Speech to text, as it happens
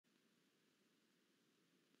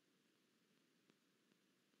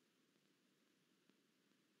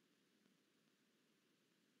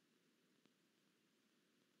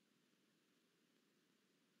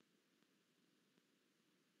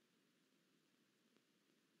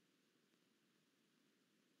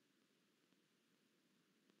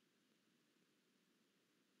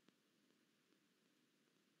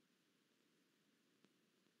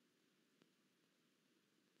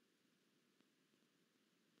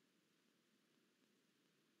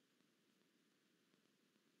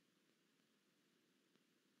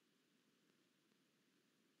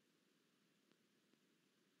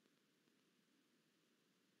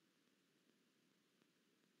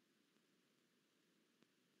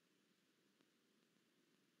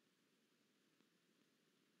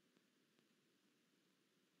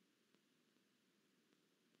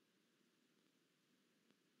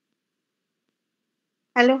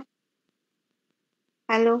Hello,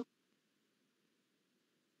 hello,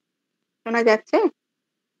 শোনা যাচ্ছে?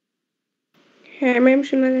 হ্যাঁ ম্যাম,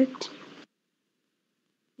 শোনা যাচ্ছে।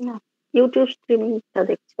 না, YouTube স্ট্রিমিং টা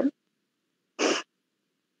দেখছেন।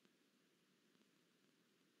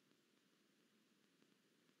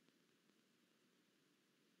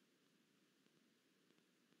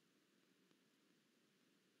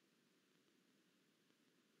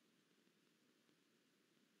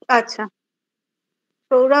 আচ্ছা,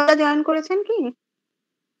 সৌরভদা জয়েন করেছেন কি?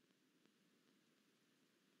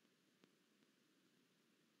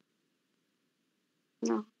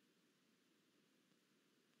 না,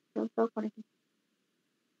 সৌরভদাও করেনি।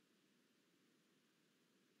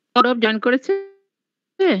 সৌরভ জয়েন করেছে?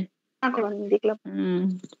 না, করেনি, দেখলাম।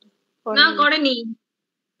 না, করেনি।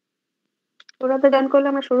 সৌরভদা জয়েন করলে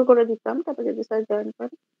আমরা শুরু করে দিতাম, তারপর যদি স্যার জয়েন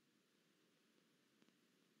করে।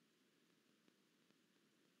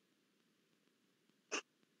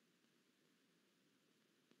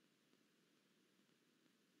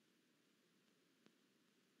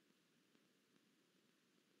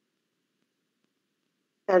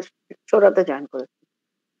 স্যার সৌরভদা জয়েন করেছে।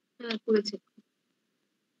 হ্যাঁ, করেছে।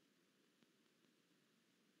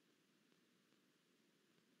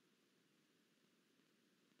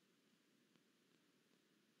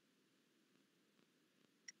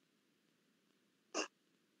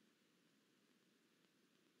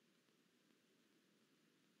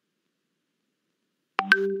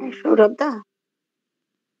 হ্যাঁ, সৌরভদা,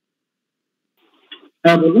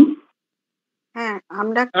 হ্যাঁ বলুন। হ্যাঁ,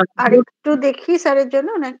 আমরা আরেকটু দেখি স্যারের জন্য,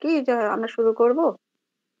 নাকি আমরা শুরু করব?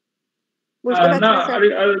 বুঝতে না, পারছি না স্যার।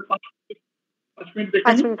 আর 5 মিনিট দেখে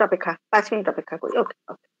 5 নিন। মিনিট অপেক্ষা, 5 মিনিট অপেক্ষা করি। ওকে,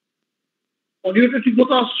 ওকে। অডিওটা ঠিক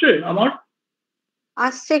মতো আসছে আমার?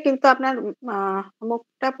 আসছে, কিন্তু আপনার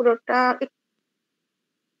মুখটা পুরোটা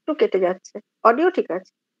একটু কেটে যাচ্ছে। অডিও ঠিক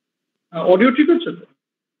আছে? অডিও ঠিক আছে তো?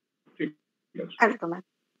 ঠিক আছে। একদম।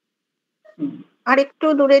 আর একটু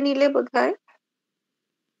দূরে নিলে বোধহয়।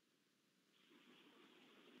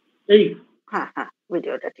 এই হ্যাঁ, হ্যাঁ,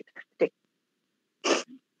 ভিডিওটা ঠিক আছে, ঠিক।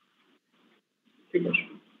 ঠিক আছে।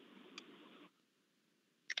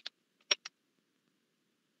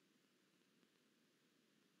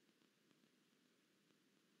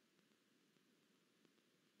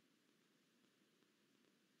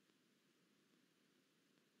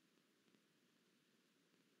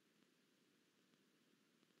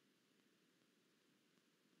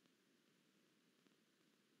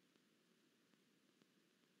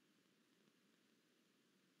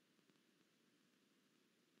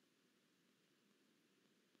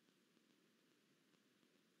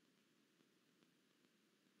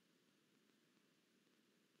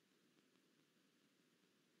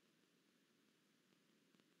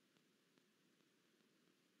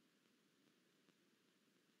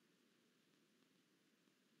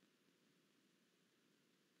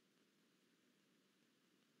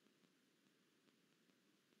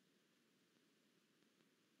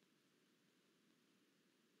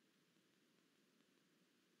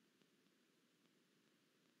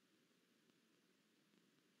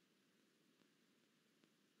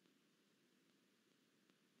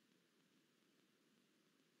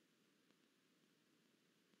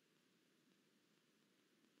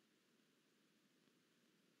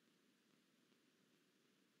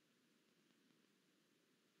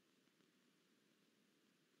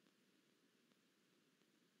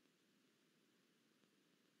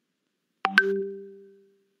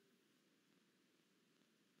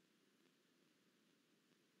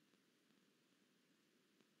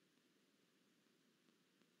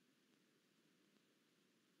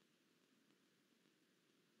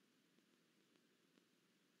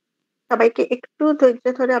 সবাইকে একটু ধৈর্য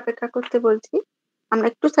ধরে অপেক্ষা করতে বলছি। আমরা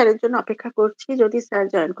একটু স্যারের জন্য অপেক্ষা করছি, যদি স্যার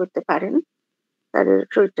জয়েন করতে পারেন। স্যারের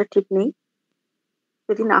শরীরটা ঠিক নেই।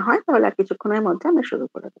 যদি না হয় তাহলে আর কিছুক্ষণের মধ্যে আমরা শুরু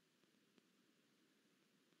করে দেব।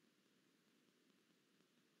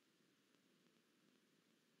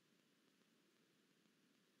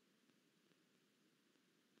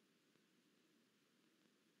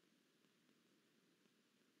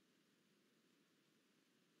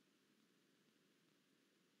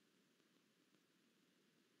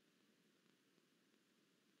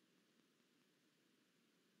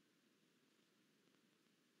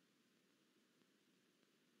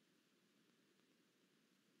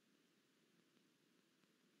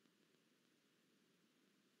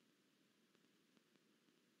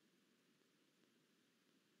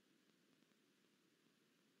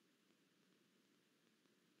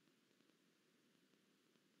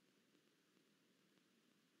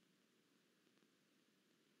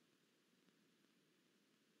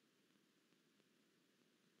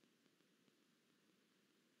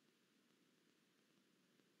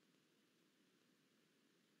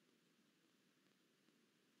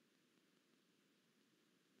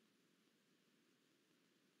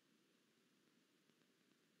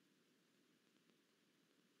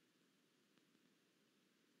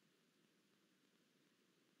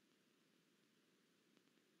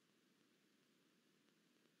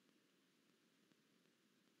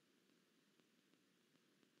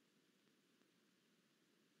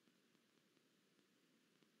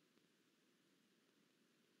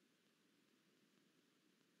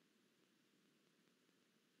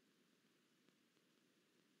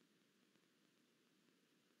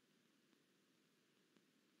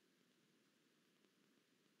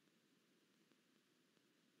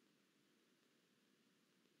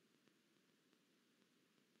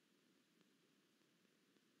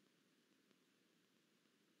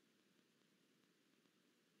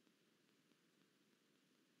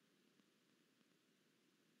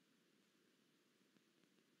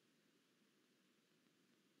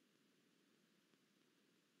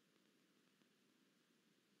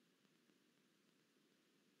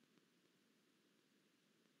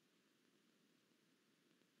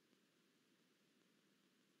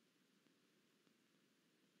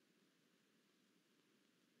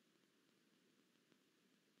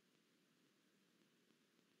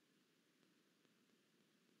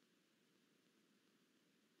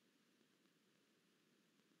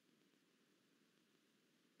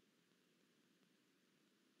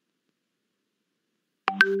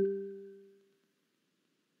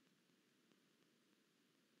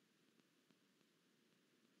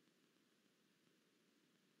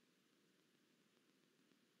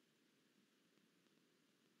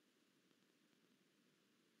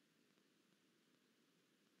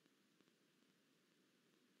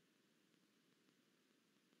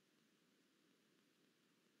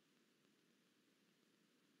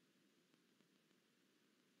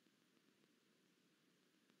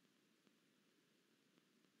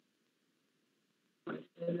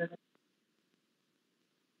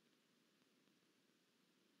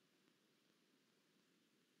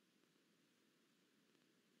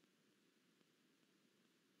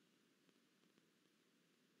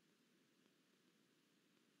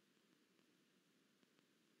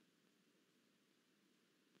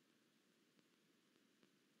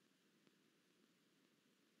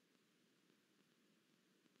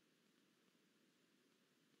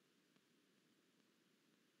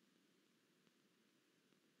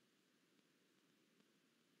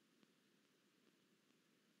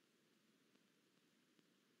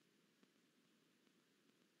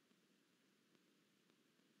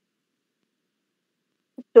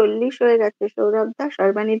 40 হয়ে গেছে সৌরভ দা,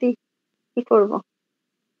 সর্বানিধি, কি করবো?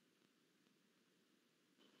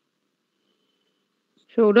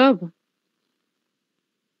 সৌরভ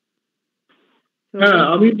হ্যাঁ,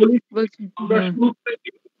 আমি বলি বলছি আমরা শুরু করে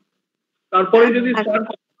দিই। তারপরে যদি আর- স্যার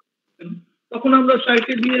তখন আমরা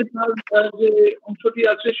স্যারকে দিয়ে তার যে অংশটি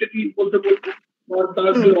আছে সেটি বলতে বলবো, বা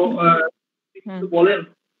তার যে কিছু বলেন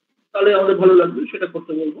তাহলে আমাদের ভালো লাগবে, সেটা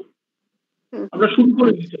করতে বলবো। আমরা শুরু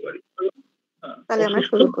করে দিতে পারি। তাহলে আমরা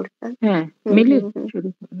শুরু করি। হ্যাঁ, মিলি শুরু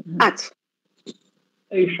করো। আচ্ছা,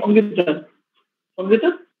 এই সঙ্গীতটা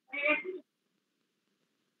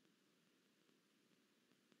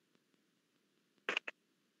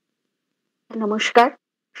নমস্কার,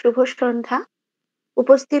 শুভ সন্ধ্যা।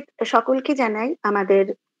 উপস্থিত সকলকে জানাই আমাদের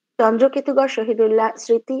চন্দ্রকেতুগড় শহীদুল্লাহ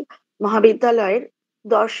স্মৃতি মহাবিদ্যালয়ের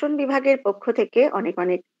দর্শন বিভাগের পক্ষ থেকে অনেক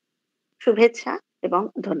অনেক শুভেচ্ছা এবং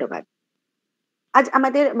ধন্যবাদ। আজ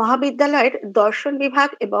আমাদের মহাবিদ্যালয়ের দর্শন বিভাগ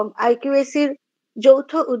এবং আইকিউএসির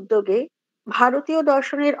যৌথ উদ্যোগে ভারতীয়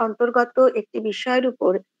দর্শনের অন্তর্গত একটি বিষয়ের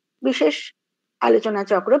উপর বিশেষ আলোচনা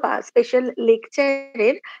চক্র বা স্পেশাল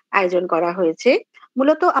লেকচারের আয়োজন করা হয়েছে,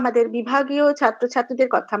 মূলত আমাদের বিভাগীয় ছাত্রছাত্রীদের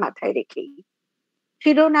কথা মাথায় রেখেই।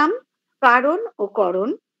 শিরোনাম কারণ ও করণ,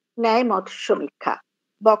 ন্যায় মত সমীক্ষা।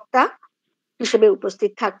 বক্তা হিসেবে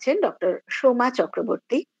উপস্থিত থাকছেন doctor Soma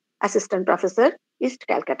Chakraborty, assistant professor, east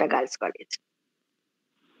Calcutta girls college.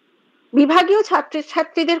 বিভাগীয়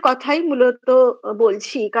ছাত্রছাত্রীদের কথাই মূলত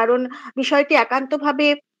বলছি, কারণ বিষয়টি একান্তভাবে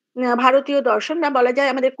ভারতীয় দর্শন, না বলা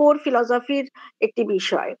যায় আমাদের কোর ফিলসফির একটি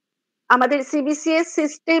বিষয়। আমাদের সিবিসিএস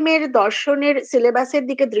সিস্টেমের দর্শনের সিলেবাসের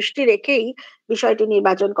দিকে দৃষ্টি রেখেই বিষয়টি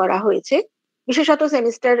নির্বাচন করা হয়েছে। বিশেষত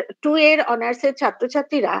সেমিস্টার 2 এর অনার্সের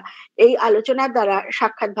ছাত্রছাত্রীরা এই আলোচনার দ্বারা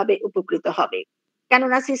সাক্ষাৎভাবে উপকৃত হবে,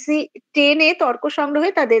 কেননা সিসি 10 এ তর্ক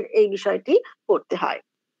সংগ্রহে তাদের এই বিষয়টি পড়তে হয়।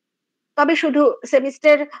 তবে শুধু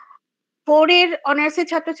সেমিস্টার 4 এর অনার্সের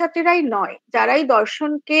ছাত্রছাত্রীরাই নয়, যারাই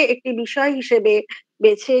দর্শনকে একটি বিষয় হিসেবে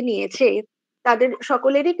বেছে নিয়েছে তাদের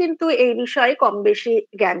সকলেরই কিন্তু এই বিষয়ে কম বেশি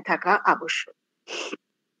জ্ঞান থাকা আবশ্যক।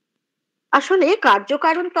 আসলে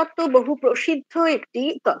কার্যকারণ তত্ত্ব বহু প্রসিদ্ধ একটি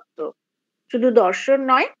তত্ত্ব। শুধু দর্শন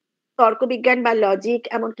নয়, তর্কবিজ্ঞান বা লজিক,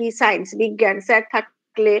 এমনকি সায়েন্স বিজ্ঞান, স্যার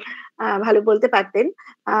থাকলে ভালো বলতে পারতেন,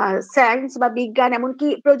 সায়েন্স বা বিজ্ঞান, এমনকি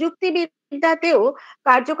প্রযুক্তিবিদ্যাতেও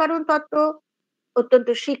কার্যকারণ তত্ত্ব অত্যন্ত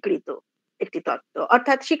স্বীকৃত একটি তত্ত্ব।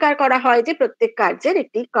 অর্থাৎ স্বীকার করা হয় যে প্রত্যেক কার্যের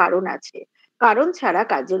একটি কারণ আছে, কারণ ছাড়া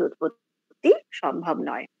কার্যের উৎপত্তি সম্ভব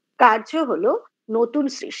নয়। কার্য হলো নতুন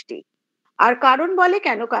সৃষ্টি, আর কারণ বলে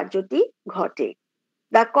কেন কার্যটি ঘটে।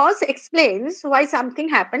 The cause explains why something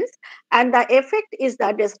happens and the effect is the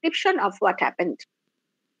description of what happened.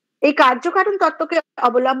 এই কার্যকারণ তত্ত্বকে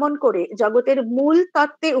অবলম্বন করে জগতের মূল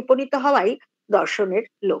তত্ত্বে উপনীত হওয়াই দর্শনের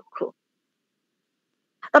লক্ষ্য।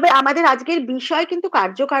 তবে আমাদের আজকের বিষয় কিন্তু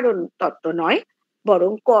কার্যকারণ তত্ত্ব নয়,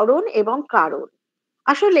 বরং করণ এবং কারণ।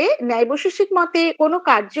 আসলে ন্যায় বৈশেষিক মতে কোনো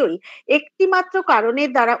কার্যই একটি মাত্র কারণের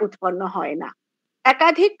দ্বারা উৎপন্ন হয় না,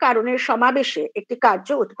 একাধিক কারণের সমাবেশে একটি কার্য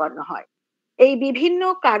উৎপন্ন হয়। এই বিভিন্ন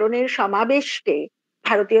কারণের সমাবেশকে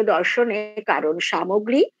ভারতীয় দর্শনে কারণ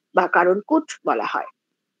সামগ্রী বা কারণকূট বলা হয়।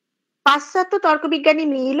 পাশ্চাত্য তর্কবিজ্ঞানী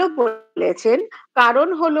মিলও বলেছেন কারণ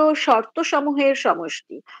হলো শর্ত সমূহের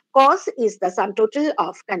সমষ্টি। Cause is the sum total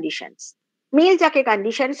of conditions. মিল যাকে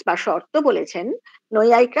কন্ডিশনস বা শর্ত বলেছেন,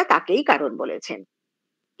 নৈয়ায়িকরা তাকেই কারণ বলেছেন।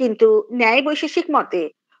 কিন্তু ন্যায় বৈশেষিক মতে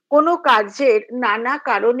কোনো কার্যের নানা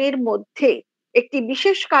কারণের মধ্যে একটি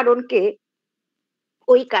বিশেষ কারণকে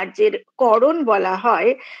ওই কার্যের করণ বলা হয়,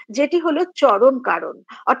 যেটি হলো চরম কারণ।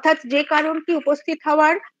 অর্থাৎ যে কারণটি উপস্থিত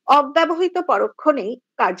হওয়ার অব্যবহিত পরক্ষণেই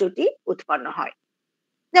কার্যটি উৎপন্ন হয়।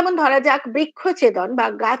 যেমন ধরা যাক বৃক্ষছেদন বা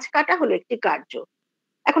গাছ কাটা হলো একটি কার্য।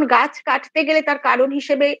 এখন গাছ কাটতে গেলে তার কারণ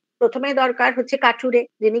হিসেবে প্রথমে দরকার হচ্ছে কাঠুরে,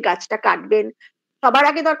 যিনি গাছটা কাটবেন। সবার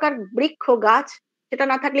আগে দরকার বৃক্ষ, গাছ। সেটা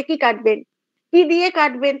না থাকলে কি কাটবেন? কি দিয়ে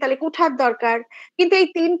কাটবেন? তাহলে কুঠার দরকার। কিন্তু এই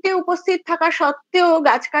 ৩ টে উপস্থিত থাকা সত্ত্বেও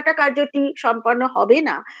গাছ কাটা কার্যটি সম্পন্ন হবে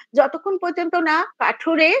না, যতক্ষণ পর্যন্ত না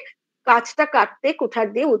কাঠুরে গাছটা কাটতে কুঠার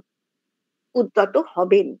দিয়ে উদ্যত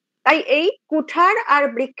হবেন। তাই এই কুঠার আর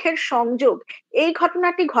বৃক্ষের সংযোগ, এই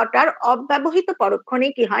ঘটনাটি ঘটার অব্যবহিত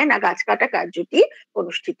পরক্ষণেই কি হয় না, গাছ কাটা কার্যটি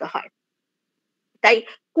অনুষ্ঠিত হয়। তাই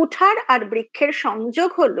কুঠার আর বৃক্ষের সংযোগ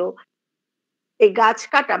হলো এই গাছ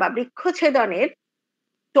কাটা বা বৃক্ষছেদনের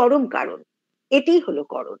চরম কারণ। এটিই হলো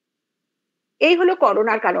করণ। এই হলো করণ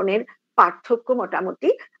আর কারণের পার্থক্য মোটামুটি।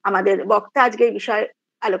 আমাদের বক্তা আজকে এই বিষয়ে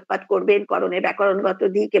আলোকপাত করবেন, করণের ব্যাকরণগত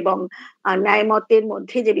দিক এবং ন্যায়মতের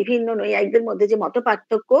মধ্যে যে বিভিন্ন নৈয়ায়িকদের মধ্যে যে মত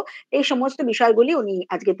পার্থক্য, এই সমস্ত বিষয়গুলি উনি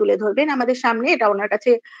আজকে তুলে ধরবেন আমাদের সামনে। এটা ওনার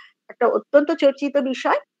কাছে একটা অত্যন্ত চর্চিত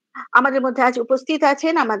বিষয়। আমাদের মধ্যে আজ উপস্থিত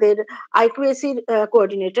আছেন আমাদের আইকিউএসির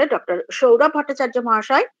কোঅর্ডিনেটর ডক্টর সৌরভ ভট্টাচার্য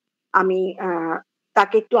মহাশয়। আমি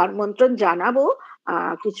তাকে একটু আমন্ত্রণ জানাবো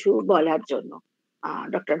কিছু বলার জন্য।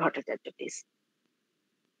 Doctor Bhattacharya, please.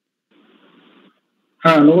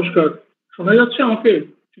 হ্যাঁ, নমস্কার। শোনা যাচ্ছে আমাকে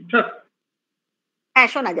ঠিকঠাক? হ্যাঁ,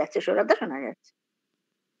 শোনা যাচ্ছে সৌরভদা, শোনা যাচ্ছে।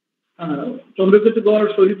 চন্দ্রকেতুগড়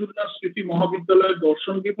শহীদুল্লাহ স্মৃতি মহাবিদ্যালয়ের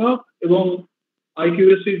দর্শন বিভাগ এবং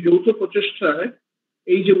আইকিউএসির যৌথ প্রচেষ্টায়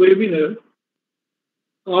এই যে ওয়েবিনার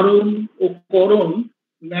কারণ ও করণ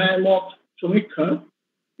ন্যায়মত সমীক্ষা,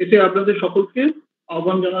 এতে আপনাদের সকলকে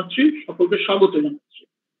আহ্বান জানাচ্ছি, সকলকে স্বাগত জানাচ্ছি।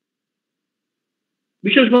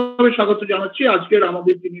 বিশেষভাবে স্বাগত জানাচ্ছি আজকের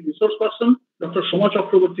আমাদের যিনি রিসোর্স পার্সন ডক্টর সোমা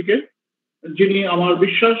চক্রবর্তীকে, যিনি আমার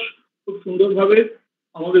বিশ্বাস খুব সুন্দরভাবে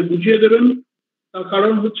আমাদের বুঝিয়ে দেবেন। তার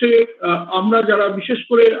কারণ হচ্ছে আমরা যারা, বিশেষ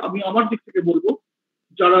করে আমি আমার দিক থেকে বলবো,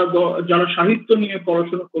 যারা সাহিত্য নিয়ে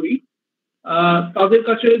পড়াশোনা করি, তাদের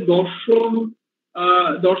কাছে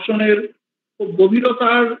দর্শনের খুব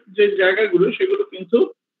গভীরতার যে জায়গাগুলো, সেগুলো কিন্তু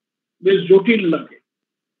বেশ জটিল লাগে।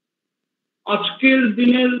 আজকের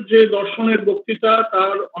দিনের যে দর্শনের বক্তৃতা,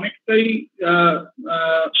 তার অনেকটাই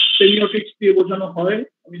সেমিওটিক্স দিয়ে বোঝানো হয়,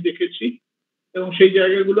 আমি দেখেছি, এবং সেই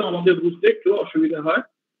জায়গাগুলো আমাদের বুঝতে একটু অসুবিধা হয়।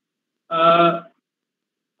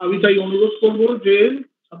 আমি তাই অনুরোধ করব যে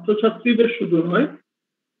ছাত্রছাত্রীদের শুধু নয়,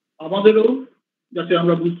 আমাদেরও যাতে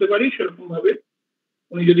আমরা বুঝতে পারি সেরকম ভাবে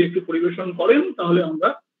উনি যদি একটু পরিবেশন করেন, তাহলে আমরা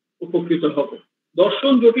উপকৃত হব।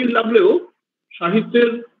 দর্শন জটিল লাগলেও সাহিত্যের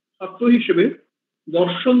ছাত্র হিসেবে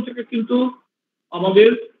দর্শন থেকে কিন্তু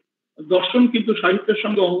সাহিত্যের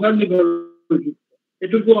সঙ্গে অঙ্গাঙ্গিভাবে যুক্ত,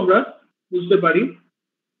 এটুকু আমরা বুঝতে পারি।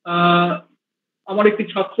 আমার একটি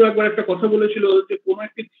ছাত্র একবার একটা কথা বলেছিল যে কোনো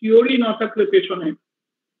একটি থিওরি না থাকলে পেছনে,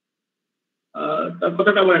 তার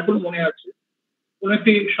কথাটা আমার এখন মনে আছে, কোন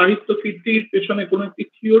একটি সাহিত্য কীর্তির পেছনে কোনো একটি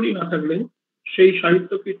থিওরি না থাকলে সেই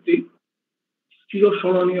সাহিত্য কীর্তি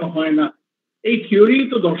চিরস্মরণীয় হয় না। এই থিওরি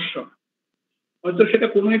তো দর্শন। হয়তো সেটা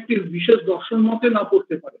কোনো একটি বিশেষ দর্শন মতে না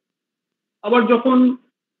পড়তে পারে। আবার যখন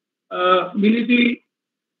মিলিতি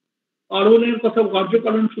কারণের কথা,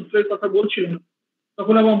 কার্যকারণ সূত্রের কথা বলছিলেন,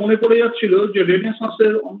 তখন আমার মনে পড়ে যাচ্ছিল যে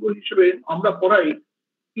রেনেসাঁসের অঙ্গ হিসেবে আমরা পড়াই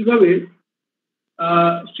কিভাবে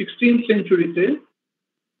 16th সেঞ্চুরিতে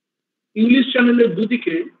ইংলিশ চ্যানেলের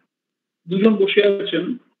দুদিকে দুজন বসে আছেন,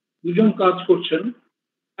 দুজন কাজ করছেন,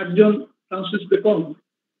 একজন ফ্রান্সিস বেকন,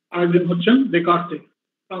 আরেকজন হচ্ছেন ডেকার্তে,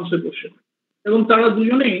 ফ্রান্সে বসে, এবং তারা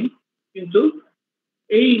দুজনেই কিন্তু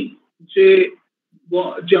এই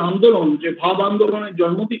যে আন্দোলন, যে ভাব আন্দোলনের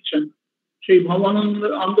জন্ম দিচ্ছেন, সেই ভাব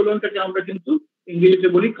আন্দোলনটাকে আমরা কিন্তু ইংরেজিতে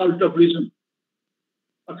বলি কাল্ট অফ রিজন,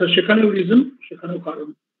 অর্থাৎ সেখানেও রিজন, সেখানেও কারণ।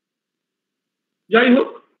 যাই হোক,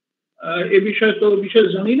 এ বিষয়ে তো বিশেষ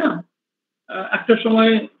জানি না। একটা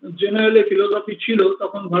সময় জেনারেলে ফিলোসফি ছিল,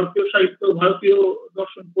 তখন ভারতীয় সাহিত্য, ভারতীয়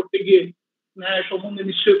দর্শন পড়তে গিয়ে ন্যায় সম্বন্ধে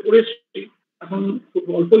নিশ্চয় পড়েছি, এখন খুব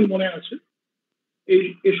অল্পই মনে আছে।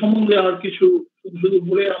 এ সম্বন্ধে আর কিছু শুধু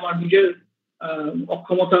বলে আমার নিজের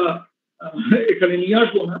অক্ষমতা এখানে নিয়ে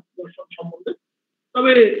আসবো না দর্শন সম্বন্ধে।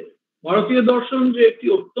 তবে ভারতীয় দর্শন যে একটি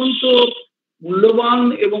অত্যন্ত মূল্যবান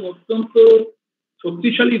এবং অত্যন্ত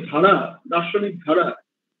শক্তিশালী ধারা, দার্শনিক ধারা,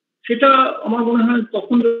 সেটা আমার মনে হয়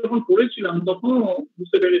তখন যখন পড়েছিলাম তখনও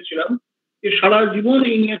বুঝতে পেরেছিলাম যে সারা জীবন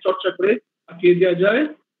এই নিয়ে চর্চা করে কাটিয়ে দেওয়া যায়,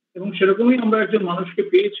 এবং সেরকমই আমরা একজন মানুষকে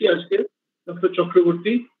পেয়েছি আজকে, ডক্টর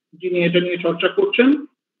চক্রবর্তী, যিনি এটা নিয়ে চর্চা করছেন,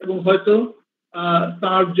 এবং হয়তো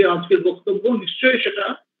তার যে আজকের বক্তব্য, নিশ্চয়ই সেটা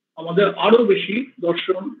আমাদের আরো বেশি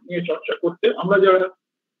দর্শন নিয়ে চর্চা করতে, আমরা যারা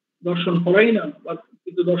দর্শন পড়াই না বা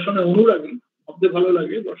কিন্তু দর্শনের অনুরাগী, ভাবতে ভালো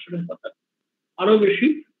লাগে দর্শনের কথা, আরো বেশি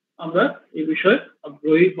আমরা এই বিষয়ে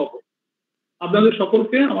আগ্রহী হব। আপনাদের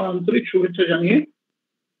সকলকে আমার আন্তরিক শুভেচ্ছা জানিয়ে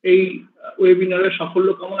এই ওয়েবিনারের সাফল্য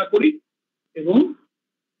কামনা করি, এবং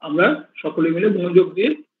আমরা সকলে মিলে মনোযোগ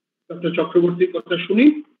দিয়ে ডক্টর চক্রবর্তীর কথা শুনি।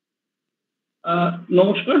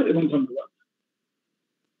 নমস্কার এবং ধন্যবাদ।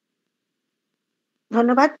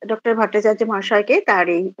 ধন্যবাদ ডক্টর ভট্টাচার্য মহাশয়কে তার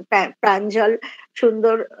এই প্রাঞ্জল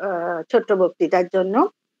সুন্দর ছোট্ট বক্তৃতার জন্য।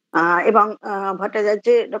 এবং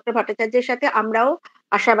ডক্টর ভট্টাচার্যের সাথে আমরাও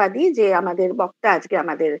আশাবাদী যে আমাদের বক্তা আজকে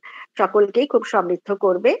আমাদের সকলকেই খুব সমৃদ্ধ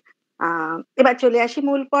করবে। এবার চলে আসি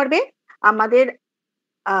মূল পর্বে। আমাদের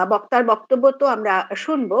বক্তার বক্তব্য তো আমরা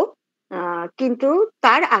শুনবো, কিন্তু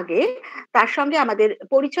তার আগে তার সঙ্গে আমাদের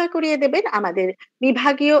পরিচয় করিয়ে দেবেন আমাদের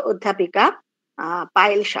বিভাগীয় অধ্যাপিকা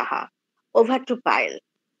পায়েল সাহা। Over two Payel.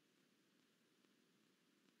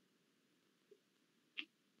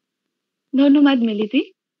 ধন্যবাদ মিলিদি।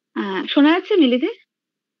 শোনা যাচ্ছে মিলিদি?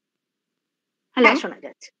 হ্যালো, হ্যাঁ শোনা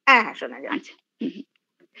যাচ্ছে। হ্যাঁ হ্যাঁ শোনা যাচ্ছে।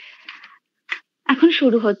 এখন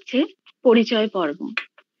শুরু হচ্ছে পরিচয় পর্ব।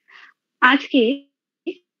 আজকে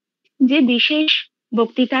যে বিশেষ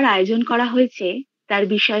বক্তৃতার আয়োজন করা হয়েছে তার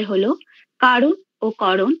বিষয় হলো কারণ ও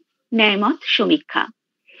করণ ন্যায়মত সমীক্ষা।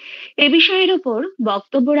 এ বিষয়ের ওপর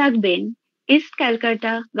বক্তব্য রাখবেন ইস্ট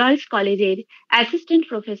ক্যালকাটা গার্লস কলেজের assistant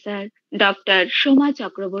professor doctor Soma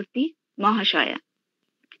Chakraborty মহাশয়া।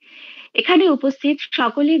 এখানে উপস্থিত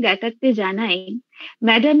সকলে জ্ঞাতার্থে জানাই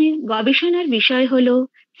ম্যাডামের গবেষণার বিষয় হলো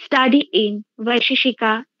স্টাডি ইন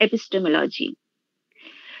বৈশেষিকা এপিস্টেমোলজি।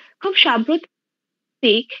 খুব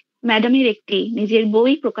সাম্প্রতিক ম্যাডামের একটি নিজের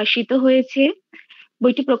বই প্রকাশিত হয়েছে।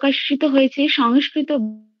 বইটি প্রকাশিত হয়েছে সংস্কৃত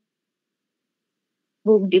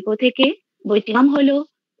বুক ডিপো থেকে। বইটির নাম হলো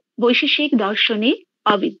বৈশেষিক দর্শনের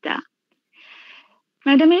অবিদ্যা।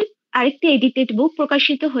 ম্যাডামের আরেকটি এডিটেড বুক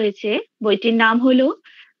প্রকাশিত হয়েছে। বইটির নাম হলো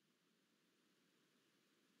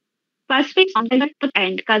Perspectives on Development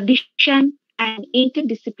and Cognition and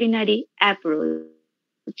Interdisciplinary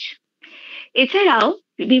Approach। এছাড়াও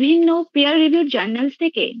বিভিন্ন পিয়ার রিভিউ জার্নালস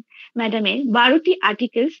থেকে ম্যাডামের 12টি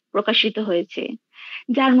আর্টিকেলস প্রকাশিত হয়েছে,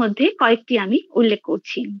 যার মধ্যে কয়েকটি আমি উল্লেখ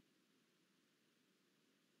করছি।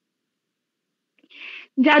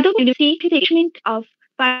 Yadav Treatment of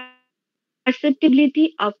Perceptibility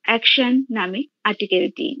of Action নামে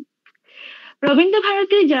আর্টিকেলটি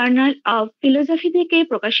রবীন্দ্রভারতী জার্নাল অফ ফিলোসফি থেকে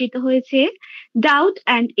প্রকাশিত হয়েছে। Doubt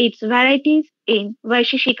and it's varieties in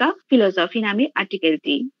বৈশেষিকা philosophy নামে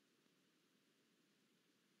আর্টিকেলটি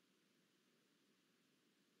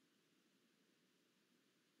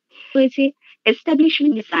হয়েছে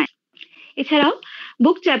এস্টাবলিশমেন্ট সায়েন্স। এছাড়াও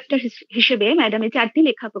বুক চ্যাপ্টার হিসেবে ম্যাডামের 4টি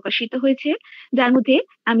লেখা প্রকাশিত হয়েছে, যার মধ্যে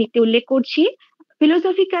আমি একটি উল্লেখ করছি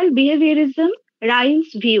ফিলোসফিক্যাল বিহেভিয়ারিজম রাইলস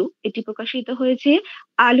ভিউ। এটি প্রকাশিত হয়েছে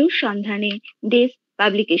আলোর সন্ধানে ডেস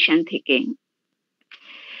পাবলিকেশন থেকে।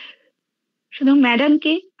 শুধু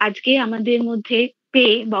ম্যাডামকে আজকে আমাদের মধ্যে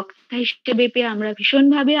পেয়ে, বক্তা হিসেবে পেয়ে আমরা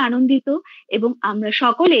ভীষণভাবে আনন্দিত এবং আমরা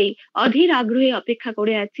সকলেই অধীর আগ্রহে অপেক্ষা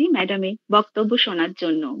করে আছি ম্যাডামের বক্তব্য শোনার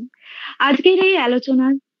জন্য। আজকের এই আলোচনা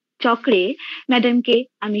চক্রে ম্যাডামকে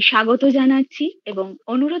আমি স্বাগত জানাচ্ছি এবং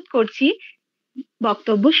অনুরোধ করছি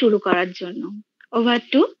বক্তব্য শুরু করার জন্য। Over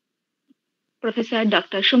two professor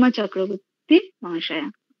doctor Soma Chakraborty মহাশয়া।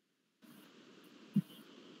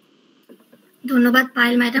 ধন্যবাদ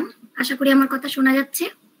পায়েল ম্যাডাম। আশা করি আমার কথা শোনা যাচ্ছে।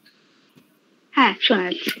 হ্যাঁ শোনা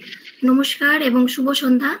যাচ্ছে। নমস্কার এবং শুভ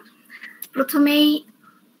সন্ধ্যা। প্রথমেই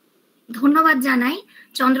ধন্যবাদ জানাই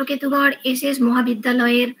চন্দ্রকেতুগড় এসএস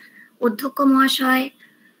মহাবিদ্যালয়ের অধ্যক্ষ মহাশয়,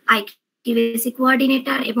 আইকিউএসি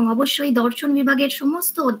কোঅর্ডিনেটর এবং অবশ্যই দর্শন বিভাগের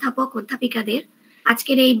সমস্ত অধ্যাপক অধ্যাপিকাদের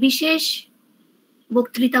আজকের এই বিশেষ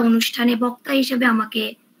বক্তৃতা অনুষ্ঠানে বক্তা হিসেবে আমাকে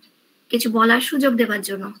কিছু বলার সুযোগ দেওয়ার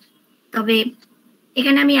জন্য। তবে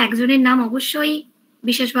এখানে আমি একজনের নাম অবশ্যই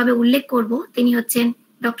বিশেষভাবে উল্লেখ করব। তিনি হচ্ছেন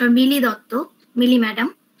ডক্টর মিলি দত্ত, মিলি ম্যাডাম,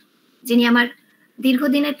 যিনি আমার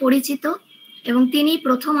দীর্ঘদিনের পরিচিত এবং তিনি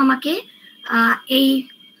প্রথম আমাকে এই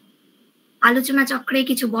আলোচনা চক্রে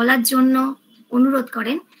কিছু বলার জন্য অনুরোধ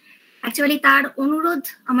করেন। অ্যাকচুয়ালি তার অনুরোধ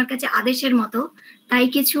আমার কাছে আদেশের মতো, তাই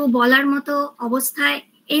কিছু বলার মতো অবস্থায়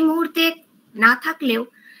এই মুহূর্তে না থাকলেও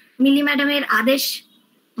মিলি ম্যাডামের আদেশ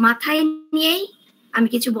মাথায় নিয়েই আমি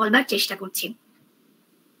কিছু বলবার চেষ্টা করছি।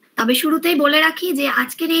 তবে শুরুতেই বলে রাখি যে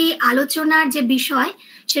আজকের এই আলোচনার যে বিষয়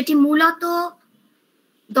সেটি মূলত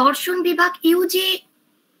দর্শন বিভাগ ইউজি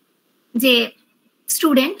যে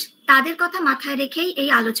স্টুডেন্ট তাদের কথা মাথায় রেখেই এই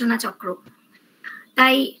আলোচনা চক্র।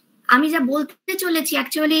 তাই আমি যা বলতে চলেছি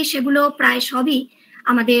অ্যাকচুয়ালি সেগুলো প্রায় সবই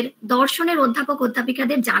আমাদের দর্শনের অধ্যাপক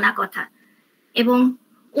অধ্যাপিকাদের জানা কথা, এবং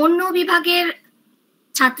অন্য বিভাগের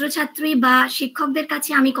ছাত্রছাত্রী বা শিক্ষকদের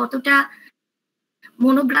কাছে আমি কতটা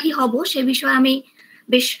মনোগ্রাহী হব সে বিষয়ে আমি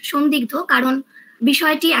বেশ সন্দিগ্ধ, কারণ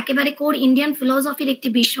বিষয়টি একেবারে কোর ইন্ডিয়ান ফিলোসফির একটি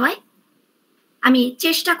বিষয়। আমি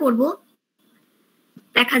চেষ্টা করব,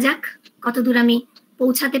 দেখা যাক কতদূর আমি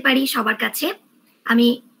পৌঁছাতে পারি সবার কাছে। আমি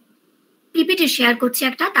পিপিটি শেয়ার করছি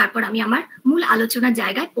একটা, তারপর আমি আমার মূল আলোচনার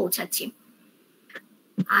জায়গায় পৌঁছাচ্ছি।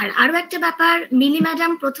 আর আরো একটা ব্যাপার, মিলি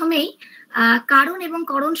ম্যাডাম প্রথমেই কারণ এবং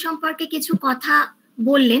করণ সম্পর্কে কিছু কথা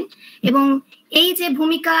বললেন এবং এই যে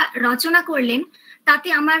ভূমিকা রচনা করলেন তাতে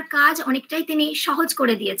আমার কাজ অনেকটাই তিনি সহজ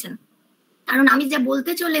করে দিয়েছেন। কারণ আমি যা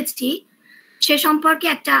বলতে চলেছি সে সম্পর্কে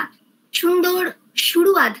একটা সুন্দর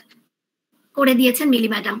শুরুয়াত করে দিয়েছেন মিলি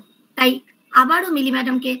ম্যাডাম। তাই আবারও মিলি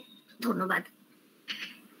ম্যাডামকে ধন্যবাদ।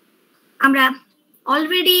 আমরা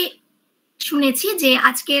অলরেডি শুনেছি যে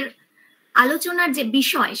আজকের আলোচনার যে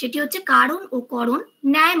বিষয় সেটি হচ্ছে কারণ ও করণ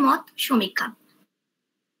ন্যায় মত সমীক্ষা।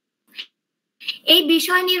 এই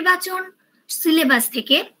বিষয় নির্বাচন সিলেবাস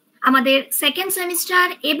থেকে আমাদের সেকেন্ড সেমিস্টার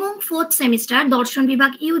এবং ফোর্থ সেমিস্টার দর্শন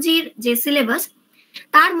বিভাগ ইউজির যে সিলেবাস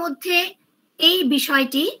তার মধ্যে এই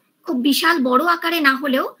বিষয়টি খুব বিশাল বড় আকারে না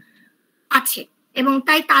হলেও আছে এবং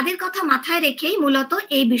তাই তাদের কথা মাথায় রেখেই মূলত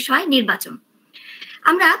এই বিষয় নির্বাচন।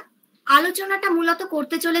 আমরা আলোচনাটা মূলত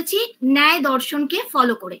করতে চলেছি ন্যায় দর্শনকে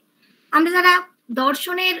ফলো করে। আমরা যারা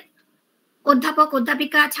দর্শনের অধ্যাপক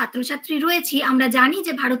অধ্যাপিকা ছাত্রছাত্রী রয়েছি আমরা জানি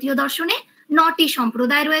যে ভারতীয় দর্শনে 9টি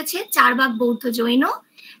সম্প্রদায় রয়েছে, 4 ভাগ বৌদ্ধ জৈন,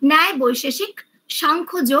 ন্যায় বৈশেষিক,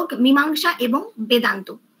 সাংখ্য যোগ, মীমাংসা এবং বেদান্ত।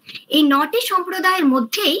 এই 9টি সম্প্রদায়ের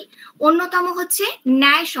মধ্যেই অন্যতম হচ্ছে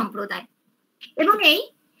ন্যায় সম্প্রদায় এবং এই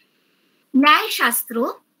ন্যায় শাস্ত্র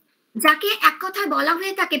যাকে এক কথায় বলা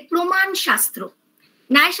হয়ে থাকে প্রমাণ শাস্ত্র।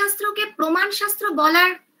 ন্যায় শাস্ত্রকে প্রমাণ শাস্ত্র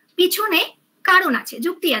বলার পিছনে কারণ আছে,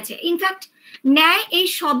 যুক্তি আছে। ইনফ্যাক্ট ন্যায় এই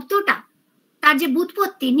শব্দটা তার যে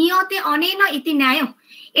ব্যুৎপত্তি নিয়তে অনেন ইতি ন্যায়,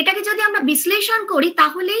 এটাকে যদি আমরা বিশ্লেষণ করি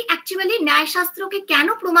তাহলেই অ্যাকচুয়ালি ন্যায় শাস্ত্রকে কেন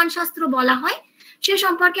প্রমাণ শাস্ত্র বলা হয় সে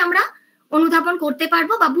সম্পর্কে আমরা অনুধাবন করতে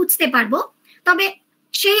পারবো বা বুঝতে পারবো। তবে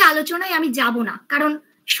সেই আলোচনায় আমি যাব না, কারণ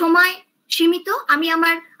সময় সীমিত। আমি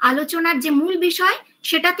আমার আলোচনার যে মূল বিষয়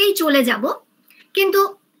সেটাতেই চলে যাব। কিন্তু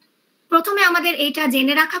প্রথমে আমাদের এইটা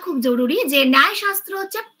জেনে রাখা খুব জরুরি যে ন্যায় শাস্ত্র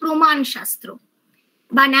হচ্ছে প্রমাণ শাস্ত্র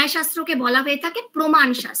বা ন্যায় শাস্ত্রকে বলা হয়ে থাকে প্রমাণ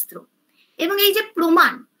শাস্ত্র। এবং এই যে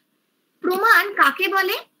প্রমাণ, প্রমাণ কাকে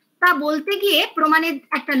বলে তা বলতে গিয়ে প্রমাণের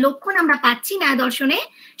একটা লক্ষণ আমরা পাচ্ছি ন্যায় দর্শনে,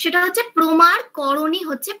 সেটা হচ্ছে প্রমার করণী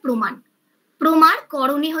হচ্ছে প্রমাণ। প্রমার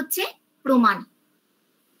করণী হচ্ছে প্রমাণ।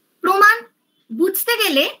 প্রমাণ বুঝতে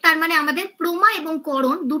গেলে তার মানে আমাদের প্রমা এবং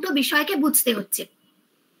করণ দুটো বিষয়কে বুঝতে হচ্ছে।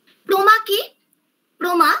 প্রমা কি?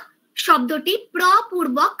 প্রমা শব্দটি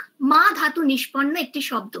প্রপূর্বক মা ধাতু নিষ্পন্ন একটি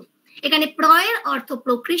শব্দ। এখানে প্রয়ের অর্থ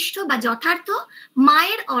প্রকৃষ্ট বা যথার্থ,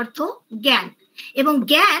 মায়ের অর্থ জ্ঞান। এবং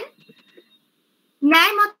জ্ঞান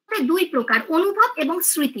ন্যায় মতে 2 প্রকার, অনুভব এবং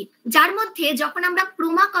স্মৃতি। যার মধ্যে যখন আমরা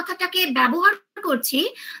প্রমা কথাটাকে ব্যবহার করছি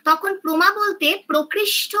তখন প্রমা বলতে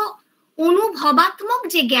প্রকৃষ্ট অনুভবাত্মক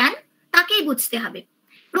যে জ্ঞান তাকেই বুঝতে হবে।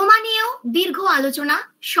 প্রমা নিয়েও দীর্ঘ আলোচনা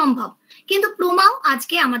সম্ভব, কিন্তু প্রমাও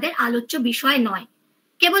আজকে আমাদের আলোচ্য বিষয় নয়।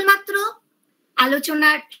 কেবলমাত্র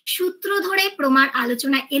আলোচনার সূত্র ধরে প্রমার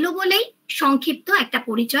আলোচনা এলো বলেই সংক্ষিপ্ত একটা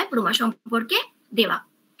পরিচয় প্রমা সম্পর্কে দেওয়া।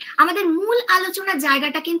 আমাদের মূল আলোচনার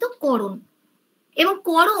জায়গাটা কিন্তু করণ, এবং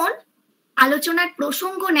করণ আলোচনার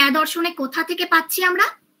প্রসঙ্গ ন্যায় দর্শনে কোথা থেকে পাচ্ছি আমরা?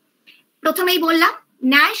 প্রথমেই বললাম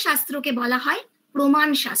ন্যায় শাস্ত্রকে বলা হয় প্রমাণ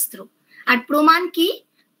শাস্ত্র। আর প্রমাণ কি?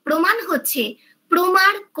 প্রমাণ হচ্ছে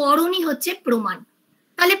প্রমার করণী হচ্ছে প্রমাণ।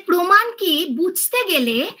 তাহলে প্রমাণ কি বুঝতে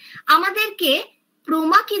গেলে আমাদেরকে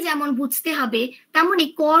প্রমা কি যেমন বুঝতে হবে তেমনি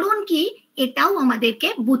করণ কি এটাও আমাদেরকে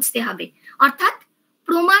বুঝতে হবে। অর্থাৎ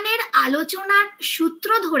প্রমাণের আলোচনার সূত্র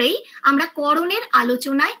ধরেই আমরা করণের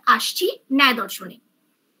আলোচনায় আসছি ন্যায় দর্শনে।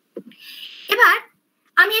 এবার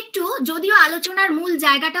আমি একটু, যদিও আলোচনার মূল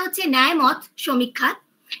জায়গাটা হচ্ছে ন্যায় মত সমীক্ষা,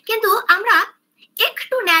 কিন্তু আমরা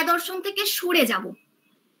একটু ন্যায় দর্শন থেকে সরে যাব।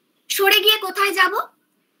 সরে গিয়ে কোথায় যাব?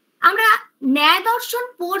 আমরা ন্যায় দর্শন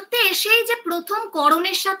পড়তে এসেই যে প্রথম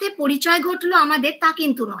করণের সাথে পরিচয় ঘটলো আমাদের তা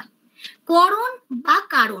কিন্তু নয়। করণ বা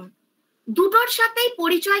কারণ দুটোর সাথেই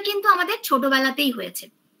পরিচয় কিন্তু আমাদের ছোটবেলাতেই হয়েছে।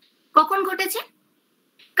 কখন ঘটেছে?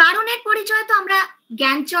 কারণের পরিচয় তো আমরা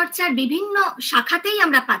জ্ঞান চর্চার বিভিন্ন শাখাতেই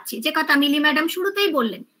আমরা পাচ্ছি, যে কথা মিলি ম্যাডাম শুরুতেই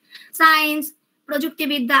বললেন। সায়েন্স,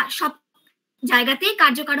 প্রযুক্তিবিদ্যা সব জায়গাতেই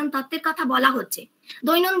কার্যকারণ তত্ত্বের কথা বলা হচ্ছে।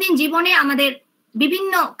 দৈনন্দিন জীবনে আমাদের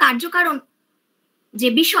বিভিন্ন কার্যকারণ যে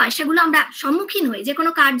বিষয় সেগুলো আমরা সম্মুখীন হই, যে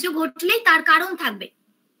কোনো কার্য ঘটলেই তার কারণ থাকবে।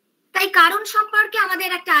 তাই কারণ সম্পর্কে আমাদের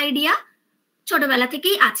একটা আইডিয়া ছোটবেলা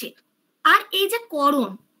থেকেই আছে। আর এই যে করণ,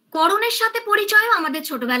 করণের সাথে পরিচয়ও আমাদের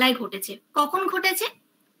ছোটবেলায় ঘটেছে। কখন ঘটেছে?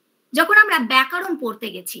 যখন আমরা ব্যাকরণ পড়তে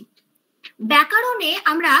গেছি। ব্যাকরণে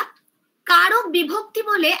আমরা কারক বিভক্তি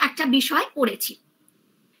বলে একটা বিষয় পড়েছি।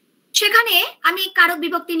 সেখানে আমি কারক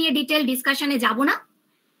বিভক্তি নিয়ে ডিটেল ডিসকাশনে যাব না।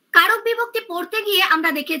 কারক বিভক্তি পড়তে গিয়ে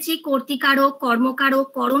আমরা দেখেছি কর্তৃকারক, কর্মকারক,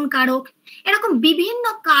 করণকারক, এরকম বিভিন্ন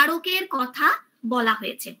কারকের কথা বলা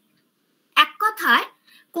হয়েছে। এক কথায়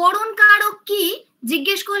করণকারক কি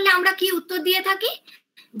জিজ্ঞেস করলে আমরা কি উত্তর দিয়ে থাকি?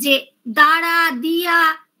 যে দ্বারা, দিয়া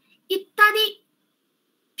ইত্যাদি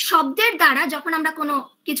শব্দের দ্বারা যখন আমরা কোনো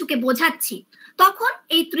কিছুকে বোঝাচ্ছি তখন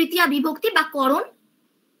এই তৃতীয়া বিভক্তি বা করণ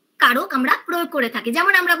কারক আমরা প্রয়োগ করে থাকি।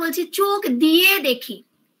 যেমন আমরা বলছি চোখ দিয়ে দেখি,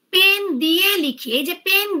 পেন দিয়ে লিখি। এই যে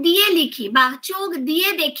পেন দিয়ে লিখি বা চোখ দিয়ে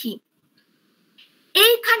দেখি,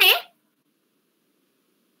 এইখানে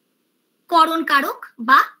করণ কারক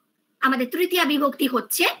বা আমাদের তৃতীয়া বিভক্তি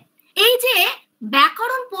হচ্ছে। এই যে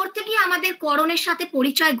ব্যাকরণ পড়তে গিয়ে আমাদের করণের সাথে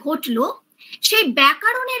পরিচয় ঘটলো, সেই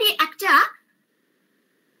ব্যাকরণেরই একটা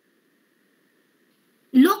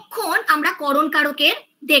লক্ষণ আমরা করণ কারকের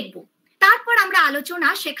দেখব। তারপর আমরা আলোচনা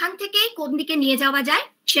সেখান থেকেই কোন দিকে নিয়ে যাওয়া যায়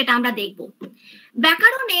সেটা আমরা দেখব।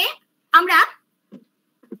 ব্যাকরণে আমরা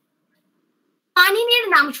পাণিনির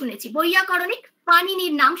নাম শুনেছি, বৈয়াকরণিক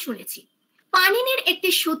পাণিনির নাম শুনেছি। পাণিনির একটি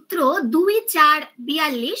সূত্র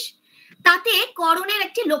 2-4-42, তাতে করণের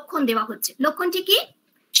একটি লক্ষণ দেওয়া হচ্ছে। লক্ষণটি কি?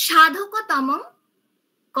 সাধকতম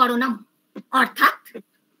করণম, অর্থাৎ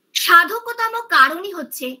সাধকতম কারণই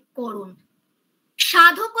হচ্ছে করণ।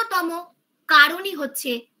 সাধকতম কারণই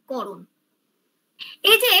হচ্ছে করণ।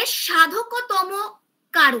 এই যে সাধকতম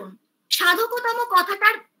কারণ, সাধকতম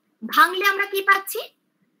কথাটার ভাঙলে আমরা কি পাচ্ছি?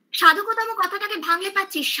 সাধকতম কথাটাকে ভাঙলে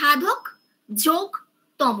পাচ্ছি সাধক যোগ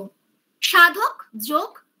তম, সাধক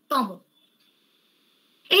যোগ তম।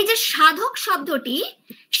 এই যে সাধক শব্দটি,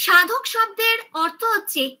 সাধক শব্দের অর্থ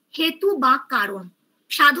হচ্ছে হেতু বা কারণ।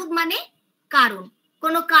 সাধক মানে কারণ,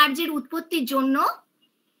 কোনো কার্যের উৎপত্তির জন্য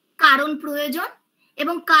কারণ প্রয়োজন,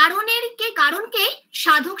 এবং কারণকে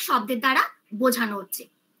সাধক শব্দের দ্বারা বোঝানো হচ্ছে।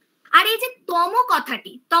 আর এই যে তম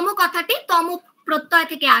কথাটি, তম প্রত্যয়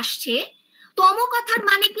থেকে আসছে। তম কথার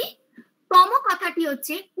মানে কি? তম কথাটি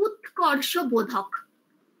হচ্ছে উৎকর্ষ বোধক।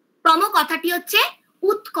 তম কথাটি হচ্ছে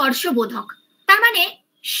উৎকর্ষ বোধক। তার মানে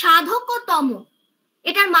সাধকতম,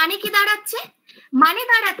 এটার মানে কি দাঁড়াচ্ছে? মানে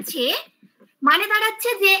দাঁড়াচ্ছে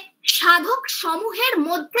যে সাধক সমূহের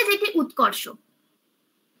মধ্যে যেটি উৎকর্ষ,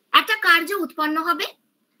 একটা কার্য উৎপন্ন হবে।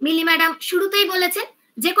 মিলি ম্যাডাম শুরুতেই বলেছেন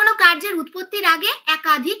যে কোনো কার্যের উৎপত্তির আগে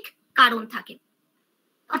একাধিক কারণ থাকে,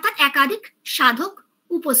 অর্থাৎ একাধিক সাধক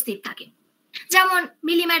উপস্থিত থাকে। যেমন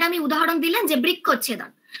মিলি ম্যাডামই উদাহরণ দিলেন যে বৃক্ষচ্ছেদন।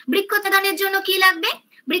 বৃক্ষচ্ছেদনের জন্য কি লাগবে?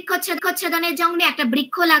 বৃক্ষচ্ছেদনের জন্য একটা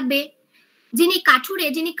বৃক্ষ লাগবে, যিনি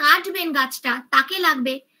কাটবেন গাছটা তাকে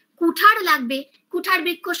লাগবে, কুঠার লাগবে, কুঠার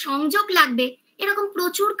বৃক্ষ সংযোগ লাগবে, এরকম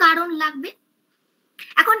প্রচুর কারণ লাগবে।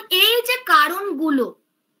 এখন এই যে কারণগুলো,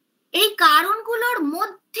 এই কারণগুলোর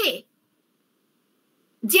মধ্যে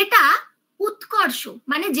যেটা উৎকর্ষ,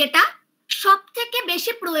 মানে যেটা সব থেকে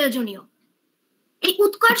বেশি প্রয়োজনীয়, এই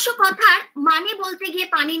উৎকর্ষ কথার মানে বলতে গিয়ে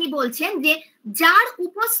পাণিনি বলছেন যে যার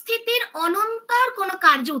উপস্থিতির অনন্তর কোনো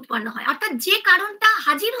কার্য উৎপন্ন হয়, অর্থাৎ যে কারণটা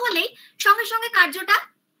হাজির হলেই সঙ্গে সঙ্গে কার্যটা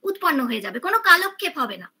উৎপন্ন হয়ে যাবে, কোনো কালক্ষেপ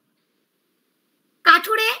হবে না।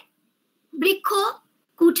 কাঠুরে, বৃক্ষ,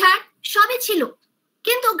 কুঠার সবই ছিল,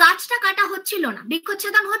 কিন্তু গাছটা কাটা হচ্ছিল না,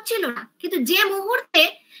 বৃক্ষচ্ছেদন হচ্ছিল না। কিন্তু যে মুহূর্তে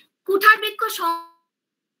কুঠার বৃক্ষ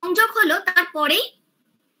সংযোগ হলো তারপরেই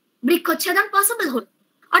বৃক্ষচ্ছেদন পসিবল হলো।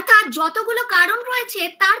 অর্থাৎ যতগুলো কারণ রয়েছে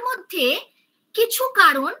তার মধ্যে কিছু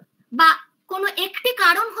কারণ বা কোনো একটি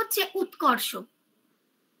কারণ হচ্ছে উৎকর্ষ।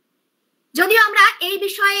 যদিও আমরা এই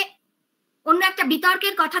বিষয়ে অন্য একটা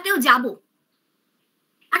বিতর্কের কথাতেও যাব।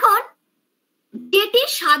 এখন যেটি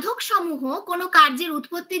সাধক সমূহ কোনো কার্যের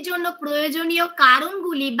উৎপত্তির জন্য প্রয়োজনীয়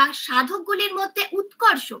কারণগুলি বা সাধকগুলির মধ্যে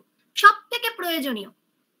উৎকর্ষ সব থেকে প্রয়োজনীয়,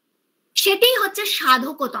 সেটাই হচ্ছে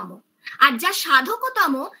সাধকতম। আর যা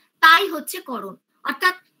সাধকতম তাই হচ্ছে করণ।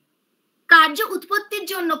 অর্থাৎ কার্য উৎপত্তির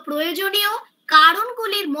জন্য প্রয়োজনীয়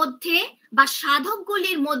কারণগুলির মধ্যে বা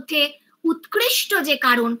সাধকগুলির মধ্যে উৎকৃষ্ট যে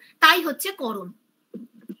কারণ তাই হচ্ছে করণ।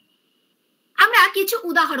 আমরা কিছু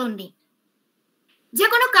উদাহরণ নিই। যে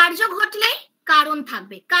কোনো কার্য ঘটলেই কারণ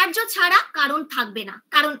থাকবে, কার্য ছাড়া কারণ থাকবে না।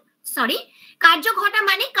 কার্য ঘটা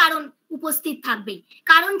মানে কারণ উপস্থিত থাকবেই,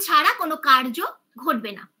 কারণ ছাড়া কোনো কার্য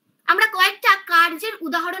ঘটবে না। আমরা কয়েকটা কার্যের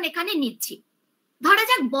উদাহরণ এখানে নিচ্ছি। ধরা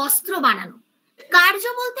যাক বস্ত্র বানানো। কার্য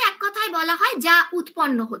বলতে এক কথায় বলা হয় যা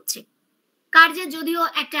উৎপন্ন হচ্ছে। কার্যের যদিও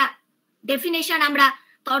একটা ডেফিনেশন আমরা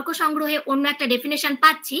তর্ক সংগ্রহে অন্য একটা ডেফিনেশন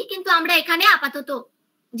পাচ্ছি, কিন্তু আমরা এখানে আপাতত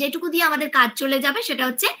যেটুকু দিয়ে আমাদের কাজ চলে যাবে সেটা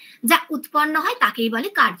হচ্ছে যা উৎপন্ন হয় তাকেই বলে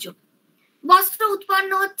কার্য। বস্ত্র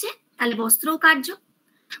উৎপন্ন হচ্ছে, তাহলে বস্ত্রও কার্য।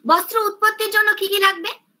 বস্ত্র উৎপত্তির জন্য কি কি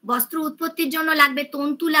লাগবে? বস্ত্র উৎপত্তির জন্য লাগবে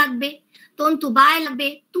তন্তু লাগবে, তন্তু বায় লাগবে,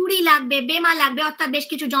 তুড়ি লাগবে, বেমা লাগবে, অর্থাৎ বেশ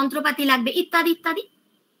কিছু যন্ত্রপাতি লাগবে, ইত্যাদি ইত্যাদি।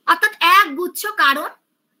 অর্থাৎ এক গুচ্ছ কারণ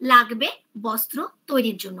লাগবে বস্ত্র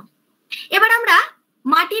তৈরির জন্য। এবার আমরা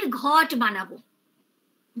মাটির ঘট বানাবো।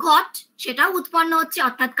 ঘট সেটাও উৎপন্ন হচ্ছে,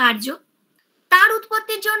 অর্থাৎ কার্য। তার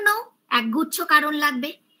উৎপত্তির জন্য এক গুচ্ছ কারণ লাগবে।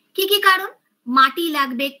 কি কি কারণ? মাটি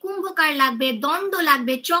লাগবে, কুম্ভকার লাগবে, দণ্ড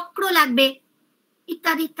লাগবে, চক্র লাগবে,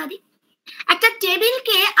 ইত্যাদি ইত্যাদি। একটা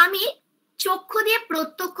টেবিলকে আমি চক্ষু দিয়ে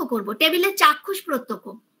প্রত্যক্ষ করব, টেবিলের চাক্ষুষ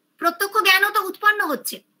প্রত্যক্ষ জ্ঞানও তো উৎপন্ন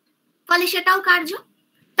হচ্ছে, ফলে সেটাও কার্য।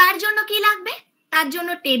 তার জন্য কি লাগবে? তার জন্য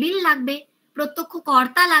টেবিল লাগবে, প্রত্যক্ষ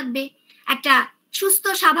কর্তা লাগবে, একটা সুস্থ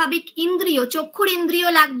স্বাভাবিক ইন্দ্রিয়, চক্ষুর ইন্দ্রিয়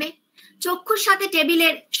লাগবে। চক্ষুর সাথে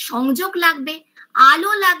টেবিলের সংযোগ লাগবে,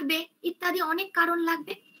 আলো লাগবে, ইত্যাদি অনেক কারণ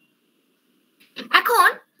লাগবে। এখন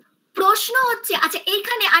প্রশ্ন হচ্ছে, আচ্ছা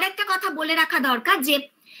এইখানে আরেকটা কথা বলে রাখা দরকার যে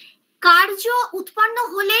কার্য উৎপন্ন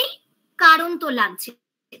হলেই কারণ তো লাগছে,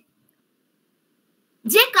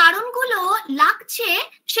 যে কারণগুলো লাগছে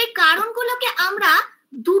সেই কারণগুলোকে আমরা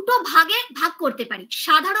দুটো ভাগে ভাগ করতে পারি,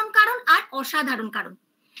 সাধারণ কারণ আর অসাধারণ কারণ।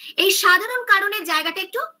 এই সাধারণ কারণের জায়গাটা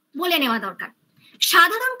একটু বলে নেওয়া দরকার।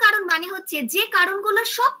 সাধারণ কারণ মানে হচ্ছে যে কারণগুলো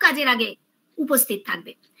সব কাজের আগে উপস্থিত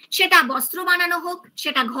থাকবে, সেটা বস্ত্র বানানো হোক,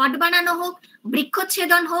 সেটা ঘট বানানো হোক,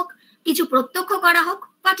 বৃক্ষচ্ছেদন হোক, কিছু প্রত্যক্ষ করা হোক,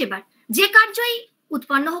 হোয়াটএভার, যে কার্যই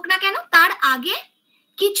উৎপন্ন হোক না কেন তার আগে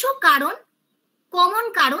কিছু কারণ, কমন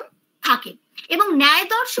কারণ থাকে। এবং ন্যায়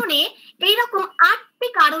দর্শনে এইরকম 8টি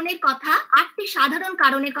কারণের কথা, 8টি সাধারণ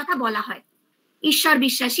কারণের কথা বলা হয়। ঈশ্বর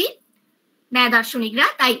বিশ্বাসী ন্যায় দার্শনিকরা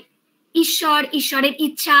তাই ঈশ্বর, ঈশ্বরের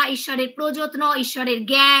ইচ্ছা, ঈশ্বরের প্রযত্ন, ঈশ্বরের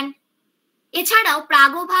জ্ঞান, এছাড়াও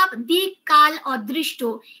প্রাগভাব, দিক, কাল, অদৃষ্ট,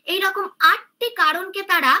 এইরকম 8টি কারণকে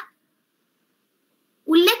তারা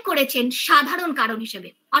উল্লেখ করেছেন সাধারণ কারণ হিসেবে।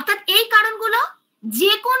 অর্থাৎ এই কারণগুলো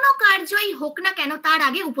যে কোনো কার্যই হোক না কেন তার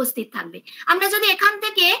আগে উপস্থিত থাকবে। আমরা যদি এখান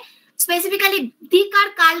থেকে স্পেসিফিক্যালি দিক আর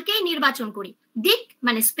কালকেই নির্বাচন করি, দিক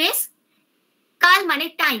মানে স্পেস, কাল মানে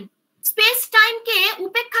টাইম। স্পেস টাইমকে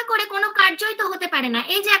উপেক্ষা করে কোনো কার্যই তো হতে পারে না।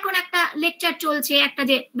 এই যে এখন একটা লেকচার চলছে, একটা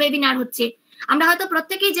যে ওয়েবিনার হচ্ছে, আমরা হয়তো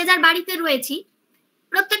প্রত্যেকেই যে যার বাড়িতে রয়েছি,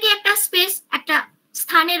 প্রত্যেকেই একটা স্পেস, একটা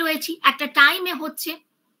স্থানে রয়েছি, একটা টাইমে হচ্ছে।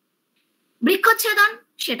 বৃক্ষচ্ছেদন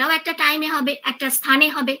সেটাও একটা টাইমে হবে, একটা স্থানে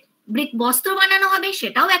হবে। বস্ত্র বানানো হবে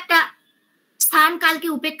সেটাও একটা স্থান কালকে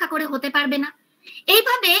উপেক্ষা করে হতে পারবে না।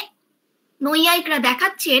 এইভাবে নৈয়ায়িকরা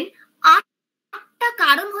দেখাচ্ছেন 8টা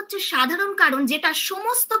কারণ হচ্ছে সাধারণ কারণ, যেটা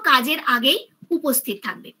সমস্ত কাজের আগেই উপস্থিত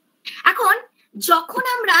থাকবে। এখন যখন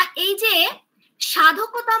আমরা এই যে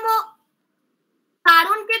সাধকতম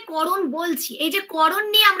কারণকে করণ বলছি, এই যে করণ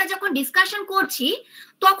নিয়ে আমরা যখন ডিসকাশন করছি,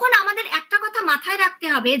 তখন আমাদের একটা কথা মাথায় রাখতে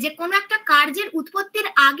হবে যে কোনো একটা কার্যের উৎপত্তির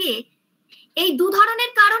আগে এই দু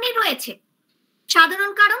ধরনের কারণই রয়েছে,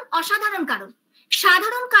 সাধারণ কারণ, অসাধারণ কারণ।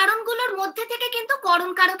 সাধারণ কারণগুলোর মধ্যে থেকে কিন্তু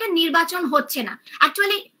করণ কারকের নির্বাচন হচ্ছে না।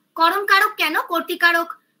 অ্যাকচুয়ালি করণ কারক কেন, কর্তৃকারক,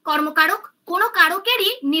 কর্মকারক, কোনো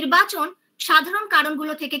কারকেরই নির্বাচন সাধারণ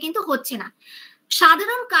কারণগুলো থেকে কিন্তু হচ্ছে না।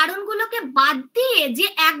 সাধারণ কারণগুলোকে বাদ দিয়ে যে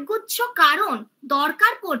একগুচ্ছ কারণ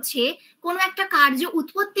দরকার পড়ছে কোনো একটা কার্য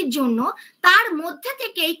উৎপত্তির জন্য, তার মধ্যে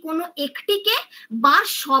থেকেই কোনো একটিকে বা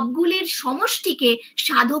সবগুলির সমষ্টিকে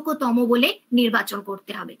সাধকতম বলে নির্বাচন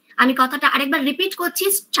করতে হবে। আমি কথাটা আরেকবার রিপিট করছি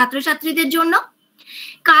ছাত্রছাত্রীদের জন্য।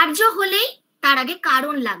 কার্য হলেই তার আগে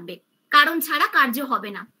কারণ লাগবে, কারণ ছাড়া কার্য হবে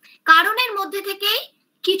না। কারণের মধ্যে থেকেই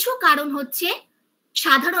কিছু কারণ হচ্ছে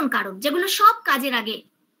সাধারণ কারণ, যেগুলো সব কাজের আগে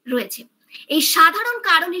রয়েছে। এই সাধারণ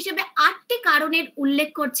কারণ হিসেবে 8টি কারণের উল্লেখ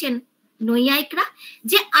করছেন নৈয়ায়িকরা,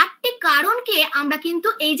 যে 8টি কারণকে আমরা কিন্তু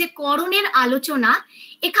এই যে করণের আলোচনা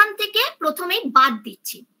এখান থেকে প্রথমেই বাদ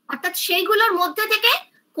দিচ্ছি, অর্থাৎ সেইগুলোর মধ্যে থেকে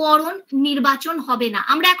করণ নির্বাচন হবে না।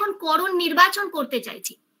 আমরা এখন করণ নির্বাচন করতে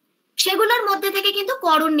চাইছি, সেগুলোর মধ্যে থেকে কিন্তু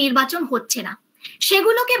করণ নির্বাচন হচ্ছে না।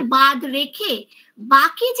 সেগুলোকে বাদ রেখে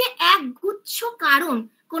বাকি যে একগুচ্ছ কারণ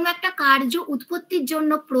কোনো একটা কার্য উৎপত্তির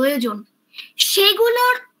জন্য প্রয়োজন,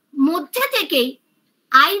 সেগুলোর মধ্যে থেকেই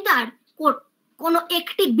আইদার কোনো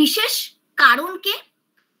একটি বিশেষ কারণকে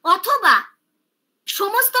অথবা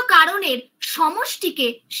সমস্ত কারণের সমষ্টিকে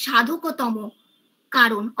সাধকতম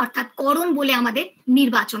কারণ অর্থাৎ করণ বলে আমাদের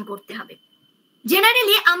নির্বাচন করতে হবে।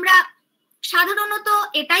 জেনারেলি আমরা সাধারণত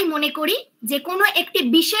এটাই মনে করি যে কোনো একটি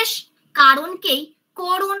বিশেষ কারণকেই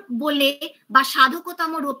করণ বলে বা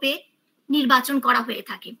সাধকতম রূপে নির্বাচন করা হয়ে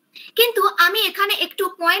থাকে। কিন্তু আমি এখানে একটু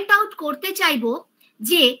পয়েন্ট আউট করতে চাইবো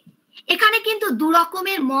যে এখানে কিন্তু দু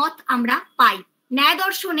রকমের মত আমরা পাই, ন্যায়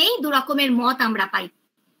দর্শনেই দু রকমের মত আমরা পাই।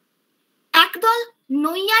 একদল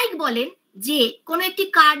নৈয়ায়িক বলেন যে কোনো একটি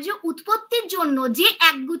কার্য উৎপত্তির জন্য যে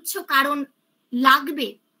একগুচ্ছ কারণ লাগবে,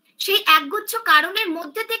 সেই একগুচ্ছ কারণের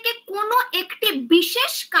মধ্যে থেকে কোনো একটি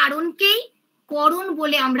বিশেষ কারণকেই করণ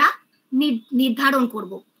বলে আমরা নির্ধারণ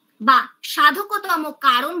করব বা সাধকতম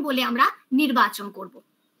কারণ বলে আমরা নির্বাচন করব।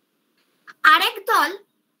 আরেক দল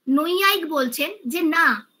নৈয়ায়িক বলছেন যে না,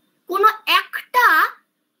 কোনো একটা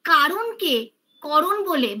কারণকে করণ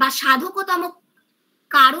বলে বা সাধকতম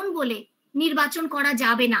কারণ বলে নির্বাচন করা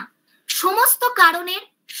যাবে না, সমস্ত কারণের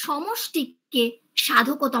সমষ্টিকে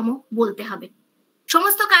সাধকতম বলতে হবে।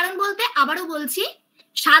 সমস্ত কারণ বলতে আবারও বলছি,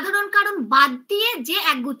 সাধারণ কারণ বাদ দিয়ে যে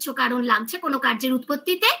একগুচ্ছ কারণ লাগছে কোনো কার্যের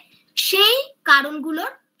উৎপত্তিতে, সেই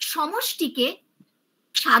কারণগুলোর সমষ্টিকে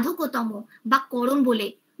সাধকতম বা করণ বলে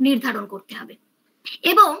নির্ধারণ করতে হবে।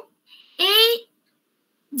 এবং এই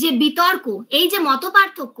যে বিতর্ক, এই যে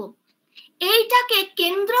মতপার্থক্য, এইটাকে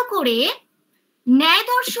কেন্দ্র করে ন্যায়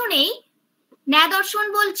দর্শনেই ন্যায় দর্শন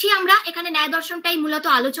বলছি আমরা, এখানে ন্যায় দর্শনটাই মূলত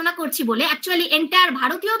আলোচনা করছি বলে অ্যাকচুয়ালি এন্টায়ার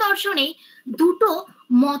ভারতীয় দর্শনেই দুটো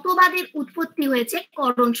মতবাদের উৎপত্তি হয়েছে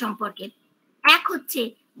করণ সম্পর্কে। এক হচ্ছে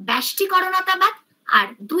ব্যষ্টিকরণতাবাদ আর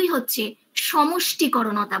দুই হচ্ছে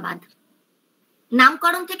সমষ্টিকরণতাবাদ।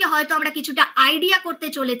 নামকরণ থেকে হয়তো আমরা কিছুটা আইডিয়া করতে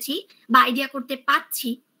চলেছি বা আইডিয়া করতে পাচ্ছি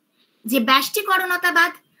যে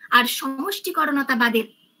ব্যষ্টিকরণতাবাদ আর সমষ্টিকরণতাবাদের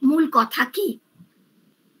মূল কথা কি।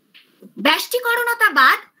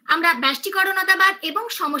 ব্যষ্টিকরণতাবাদ, আমরা ব্যষ্টিকরণতাবাদ এবং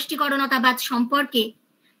সমষ্টিকরণতাবাদ সম্পর্কে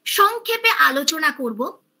সংক্ষেপে আলোচনা করব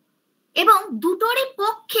এবং দুটোরই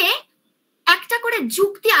পক্ষে একটা করে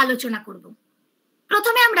যুক্তি আলোচনা করব।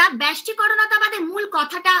 প্রথমে আমরা ব্যষ্টিকরণতাবাদের মূল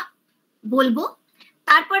কথাটা বলবো,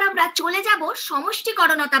 তারপর আমরা চলে যাব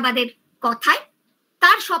সমষ্টিকরণতাবাদের কথায়,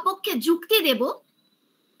 তার সপক্ষে যুক্তি দেব,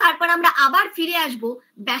 তারপর আমরা আবার ফিরে আসব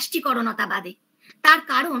ব্যষ্টিকরণতাবাদে। তার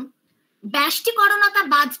কারণ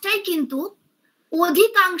ব্যষ্টিকরণতাবাদটাই কিন্তু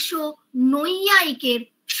অধিকাংশ নৈয়ায়িকের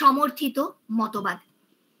সমর্থিত মতবাদ।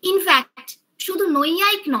 ইনফ্যাক্ট শুধু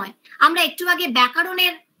নৈয়ায়িক নয়, আমরা একটু আগে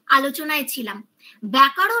ব্যাকরণের আলোচনায় ছিলাম,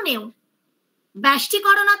 ব্যাকরণেও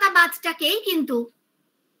ব্যষ্টিকরণতাবাদটাকেই কিন্তু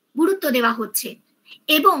গুরুত্ব দেওয়া হচ্ছে।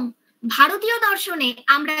 এবং ভারতীয় দর্শনে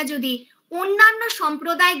আমরা যদি অন্যান্য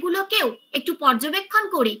সম্প্রদায়গুলোকেও একটু পর্যবেক্ষণ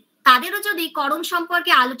করি, তাদেরও যদি করণ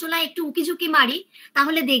সম্পর্কে আলোচনায় একটু উকিঝুঁকি মারি,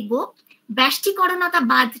 তাহলে দেখব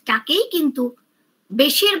ব্যষ্টিকরণতাবাদটাকেই কিন্তু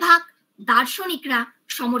বেশিরভাগ দার্শনিকরা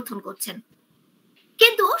সমর্থন করছেন।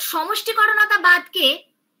 কিন্তু সমষ্টিকরণতাবাদকে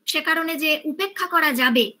সে কারণে যে উপেক্ষা করা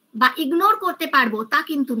যাবে বা ইগনোর করতে পারবো তা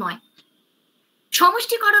কিন্তু নয়।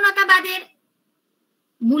 সমষ্টিকরণতাবাদের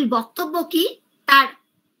মূল বক্তব্য কি, তার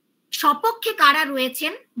সপক্ষে কারা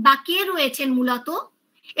রয়েছেন বা কে রয়েছেন মূলত,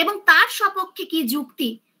 এবং তার সপক্ষে কি যুক্তি,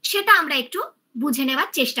 সেটা আমরা একটু বুঝে নেওয়ার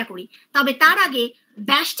চেষ্টা করি। তবে তার আগে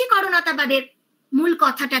ব্যষ্টিকরণতাবাদের মূল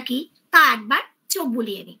কথাটা কি তা একবার চোখ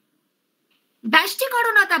বুলিয়ে নিই।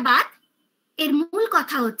 ব্যষ্টিকরণতাবাদ এর মূল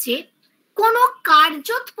কথা হচ্ছে কোন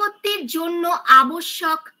কার্যোৎপত্তির জন্য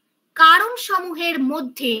আবশ্যক কারণ সমূহের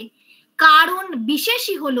মধ্যে কারণ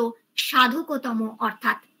বিশেষই হলো সাধকতম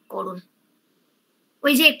অর্থাৎ করণ।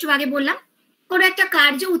 ওই যে একটু আগে বললাম, কোনো একটা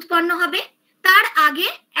কার্য উৎপন্ন হবে, তার আগে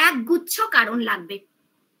এক গুচ্ছ কারণ লাগবে।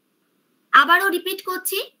 আবারও রিপিট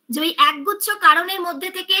করছি যে ওই একগুচ্ছ কারণের মধ্যে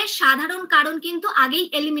থেকে সাধারণ কারণ কিন্তু আগেই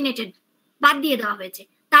এলিমিনেটেড, বাদ দিয়ে দেওয়া হয়েছে।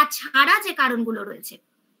 তাছাড়া যে কারণগুলো রয়েছে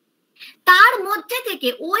তার মধ্যে থেকে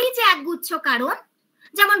ওই যে একগুচ্ছ কারণ,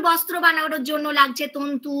 যেমন বস্ত্র বানানোর জন্য লাগছে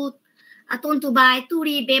তন্তুবায়,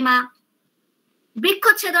 তুড়ি, বেমা,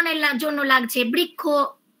 বৃক্ষচ্ছেদনের জন্য লাগছে বৃক্ষ,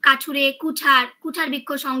 কাঠুরে, কুঠার বৃক্ষ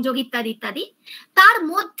সংযোগ ইত্যাদি ইত্যাদি, তার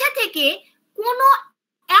মধ্যে থেকে কোনো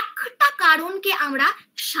একটা কারণকে আমরা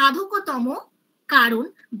সাধকতম কারণ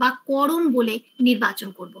বা করণ বলে নির্বাচন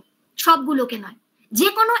করব। সবগুলোকে নয়, যে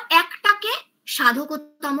কোনো একটাকে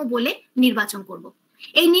সাধকতম বলে নির্বাচন করব।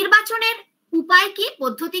 এই নির্বাচনের উপায় কি,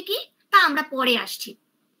 পদ্ধতি কি, তা আমরা পরে আসছি।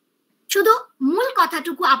 শুধু মূল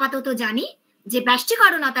কথাটুকু আপাতত জানি যে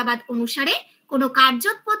ব্যষ্টিকরণতাবাদ অনুসারে কোনো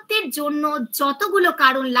কার্যোৎপত্তির জন্য যতগুলো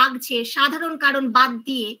কারণ লাগছে সাধারণ কারণ বাদ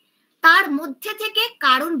দিয়ে তার মধ্যে থেকে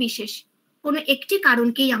কারণ বিশেষ কোনো একটি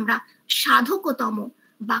কারণকেই আমরা সাধকতম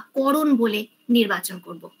বা করণ বলে নির্বাচন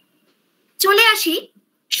করব। চলে আসি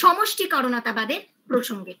সমষ্টিকরণতাবাদের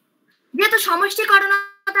প্রসঙ্গে। যেহেতু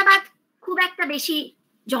সমষ্টিকরণতাবাদ খুব একটা বেশি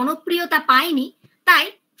জনপ্রিয়তা পায়নি, তাই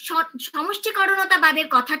সমষ্টিকরণতাবাদের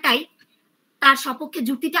কথাটাই, তার সপক্ষে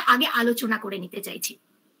যুক্তিটা আগে আলোচনা করে নিতে চাইছি।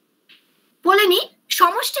 বলে নি,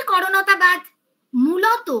 সমষ্টিকরণতাবাদ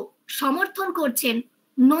মূলত সমর্থন করছেন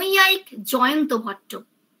নৈয়ায়িক জয়ন্ত ভট্ট।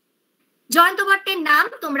 জয়ন্ত ভট্টের নাম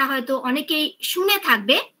তোমরা হয়তো অনেকেই শুনে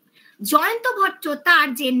থাকবে। জয়ন্ত ভট্ট তার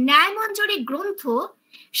যে ন্যায়মঞ্জরি গ্রন্থ,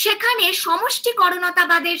 সেখানে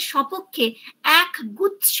সমষ্টিকরণতাবাদের সপক্ষে এক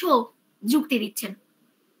গুচ্ছ যুক্তি দিচ্ছেন।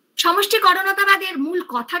 সমষ্টিকরণতাবাদের মূল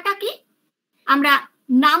কথাটা কি আমরা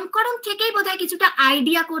নামকরণ থেকেই বোধহয় কিছুটা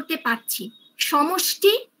আইডিয়া করতে পারছি।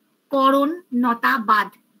 সমষ্টিকরণতাবাদ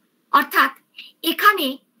অর্থাৎ এখানে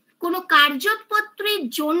কোনো কার্যোৎপত্তির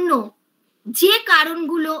জন্য যে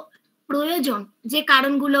কারণগুলো প্রয়োজন, যে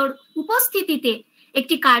কারণগুলোর উপস্থিতিতে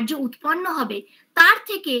একটি কার্য উৎপন্ন হবে, তার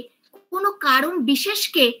থেকে কোনো কারণ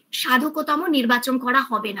বিশেষকে সাধকতম নির্বাচন করা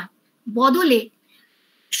হবে না। বদলে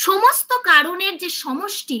সমস্ত কারণের যে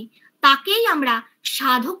সমষ্টি, তাকেই আমরা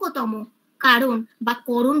সাধকতম কারণ বা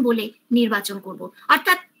করণ বলে নির্বাচন করব।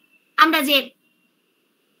 অর্থাৎ আমরা যে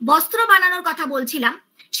বস্ত্র বানানোর কথা বলছিলাম,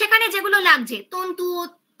 সেখানে যেগুলো লাগছে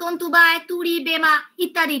তন্তুবায়, তুড়ি, বেমা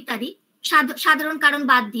ইত্যাদি ইত্যাদি, সাধারণ কারণ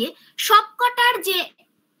বাদ দিয়ে সবকটার যে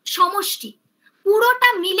সমষ্টি, পুরোটা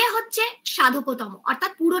মিলে হচ্ছে সাধকতম,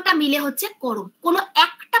 অর্থাৎ পুরোটা মিলে হচ্ছে করণ। কোনো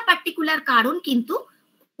একটা পার্টিকুলার কারণ কিন্তু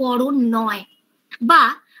করণ নয়। বা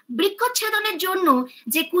বৃক্ষচ্ছেদনের জন্য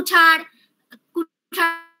যে কুঠার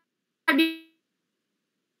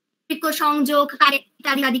সংযোগ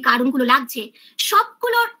ইত্যাদি কারণগুলো লাগছে,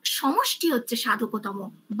 সবগুলোর সমষ্টি হচ্ছে সাধকতম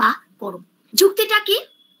বা পরম। যুক্তিটা কি?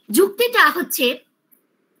 যুক্তিটা হচ্ছে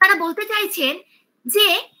তারা বলতে চাইছেন যে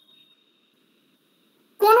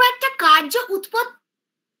কোন একটা কার্য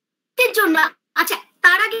উৎপত্তির জন্য, আচ্ছা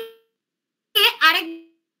তার আগে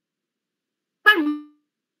আরেকবার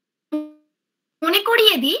মনে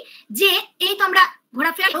করিয়ে দিই যে এই তো আমরা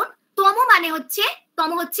ঘোরাফেরা,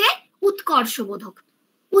 তম হচ্ছে উৎকর্ষ বোধক।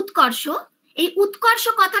 উৎকর্ষ, এই উৎকর্ষ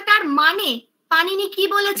কথাটার মানে পাণিনি কি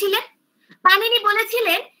বলেছিলেন? পাণিনি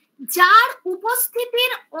বলেছিলেন যার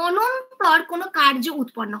উপস্থিতির অনন্তর কোনো কার্য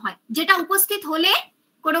উৎপন্ন হয়, যেটা উপস্থিত হলে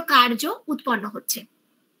কোনো কার্য উৎপন্ন হচ্ছে,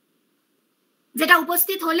 যেটা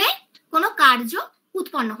উপস্থিত হলে কোনো কার্য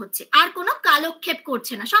উৎপন্ন হচ্ছে, আর কোনো কালক্ষেপ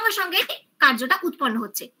করছে না, সঙ্গে সঙ্গে কার্যটা উৎপন্ন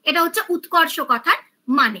হচ্ছে। এটা হচ্ছে উৎকর্ষ কথার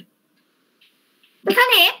মানে।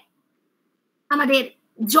 এখানে আমাদের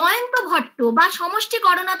জয়ন্ত ভট্ট বা সমষ্টি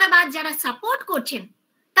গণনাতাবাদ যারা সাপোর্ট করছেন,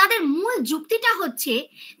 তাদের মূল যুক্তিটা হচ্ছে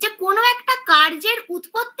যে কোনো একটা কার্যের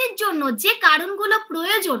উৎপত্তির জন্য যে কারণগুলো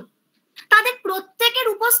প্রয়োজন, তাদের প্রত্যেকের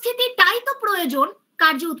উপস্থিতিটাই তো প্রয়োজন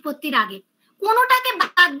কার্য উৎপত্তির আগে। কোনোটাকে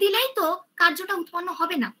বাদ দিলেই তো কার্যটা উৎপন্ন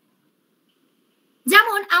হবে না।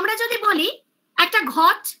 যেমন আমরা যদি বলি একটা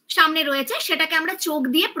ঘট সামনে রয়েছে, সেটাকে আমরা চোখ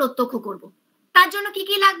দিয়ে প্রত্যক্ষ করব, তার জন্য কি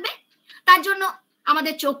কি লাগবে? তার জন্য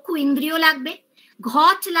আমাদের চক্ষু ইন্দ্রিয় লাগবে,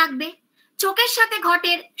 ঘট লাগবে, চোখের সাথে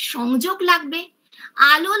ঘটের সংযোগ লাগবে,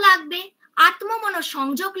 আলো লাগবে, আত্মমন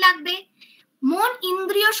সংযোগ লাগবে, মন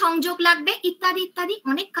ইন্দ্রিয় সংযোগ লাগবে, ইত্যাদি ইত্যাদি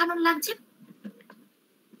অনেক কারণ লাগছে।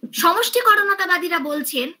 সমষ্টিকরণতাবাদীরা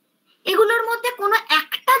বলছেন এগুলোর মধ্যে কোনো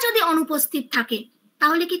একটা যদি অনুপস্থিত থাকে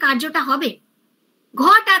তাহলে কি কার্যটা হবে?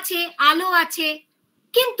 ঘট আছে, আলো আছে,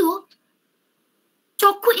 কিন্তু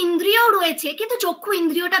চক্ষু ইন্দ্রিয়ও রয়েছে, কিন্তু চক্ষু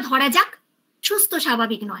ইন্দ্রিয়টা ধরা যাক সুস্থ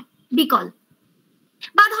স্বাভাবিক নয়, বিকল।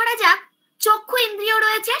 বা ধরা যাক চক্ষু ইন্দ্রিয়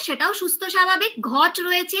রয়েছে, সেটাও সুস্থ স্বাভাবিক, ঘট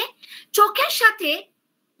রয়েছে, চোখের সাথে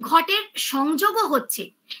ঘটের সংযোগও হচ্ছে,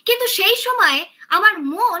 কিন্তু সেই সময়ে আমার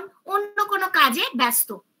মন অন্য কোনো কাজে ব্যস্ত,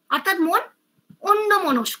 অর্থাৎ মন অন্য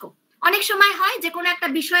মনস্ক। অনেক সময় হয় যে কোনো একটা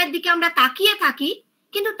বিষয়ের দিকে আমরা তাকিয়ে থাকি,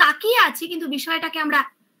 কিন্তু তাকিয়ে আছি কিন্তু বিষয়টাকে আমরা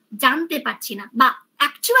জানতে পারছি না, বা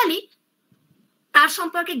অ্যাকচুয়ালি তার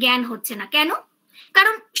সম্পর্কে জ্ঞান হচ্ছে না। কেন?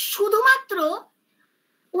 কারণ শুধুমাত্র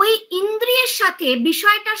ওই ইন্দ্রিয়ের সাথে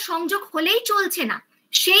বিষয়টার সংযোগ হলেই চলছে না,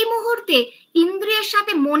 সেই মুহূর্তে ইন্দ্রিয়ের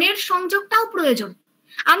সাথে মনের সংযোগটাও প্রয়োজন।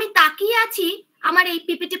 আমি তাকিয়ে আছি আমার এই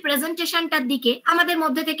পিপিটি প্রেজেন্টেশনটার দিকে, আমাদের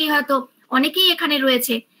মধ্যে থেকে হয়তো অনেকেই এখানে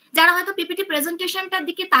রয়েছে যারা হয়তো পিপিটি প্রেজেন্টেশনটার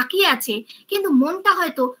দিকে তাকিয়ে আছে, কিন্তু মনটা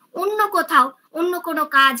হয়তো অন্য কোথাও, অন্য কোনো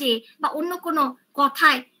কাজে বা অন্য কোনো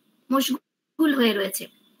কথায় মশগুল হয়ে রয়েছে।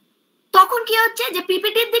 তখন কি হচ্ছে যে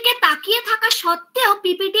পিপিটির দিকে তাকিয়ে থাকা সত্ত্বেও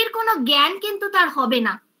পিপিটির কোনো জ্ঞান কিন্তু তার হবে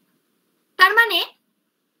না। তার মানে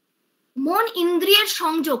মন ইন্দ্রিয়ের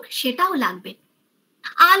সংযোগ সেটাও লাগবে।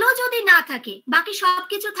 আলো যদি না থাকে, বাকি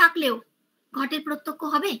সবকিছু থাকলেও ঘটের প্রত্যক্ষ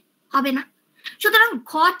হবে? হবে না। সুতরাং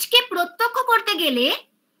ঘটকে প্রত্যক্ষ করতে গেলে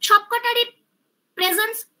সবকটারই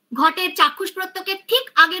প্রেজেন্স ঘটের চাক্ষুষ প্রত্যক্ষের ঠিক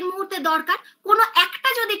আগের মুহূর্তে দরকার। কোনো একটা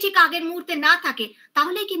যদি ঠিক আগের মুহূর্তে না থাকে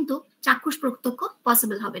তাহলেই কিন্তু চাক্ষুষ প্রত্যক্ষ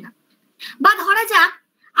পসিবল হবে না। বা ধরা যাক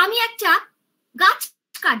আমি একটা গাছ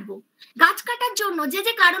কাটবো, গাছ কাটার জন্য যে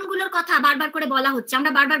যে কারণগুলোর কথা বারবার করে বলা হচ্ছে,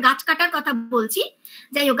 আমরা বারবার গাছ কাটার কথা বলছি,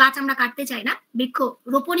 যাই হোক গাছ আমরা কাটতে চাই না, বৃক্ষ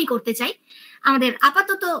রোপণই করতে চাই। আমাদের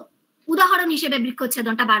আপাতত উদাহরণ হিসেবে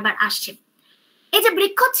বৃক্ষচ্ছেদনটা বারবার আসছে। এই যে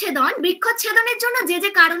বৃক্ষচ্ছেদনের জন্য যে যে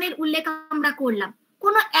কারণের উল্লেখ আমরা করলাম,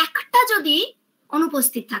 কোনো একটা যদি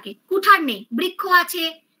অনুপস্থিত থাকে, কুঠার নেই, বৃক্ষ আছে,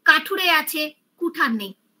 কাঠুরে আছে, কুঠার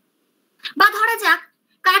নেই। বা ধরা যাক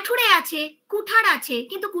কাঠুরে আছে, কুঠার আছে,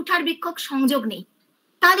 কিন্তু কুঠার বৃক্ষ সংযোগ নেই,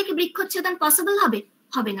 তাহলে কি বৃক্ষচ্ছেদন পসিবল হবে?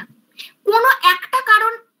 হবে না। কোনো একটা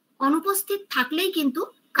কারণ অনুপস্থিত থাকলেই কিন্তু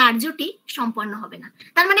কার্যটি সম্পন্ন হবে না।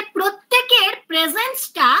 তার মানে প্রত্যেকের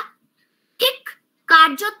প্রেজেন্সটা ঠিক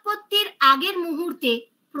কার্যোৎপত্তির আগের মুহূর্তে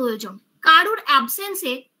প্রয়োজন, কারুর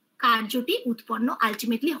অ্যাবসেন্সে কার্যটি উৎপন্ন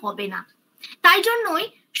আলটিমেটলি হবে না। তাই জন্যই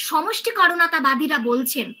সমষ্টিকরণতাবাদীরা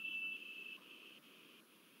বলছেন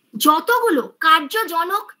যতগুলো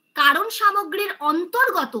কার্যজনক কারণ সামগ্রীর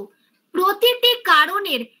অন্তর্গত প্রতিটি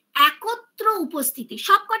কারণের একত্র উপস্থিতি,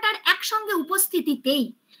 সবকটার একসঙ্গে উপস্থিতিতেই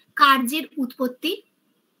কার্যের উৎপত্তি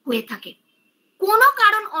হয়ে থাকে। কোনো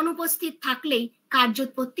কারণ অনুপস্থিত থাকলেই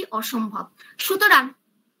কার্যোৎপত্তি অসম্ভব। সুতরাং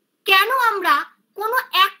কেন আমরা কোনো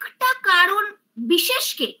একটা কারণ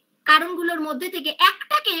বিশেষকে, কারণগুলোর মধ্যে থেকে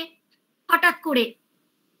একটাকে হঠাৎ করে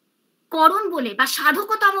করণ বলে বা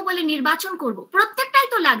সাধকতম বলে নির্বাচন করব? প্রত্যেকটাই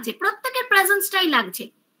তো লাগছে, প্রত্যেকের প্রেজেন্সটাই লাগছে।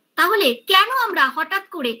 তাহলে কেন আমরা হঠাৎ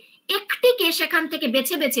করে একটিকে সেখান থেকে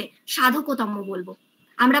বেছে বেছে সাধকতম বলবো।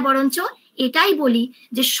 আমরা বরঞ্চ এটাই বলি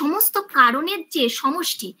যে সমস্ত কারণের যে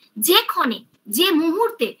সমষ্টি, যে ক্ষণে যে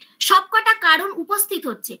মুহূর্তে সবকটা কারণ উপস্থিত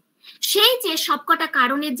হচ্ছে, সেই যে সবকটা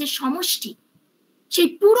কারণের যে সমষ্টি, সেই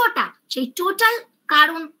পুরোটা, সেই টোটাল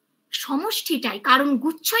কারণ সমষ্টিটাই, কারণ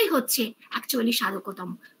গুচ্ছই হচ্ছে অ্যাকচুয়ালি সাধকতম।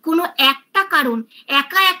 কোনো একটা কারণ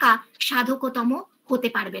একা একা সাধকতম হতে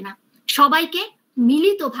পারবে না, সবাইকে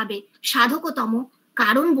মিলিতভাবে সাধকতম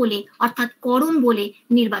কারণ বলে অর্থাৎ করণ বলে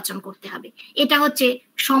নির্বাচন করতে হবে। এটা হচ্ছে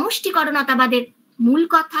সমষ্টিকরণতাবাদের মূল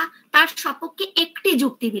কথা। তার সপক্ষে একটি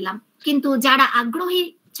যুক্তি দিলাম, কিন্তু যারা আগ্রহী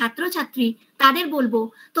ছাত্রছাত্রী তাদের বলবো,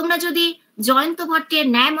 তোমরা যদি জয়ন্ত ভট্টের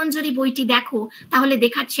ন্যায় মঞ্জুরি বইটি দেখো তাহলে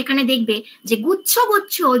সেখানে দেখবে যে গুচ্ছ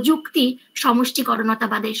গুচ্ছ যুক্তি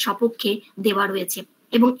সমষ্টিকরণতাবাদের সপক্ষে দেওয়া রয়েছে,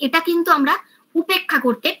 এবং এটা কিন্তু আমরা উপেক্ষা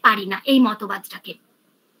করতে পারি না এই মতবাদটাকে।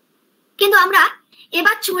 কিন্তু আমরা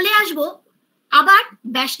এবার চলে আসব আবার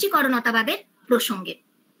ব্যষ্টিকরণতাবাদের প্রসঙ্গে,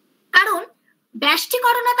 কারণ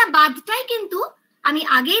ব্যষ্টিকরণতাবাদটাই কিন্তু আমি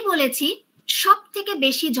আগেই বলেছি সব থেকে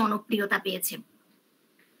বেশি জনপ্রিয়তা পেয়েছে।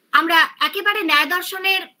 আমরা একেবারে ন্যায়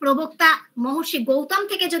দর্শনের প্রবক্তা মহর্ষি গৌতম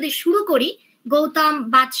থেকে যদি শুরু করি, গৌতম,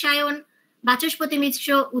 বাৎসায়ন, বাচস্পতি মিশ্র,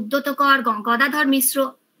 উদ্যতকর, গদাধর মিশ্র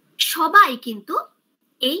সবাই কিন্তু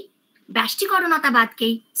এই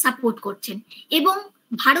ব্যষ্টিকরণতাবাদকেই সাপোর্ট করছেন, এবং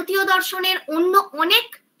ভারতীয় দর্শনের অন্য অনেক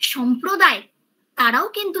সম্প্রদায় তারাও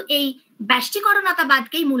কিন্তু এই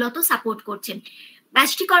ব্যষ্টিকরণতাবাদকেই মূলত সাপোর্ট করছেন।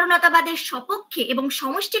 ব্যষ্টিকরণতাবাদের সপক্ষে এবং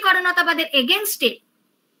সমষ্টিকরণতাবাদের এগেনস্টে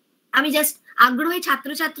আমি জাস্ট আগ্রহী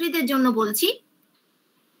ছাত্রছাত্রীদের জন্য বলছি,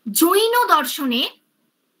 জৈন দর্শনে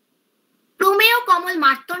প্রমেয় কমল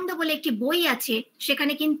মার্তণ্ড বলে একটি বই আছে,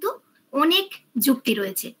 সেখানে কিন্তু অনেক যুক্তি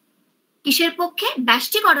রয়েছে কিসের পক্ষে?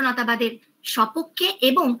 ব্যষ্টিকরণতাবাদের সপক্ষে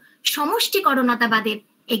এবং সমষ্টিকরণতাবাদের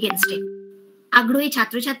এগেনস্টে। আগ্রহী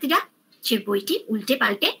ছাত্রছাত্রীরা সে বইটি উল্টে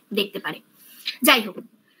পাল্টে দেখতে পারে। যাই হোক,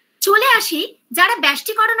 চলে আসি যারা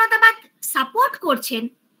ব্যষ্টিকরণতাবাদ সাপোর্ট করছেন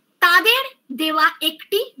তাদের দেওয়া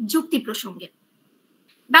একটি যুক্তি প্রসঙ্গে।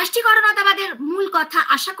 ব্যষ্টিকরণতাবাদের মূল কথা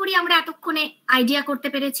আশা করি আমরা এতক্ষণে আইডিয়া করতে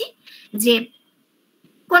পেরেছি, যে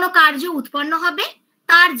কোনো কার্য উৎপন্ন হবে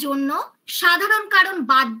তার জন্য সাধারণ কারণ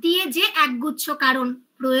বাদ দিয়ে যে একগুচ্ছ কারণ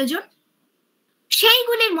প্রয়োজন,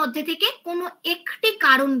 সেইগুলির মধ্যে থেকে কোনো একটি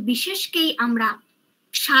কারণ বিশেষকেই আমরা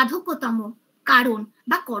সাধকতম কারণ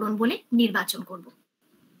বা করণ বলে নির্বাচন করব।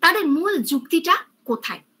 তাদের মূল যুক্তিটা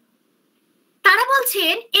কোথায়? তারা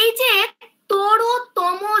বলছেন এই যে তর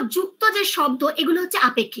তম যুক্ত যে শব্দ, এগুলো হচ্ছে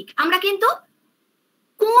আপেক্ষিক। আমরা কিন্তু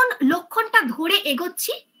কোন লক্ষণটা ধরে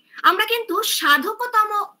এগোচ্ছি? আমরা কিন্তু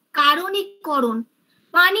সাধকতম কারণীকরণ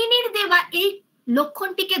পাণিনির দেওয়া এই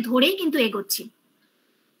লক্ষণটিকে ধরেই কিন্তু এগোচ্ছি।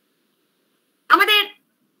 আমাদের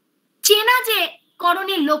চেনা যে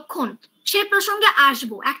করণের লক্ষণ, সে প্রসঙ্গে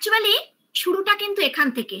আসবো। অ্যাকচুয়ালি শুরুটা কিন্তু এখান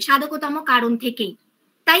থেকে, সাধকতম কারণ থেকেই,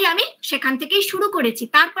 তাই আমি সেখান থেকেই শুরু করেছি।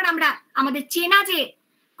 তারপর আমরা আমাদের চেনা যে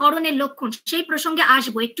করণের লক্ষণ সেই প্রসঙ্গে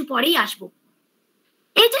আসবো, একটু পরেই আসবো।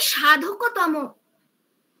 এই যে সাধকতম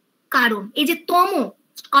কারণ, এই যে তম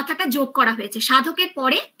কথাটা যোগ করা হয়েছে, সাধকের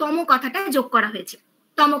পরে তম কথাটা যোগ করা হয়েছে।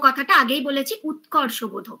 তম কথাটা আগেই বলেছি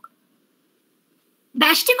উৎকর্ষবোধক।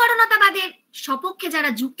 ব্যষ্টিকরণতাবাদের সপক্ষে যারা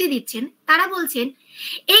যুক্তি দিচ্ছেন তারা বলছেন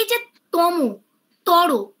এই যে তম,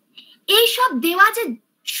 তর, এইসব দেওয়া যে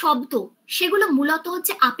শব্দ সেগুলো মূলত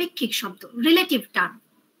হচ্ছে আপেক্ষিক শব্দ, রিলেটিভ টার্ম।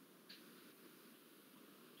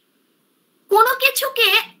 কোনো কিছুকে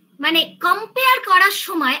মানে কম্পেয়ার করার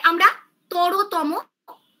সময় আমরা তরতম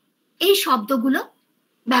এই শব্দগুলো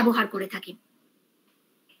ব্যবহার করে থাকি,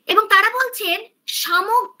 এবং তারা বলছেন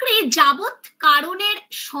সামগ্রী যাবৎ কারণের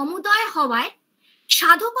সমুদয় হওয়ায়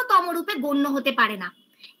সাধকতম রূপে গণ্য হতে পারে না,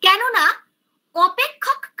 কেননা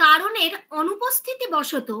অপেক্ষক কারণের অনুপস্থিতি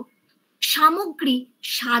বশত সামগ্রী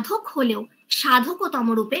সাধক হলেও সাধকতম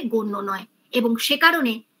রূপে গণ্য নয়, এবং সে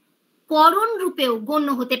কারণে করণ রূপেও গণ্য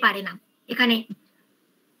হতে পারে না। এখানে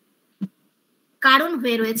কারণ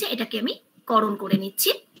হয়ে রয়েছে, এটাকে আমি করণ করে নিচ্ছি,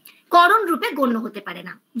 করণ রূপে গণ্য হতে পারে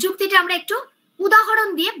না। যুক্তিটা আমরা একটু উদাহরণ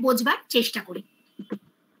দিয়ে বোঝবার চেষ্টা করি।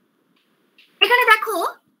 এখানে দেখো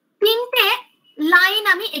তিনটে লাইন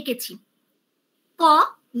আমি এঁকেছি, ক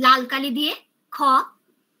লাল কালি দিয়ে, খ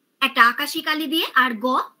একটা আকাশি কালি দিয়ে, আর গ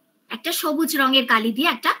একটা সবুজ রঙের কালি দিয়ে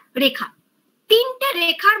একটা রেখা। তিনটে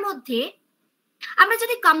রেখার মধ্যে আমরা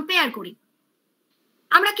যদি কম্পেয়ার করি,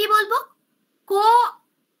 আমরা কি বলবো? ক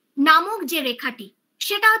নামক যে রেখাটি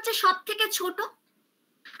সেটা হচ্ছে সব থেকে ছোট,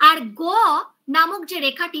 আর গ নামক যে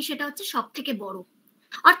রেখাটি সেটা হচ্ছে সব থেকে বড়।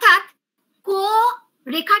 অর্থাৎ ক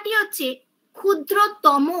রেখাটি হচ্ছে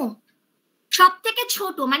ক্ষুদ্রতম, সব থেকে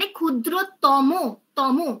ছোট মানে ক্ষুদ্রতম।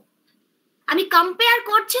 তম আমি কম্পেয়ার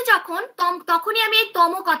করছি যখন, তখনই আমি এই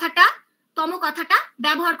তম কথাটা, ত তম কথাটা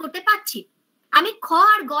ব্যবহার করতে পারছি। আমি খ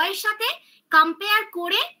আর গ এর সাথে কম্পেয়ার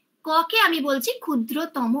করে ক কে আমি বলছি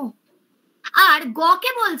ক্ষুদ্রতম, আর গ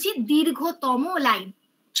কে বলছি দীর্ঘতম লাইন,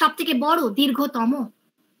 সব থেকে বড় দীর্ঘতম।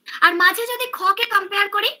 আর মাঝে যদি খ কে কম্পেয়ার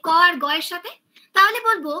করি ক আর গ এর সাথে, তাহলে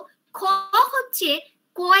বলবো খ হচ্ছে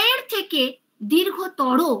ক এর থেকে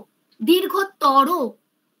দীর্ঘতর,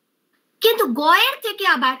 কিন্তু গ এর থেকে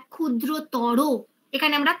আবার ক্ষুদ্রতর।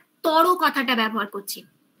 এখানে আমরা তর কথাটা ব্যবহার করছি।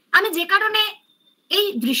 আমি যে কারণে এই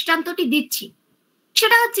দৃষ্টান্তটি দিচ্ছি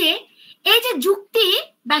সেটা হচ্ছে এই যে যুক্তি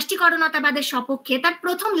ব্যষ্টিকরণতাবাদের সপক্ষে, তার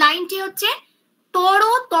প্রথম লাইনটি হচ্ছে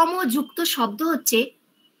তরতম যুক্ত শব্দ হচ্ছে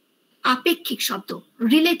আপেক্ষিক শব্দ,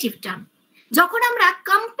 রিলেটিভ টার্ম। যখন আমরা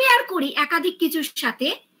কম্পেয়ার করি একাধিক কিছুর সাথে,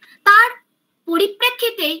 তার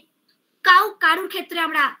পরিপ্রেক্ষিতে কারুর ক্ষেত্রে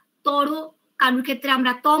আমরা তর, কারুর ক্ষেত্রে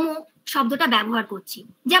আমরা তম শব্দটা ব্যবহার করছি।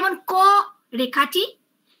 যেমন ক রেখাটি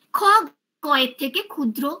খ ক এর থেকে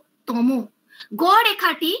ক্ষুদ্রতম, গ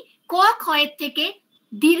রেখাটি ক খ এর থেকে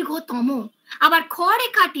দীর্ঘতম, আবার খ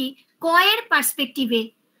রেখাটি ক এর পার্সপেক্টিভে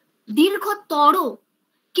দীর্ঘতর,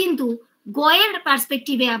 কিন্তু গ এর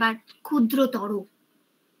পার্সপেক্টিভে আবার ক্ষুদ্রতর।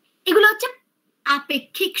 এগুলো হচ্ছে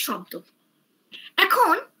আপেক্ষিক শব্দ।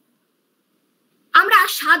 এখন আমরা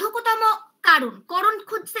সাধকতম করণ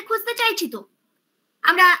খুঁজতে চাইছি। তো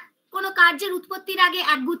আমরা কোনো কার্যের উৎপত্তির আগে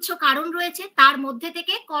একগুচ্ছ কারণ রয়েছে, তার মধ্যে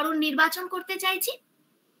থেকে করণ নির্বাচন করতে চাইছি।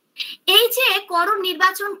 এই যে করণ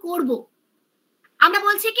নির্বাচন করব, আমরা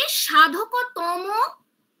বলছি কি সাধকতম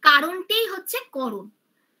কারণটাই হচ্ছে করণ।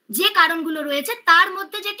 যে কারণগুলো রয়েছে তার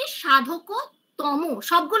মধ্যে যেটি সাধকতম,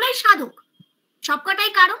 সবগুলোই সাধক,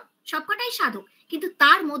 সবকটাই কারণ, সবকটাই সাধক, কিন্তু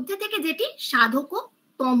তার মধ্যে থেকে যেটি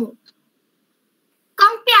সাধকতম।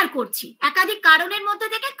 কম্পেয়ার করছি একাধিক কারণের মধ্যে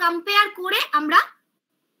থেকে, কম্পেয়ার করে আমরা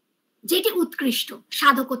যেটি উৎকৃষ্ট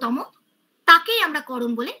সাধকতম তাকেই আমরা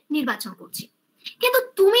করণ বলে নির্বাচন করছি। কিন্তু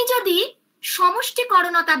তুমি যদি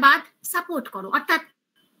সমষ্টিকরণতাবাদ সাপোর্ট করো, অর্থাৎ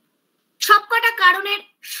সবকটা কারণের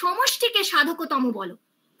সমষ্টিকে সাধকতম বলো,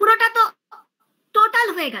 পুরোটা তো টোটাল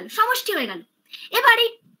হয়ে গেল, সমষ্টি হয়ে গেল। এবারে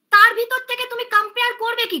তার ভিতর থেকে তুমি কম্পেয়ার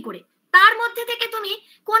করবে কি করে? তার মধ্যে থেকে তুমি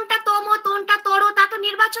কোনটা তম কোনটা তর তা তো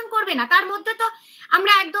নির্বাচন করবে না। তার মধ্যে তো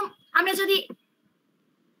আমরা যদি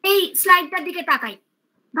এই স্লাইডটার দিকে তাকাই,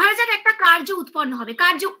 ধরা যাক একটা কার্য উৎপন্ন হবে,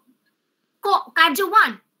 কার্য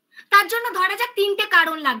 1, তার জন্য ধরা যাক 3টে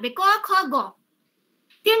কারণ লাগবে, ক খ গ।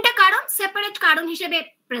 3টে কারণ সেপারেট কারণ হিসেবে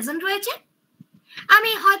প্রেজেন্ট রয়েছে।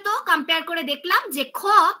 আমি হয়তো কম্পেয়ার করে দেখলাম যে খ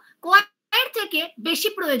এর থেকে বেশি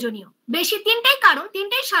প্রয়োজনীয়, বেশি 3টেই কারণ,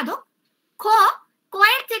 3টেই সাধক, খ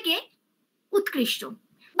এর থেকে উৎকৃষ্ট।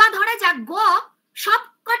 বা ধরা যাক গ সব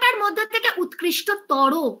কটার মধ্যে থেকে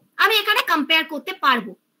উৎকৃষ্টতর। আমি এখানে কম্পেয়ার করতে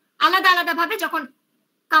পারবো, আলাদা আলাদা ভাবে যখন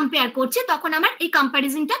কম্পেয়ার করছি তখন আমার এই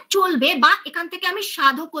কম্প্যারিজনটা চলবে, বা এখান থেকে আমি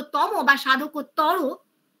সাধকতম বা সাধকতর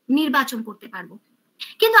নির্বাচন করতে পারবো।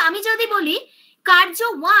 কিন্তু আমি যদি বলি কার্য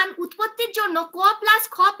 1 উৎপত্তির জন্য ক প্লাস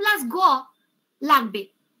খ প্লাস গ লাগবে,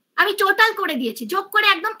 আমি টোটাল করে দিয়েছি, যোগ করে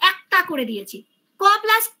একদম একটা করে দিয়েছি। ক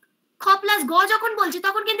প্লাস খ প্লাস গ যখন বলছি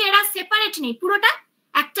তখন কিন্তু এরা সেপারেট নেই, পুরোটা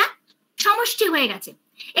একটা সমষ্টি হয়ে গেছে।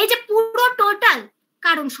 এই যে পুরো টোটাল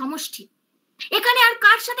কারণ সমষ্টি, এখানে আর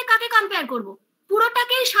কার সাথে কাকে কম্পেয়ার করব?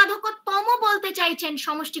 পুরোটাকেই সাধকতম বলতে চাইছেন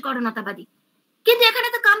সমষ্টিকরণতাবাদী, কিন্তু এখানে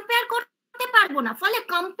তো কম্পেয়ার করতে পারবো না। ফলে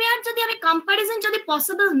কম্পেয়ার যদি আমি কম্প্যারিজন যদি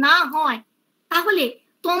পসিবল না হয়, তাহলে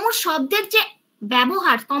তম শব্দের যে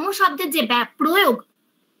ব্যবহার, তম শব্দের যে প্রয়োগ,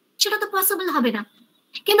 সেটা তো পসিবল হবে না।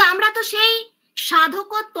 কিন্তু আমরা তো সেই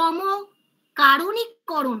সাধকতম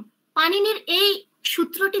কারণীকরণ পাণিনির এই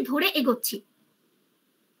সূত্রটি ধরে এগোচ্ছি।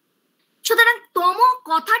 সুতরাং তম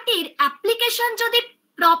কথাটির অ্যাপ্লিকেশন যদি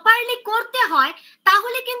প্রপারলি করতে হয়,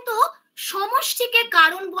 তাহলে কিন্তু সমষ্টিকে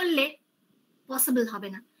কারণ বললে পসিবল হবে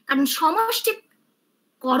না। কারণ সমষ্টি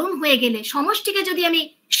করণ হয়ে গেলে, সমষ্টিকে যদি আমি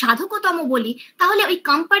সাধকতম বলি, তাহলে ওই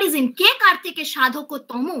কম্প্যারিজন কে কার থেকে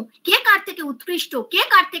সাধকতম, কে কার থেকে উৎকৃষ্ট, কে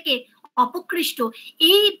কার থেকে অপকৃষ্ট,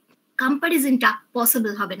 এই কম্প্যারিজনটা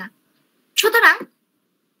পসিবল হবে না। সুতরাং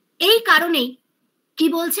এই কারণেই কি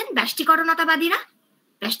বলছেন ব্যষ্টিকরণতাবাদীরা?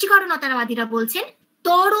 ব্যষ্টিকরণতাবাদীরা বলছেন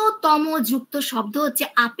তরতম যুক্ত শব্দ হচ্ছে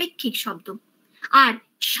আপেক্ষিক শব্দ, আর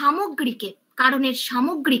সামগ্রীকে, কারণের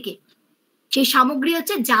সামগ্রীকে, সেই সামগ্রী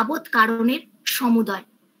হচ্ছে যাবৎ কারণের সমুদয়।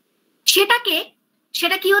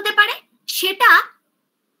 সেটা কি হতে পারে? সেটা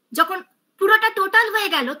যখন পুরোটা টোটাল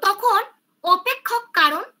হয়ে গেল তখন অপেক্ষক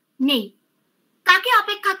কারণ নেই। কাকে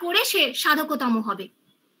অপেক্ষা করে সে সাধকতম হবে?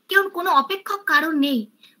 কেউ কোনো অপেক্ষক কারণ নেই।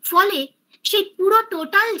 ফলে সেই পুরো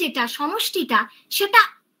টোটাল যেটা সমষ্টিটা, সেটা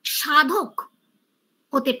সাধক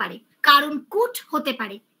হতে পারে, কারণ কূট হতে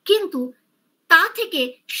পারে, কিন্তু তা থেকে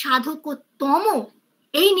সাধকতম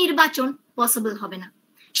এই নির্বাচন পসিবল হবে না।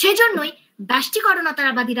 সেজন্যই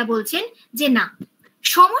ব্যষ্টিকরণতাবাদীরা বলছেন যে না,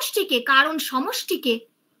 সমষ্টিকে, কারণ সমষ্টিকে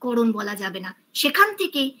করণ বলা যাবে না, সেখান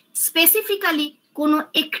থেকে স্পেসিফিক্যালি কোনো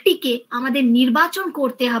একটিকে আমাদের নির্বাচন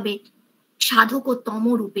করতে হবে সাধকতম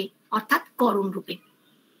রূপে, অর্থাৎ করণ রূপে।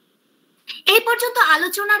 এই পর্যন্ত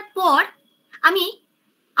আলোচনার পর আমি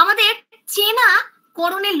আমাদের চেনা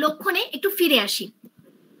করণের লক্ষণে একটু ফিরে আসি।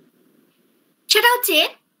 সেটা হচ্ছে,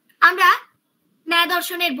 আমরা ন্যায়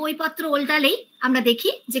দর্শনের বইপত্র উল্টালেই আমরা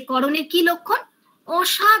দেখি যে করণের কি লক্ষণ?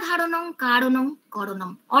 অসাধারণং কারণং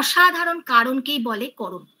করণম। অসাধারণ কারণকেই বলে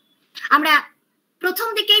করণ। আমরা প্রথম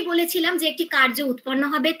দিকেই বলেছিলাম যে একটি কার্য উৎপন্ন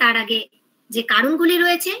হবে, তার আগে যে কারণগুলি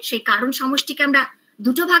রয়েছে সেই কারণ সমষ্টিকে আমরা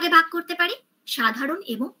দুটো ভাগে ভাগ করতে পারি, সাধারণ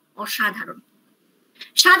এবং অসাধারণ।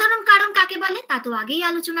 সাধারণ কারণ কাকে বলে তা তো আগেই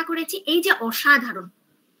আলোচনা করেছি। এই যে অসাধারণ,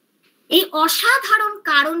 এই অসাধারণ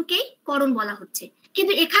কারণকেই করণ বলা হচ্ছে।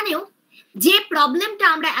 কিন্তু এখানেও যে প্রবলেমটা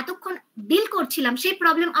আমরা এতক্ষণ ডিল করছিলাম সেই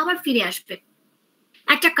প্রবলেম আবার ফিরে আসবে।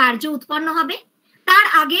 একটা কার্য উৎপন্ন হবে, তার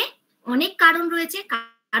আগে অনেক কারণ রয়েছে,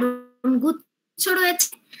 কারণ গুচ্ছ রয়েছে,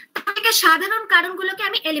 তার থেকে সাধারণ কারণগুলোকে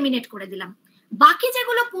আমি এলিমিনেট করে দিলাম। বাকি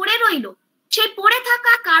যেগুলো পড়ে রইল, সেই পড়ে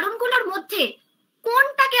থাকা কারণগুলোর মধ্যে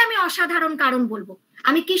কোনটাকে আমি অসাধারণ কারণ বলবো?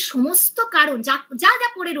 আমি কি সমস্ত কারণ যা যা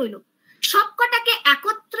পড়ে রইল সবকটাকে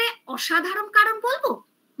একত্রে অসাধারণ কারণ বলবো,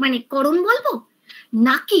 মানে করণ বলবো,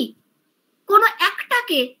 নাকি কোনো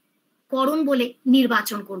একটাকে করণ বলে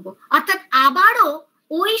নির্বাচন করব? অর্থাৎ আবারও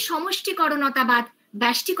ওই সমষ্টিকরণতাবাদ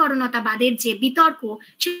ব্যষ্টিকরণতাবাদের যে বিতর্ক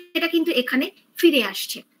সেটা কিন্তু এখানে ফিরে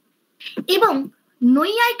আসছে। এবং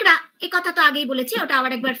নৈয়ায়িকরা, এ কথা তো আগেই বলেছি, ওটা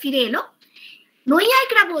আবার একবার ফিরে এলো।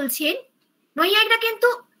 নৈয়ায়িকরা বলছেন, নৈয়ায়িকরা কিন্তু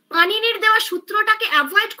পাণিনির দেওয়া সূত্রটাকে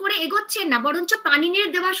অ্যাভয়েড করে এগোচ্ছেন না, বরঞ্চ পাণিনির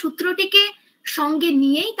দেওয়া সূত্রটিকে সঙ্গে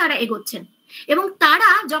নিয়েই তারা এগোচ্ছেন। এবং তারা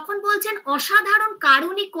যখন বলছেন অসাধারণ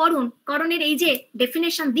কারণই করণ, করণের এই যে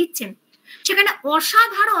ডেফিনেশন দিচ্ছেন, সেখানে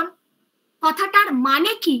অসাধারণ কথাটার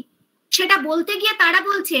মানে কি সেটা বলতে গিয়ে তারা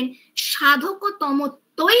বলছেন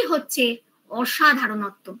সাধকতমত্বই হচ্ছে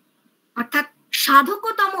অসাধারণত্ব। অর্থাৎ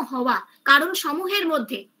সাধকতম হওয়া, কারণ সমূহের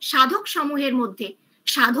মধ্যে, সাধক সমূহের মধ্যে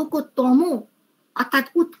সাধকতম অর্থাৎ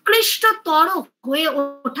উৎকৃষ্টতর হয়ে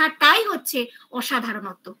ওঠাটাই হচ্ছে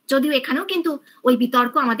অসাধারণত্ব। যদিও এখানেও কিন্তু ওই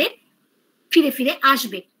বিতর্ক আমাদের ফিরে ফিরে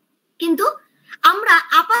আসবে, কিন্তু আমরা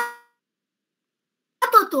আপাতত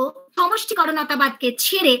সমষ্টিকরণতাবাদকে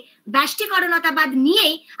ছেড়ে ব্যষ্টিকরণতাবাদ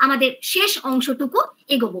নিয়েই আমাদের শেষ অংশটুকু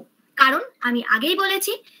এগোবো। কারণ আমি আগেই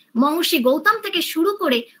বলেছি, মহর্ষি গৌতম থেকে শুরু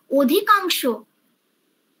করে অধিকাংশ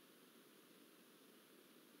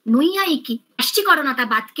নৈয়ায়িকী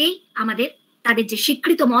ব্যষ্টিকরণতাবাদকেই আমাদের তাদের যে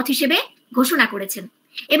স্বীকৃত মত হিসেবে ঘোষণা করেছেন।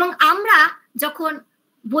 এবং আমরা যখন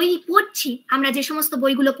বই পড়ছি, আমরা যে সমস্ত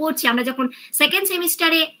বইগুলো পড়ছি, আমরা যখন সেকেন্ড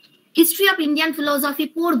সেমিস্টারে হিস্ট্রি অফ ইন্ডিয়ান ফিলোসফি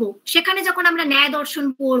পড়বো, সেখানে যখন আমরা ন্যায় দর্শন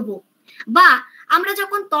পড়বো, বা আমরা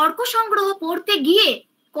যখন তর্ক সংগ্রহ পড়তে গিয়ে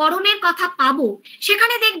করণের কথা পাবো,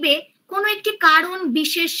 সেখানে দেখবে কোনো একটি কারণ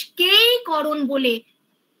বিশেষকেই করণ বলে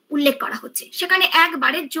উল্লেখ করা হচ্ছে। সেখানে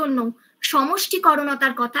একবারের জন্য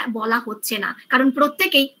সমষ্টিকরণতার কথা বলা হচ্ছে না, কারণ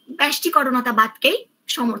প্রত্যেকেই ব্যষ্টিকরণতাবাদকেই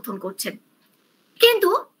সমর্থন করছেন। কিন্তু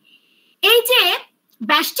এই যে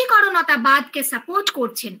ব্যষ্টিকরণতাবাদকে সাপোর্ট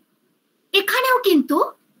করছেন, এখানেও কিন্তু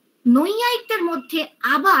নৈয়ায়িকদের মধ্যে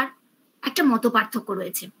আবার একটা মতপার্থক্য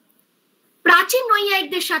রয়েছে। প্রাচীন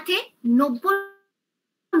নৈয়ায়িকদের সাথে নব্য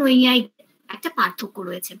নৈয়ায়িক একটা পার্থক্য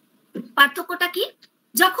রয়েছে। পার্থক্যটা কি?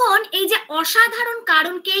 যখন এই যে অসাধারণ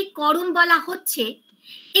কারণকেই করণ বলা হচ্ছে,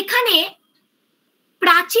 এখানে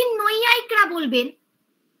প্রাচীন নৈয়ায়িকরা বলবেন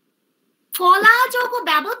ফলাযোগ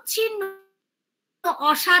ব্যবচ্ছিন্ন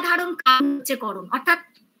অসাধারণ কারণ হচ্ছে করণ। অর্থাৎ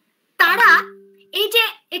তারা এই যে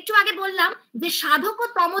একটু আগে বললাম যে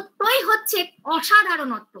সাধকতমত্বই হচ্ছে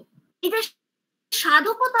অসাধারণত্ব, এই যে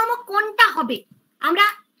সাধকতম কোনটা হবে, আমরা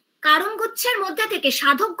কারণ গুচ্ছের মধ্যে থেকে,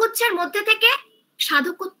 সাধক গুচ্ছের মধ্যে থেকে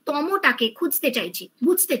সাধকতমটাকে খুঁজতে চাইছি,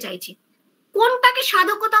 বুঝতে চাইছি কোনটাকে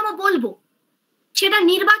সাধকতম বলবো, সেটা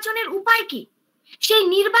নির্বাচনের উপায় কি? সেই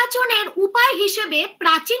নির্বাচনের উপায় হিসেবে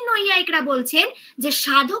প্রাচীন নৈয়ায়িকরা বলছেন যে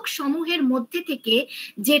সাধক সমূহের মধ্যে থেকে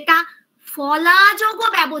যেটা ফলাযোগ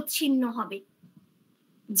ব্যবচ্ছিন্ন হবে,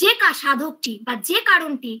 যে সাধকটি বা যে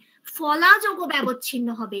কারণটি ফলাযোগ ব্যবচ্ছিন্ন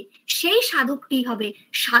হবে, সেই সাধকটি হবে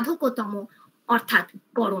সাধকতম অর্থাৎ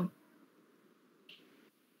করণ।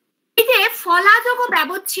 এই যে ফলাযোগ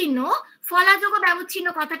ব্যবচ্ছিন্ন, ফলাযোগ ব্যবচ্ছিন্ন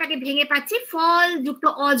কথাটাকে ভেঙে পাচ্ছি ফল যুক্ত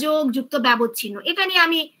অযোগ যুক্ত ব্যবচ্ছিন্ন, এটা নিয়ে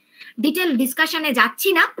আমি ডিটেল ডিসকাশনে যাচ্ছি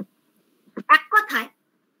না। এক কথায়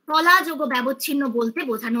ফলাযোগ ব্যবচ্ছিন্ন বলতে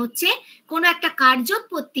বোঝানো হচ্ছে কোনো একটা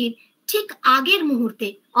কার্যোৎপত্তির ঠিক আগের মুহূর্তে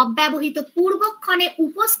অব্যবহিত পূর্বক্ষণে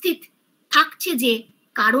উপস্থিত থাকছে যে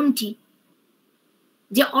কারণটি,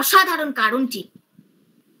 যে অসাধারণ কারণটি,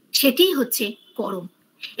 সেটিই হচ্ছে করণ।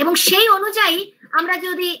 এবং সেই অনুযায়ী আমরা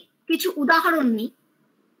যদি কিছু উদাহরণ নিই,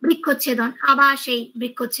 বৃক্ষচ্ছেদন, আবার সেই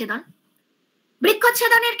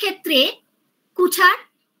বৃক্ষচ্ছেদনের ক্ষেত্রে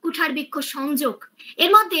কুঠার বৃক্ষ সংযোগ,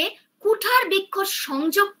 এর মধ্যে কুঠার বৃক্ষ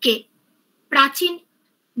সংযোগকে প্রাচীন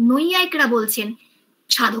নৈয়ায়িকরা বলছেন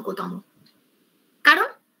সাধকতম। কারণ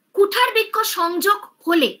কুঠার বৃক্ষ সংযোগ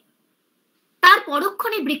হলে তার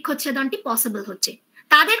পরক্ষণে বৃক্ষচ্ছেদনটি পসিবল হচ্ছে।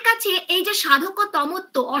 তাদের কাছে এই যে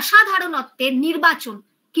সাধকতমত্ব, অসাধারণত্বের নির্বাচন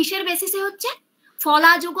কিসের বেসিসে হচ্ছে?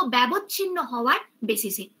 ফলাযোগ ব্যবচ্ছিন্ন হওয়ার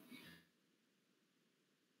বেসিসে।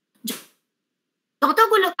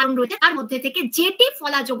 যতগুলো কারণ রয়েছে তার মধ্যে থেকে যেটি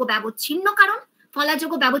ফলাযোগ ব্যবচ্ছিন্ন কারণ,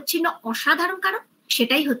 ফলাযোগ ব্যবচ্ছিন্ন অসাধারণ কারণ,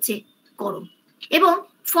 সেটাই হচ্ছে করণ। এবং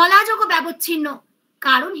ফলাযোগ ব্যবচ্ছিন্ন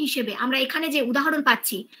কারণ হিসেবে আমরা এখানে যে উদাহরণ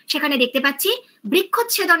পাচ্ছি সেখানে দেখতে পাচ্ছি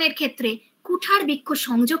বৃক্ষচ্ছেদনের ক্ষেত্রে কুঠার বৃক্ষ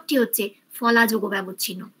সংযোগটি হচ্ছে ফলাযোগ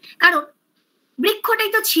ব্যবচ্ছিন্ন। কারণ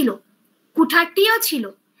বৃক্ষটাই তো ছিল, কুঠারটিও ছিল,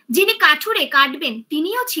 যিনি কাঠুরে কাটবেন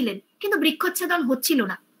তিনিও ছিলেন, কিন্তু বৃক্ষচ্ছেদন হচ্ছিল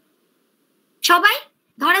না। সবাই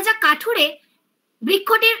ধরা যাক কাঠুরে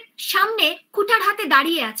বৃক্ষটির সামনে কুঠার হাতে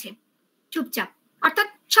দাঁড়িয়ে আছে চুপচাপ, অর্থাৎ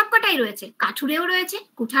সবকটাই রয়েছে, কাঠুরেও রয়েছে,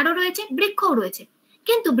 কুঠারও রয়েছে, বৃক্ষও রয়েছে,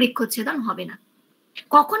 কিন্তু বৃক্ষচ্ছেদন হবে না।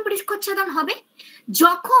 কখন বৃক্ষচ্ছেদন হবে?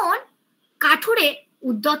 যখন কাঠুরে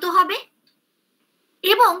উদ্যত হবে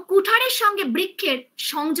এবং কুঠারের সঙ্গে বৃক্ষের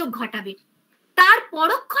সংযোগ ঘটাবে, তার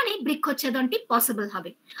পরক্ষণে বৃক্ষচ্ছেদনটি পসিবল হবে।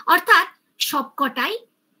 অর্থাৎ সবকটাই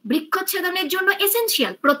বৃক্ষচ্ছেদনের জন্য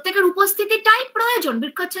এসেনশিয়াল, প্রত্যেকের উপস্থিতিটাই প্রয়োজন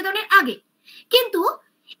বৃক্ষচ্ছেদনের আগে, কিন্তু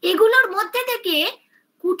এগুলোর মধ্যে থেকে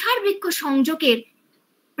কুঠার বৃক্ষ সংযোগের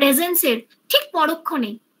প্রেজেন্সের ঠিক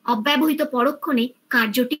পরক্ষণে, অব্যবহৃত পরক্ষণে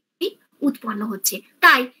কার্যটি উৎপন্ন হচ্ছে।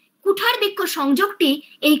 তাই কুঠার বৃক্ষ সংযোগটি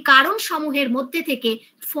এই কারণ সমূহের মধ্যে থেকে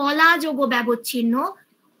ফলাযোগ ব্যবচ্ছিন্ন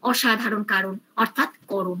অসাধারণ কারণ, অর্থাৎ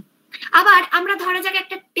করণ। আবার আমরা ধরা যাক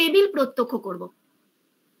একটা টেবিল প্রত্যক্ষ করব।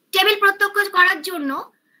 টেবিল প্রত্যক্ষ করার জন্য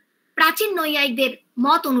প্রাচীন নৈয়ায়িকদের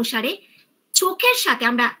মত অনুসারে চোখের সাথে,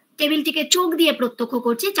 আমরা টেবিলটিকে চোখ দিয়ে প্রত্যক্ষ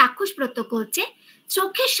করছি, চাক্ষুষ প্রত্যক্ষ হচ্ছে,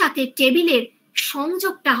 চোখের সাথে টেবিলের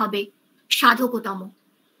সংযোগটা হবে সাধকতম,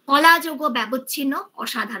 ফলাযোগ ব্যবচ্ছিন্ন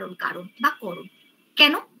অসাধারণ কারণ বা করণ।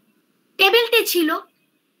 কেন? টেবিলটি ছিল,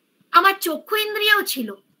 আমার চক্ষু ইন্দ্রিয়ও ছিল,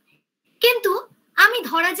 কিন্তু আমি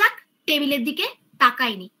ধরা যাক টেবিলের দিকে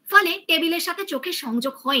তাকাইনি, ফলে টেবিলের সাথে চোখের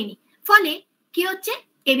সংযোগ হয়নি, ফলে কি হচ্ছে?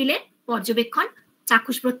 টেবিলের পর্যবেক্ষণ,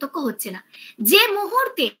 চাক্ষুষ প্রত্যক্ষ হচ্ছে না। যে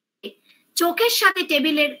মুহূর্তে চোখের সাথে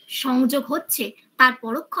টেবিলের সংযোগ হচ্ছে তার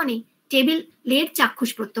পরক্ষণে টেবিলের চাক্ষুষ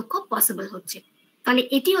প্রত্যক্ষ পসিবল হচ্ছে। তাহলে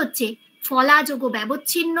এটি হচ্ছে ফলাযোগ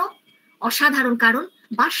ব্যবচ্ছিন্ন অসাধারণ কারণ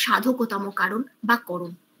বা সাধকতম কারণ বা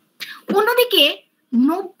করণ। অন্যদিকে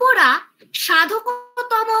নব্যরা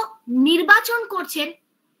সাধকতম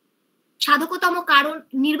কারণ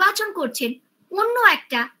নির্বাচন করছেন অন্য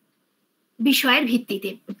একটা বিষয়ের ভিত্তিতে।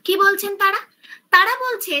 কি বলছেন তারা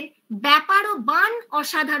বলছেন ব্যাপার ও বান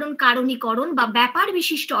অসাধারণ কারণীকরণ বা ব্যাপার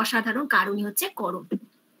বিশিষ্ট অসাধারণ কারণই হচ্ছে করণ।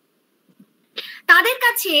 তাদের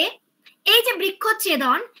কাছে এই যে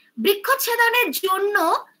বৃক্ষচ্ছেদনের জন্য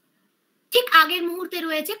ঠিক আগের মুহূর্তে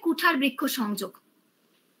রয়েছে কুঠার বৃক্ষ সংযোগ।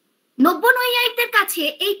 নব্য নৈয়ায়িকদের কাছে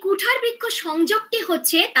এই কুঠার বৃক্ষ সংযোগটি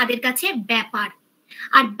হচ্ছে তাদের কাছে ব্যাপার,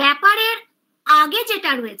 আর ব্যাপারের আগে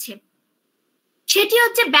যেটা রয়েছে সেটি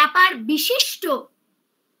হচ্ছে ব্যাপার বিশিষ্ট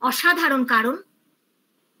অসাধারণ কারণ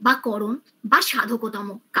বা করণ বা সাধকতম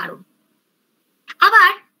কারণ।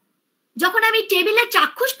 আবার যখন আমি টেবিলের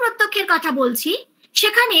চাক্ষুষ প্রত্যক্ষের কথা বলছি,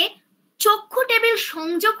 সেখানে চক্ষু টেবিল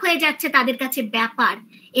সংযোগ হয়ে যাচ্ছে তাদের কাছে ব্যাপার,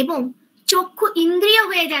 এবং চক্ষু ইন্দ্রিয়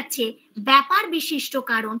হয়ে যাচ্ছে ব্যাপার বিশিষ্ট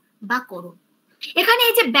কারণ বা করণ। এখানে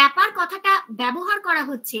এই যে ব্যাপার কথাটা ব্যবহার করা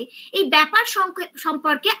হচ্ছে, এই ব্যাপার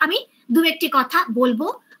সম্পর্কে আমি দু একটি কথা বলবো,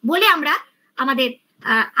 বলে আমরা আমাদের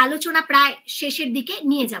আলোচনা প্রায় শেষের দিকে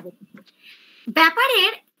নিয়ে যাব।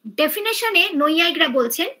 ব্যাপারের ডেফিনেশনে নৈয়ায়িকরা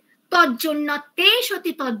বলছেন তজ্জন্য তে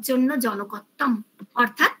সতি তজ্জন্য জনকত্তম,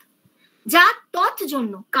 অর্থাৎ যা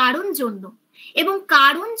তৎজন্য কারণ জন্য এবং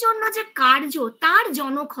কারণ জন্য যে কার্য তার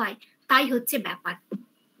জনক হয় তাই হচ্ছে ব্যাপার।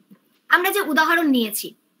 আমরা যে উদাহরণ নিয়েছি,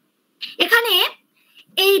 এখানে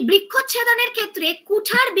এই বৃক্ষচ্ছেদনের ক্ষেত্রে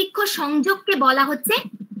কুঠার বৃক্ষ সংযোগকে বলা হচ্ছে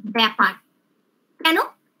ব্যাপার। কেন?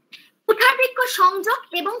 কুঠার বৃক্ষ সংযোগ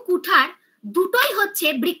এবং কুঠার দুটোই হচ্ছে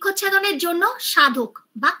বৃক্ষচ্ছেদনের জন্য সাধক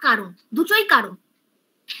বা কারণ, দুটোই কারণ,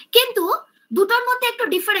 কিন্তু দুটোর মধ্যে একটু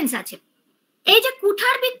ডিফারেন্স আছে। এই যে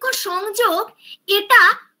কুঠার বৃক্ষ সংযোগ, এটা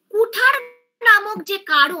কুঠার নামক যে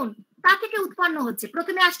কারণ তা থেকে উৎপন্ন হচ্ছে।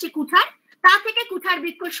 প্রথমে আসছে কুঠার, তা থেকে কুঠার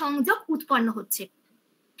বৃক্ষ সংযোগ উৎপন্ন হচ্ছে,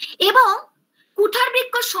 এবং কুঠার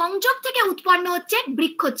বৃক্ষ সংযোগ থেকে উৎপন্ন হচ্ছে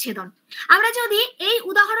বৃক্ষচ্ছেদন। আমরা যদি এই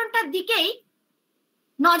উদাহরণটার দিকেই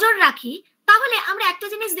নজর রাখি, তাহলে আমরা একটা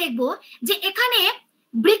জিনিস দেখব যে এখানে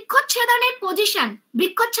বৃক্ষচ্ছেদনের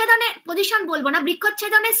পজিশন বলবো না,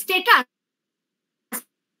 বৃক্ষচ্ছেদনের স্ট্যাটাস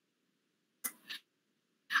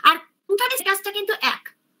আর কুঠারের স্ট্যাটাসটা কিন্তু এক।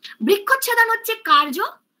 বৃক্ষচ্ছেদন হচ্ছে কার্য,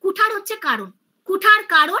 কুঠার হচ্ছে কারণ। কুঠার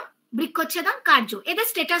কারণ, বৃক্ষচ্ছেদন কার্য। এদের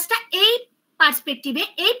স্ট্যাটাসটা এই পার্সপেক্টিভে,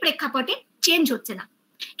 এই প্রেক্ষাপটে চেঞ্জ হচ্ছে না।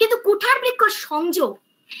 কিন্তু কুঠার বৃক্ষ সংযোগ,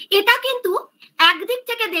 এটা কিন্তু একদিক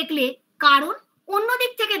থেকে দেখলে কারণ, অন্য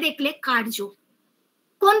দিক থেকে দেখলে কার্য।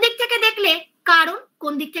 কোন দিক থেকে দেখলে কারণ,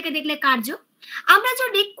 কোন দিক থেকে দেখলে কার্য? আমরা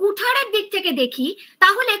যদি কুঠারের দিক থেকে দেখি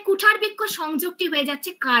তাহলে কুঠার বৃক্ষ সংযোগটি হয়ে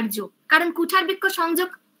যাচ্ছে কার্য, কারণ কুঠার বৃক্ষ সংযোগ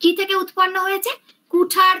কি থেকে উৎপন্ন হয়েছে?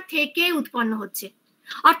 কুঠার থেকে উৎপন্ন হচ্ছে।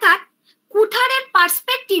 অর্থাৎ কুঠারের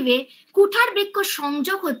পার্সপেক্টিভে কুঠার বৃক্ষ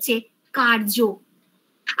সংযোগ হচ্ছে কার্য।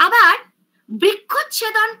 আবার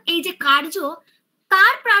বৃক্ষচ্ছেদন এই যে কার্য,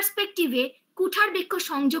 তার পার্সপেক্টিভে কুঠার বৃক্ষ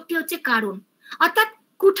সংযোগটি হচ্ছে কারণ। অর্থাৎ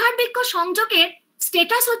কুঠার বৃক্ষ সংযোগের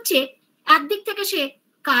স্ট্যাটাস হচ্ছে একদিক থেকে সে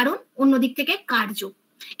কারণ, অন্য দিক থেকে কার্য।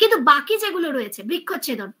 কিন্তু বাকি যেগুলো রয়েছে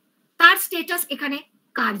বৃক্ষচ্ছেদন, তার স্ট্যাটাস এখানে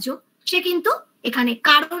কার্য, সে কিন্তু এখানে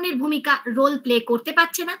কারণের ভূমিকা রোল প্লে করতে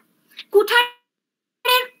পারছে না।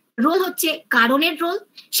 কুঠারের রোল হচ্ছে কারণের রোল,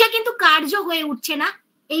 সে কিন্তু কার্য হয়ে উঠছে না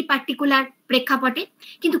এই পার্টিকুলার প্রেক্ষাপটে।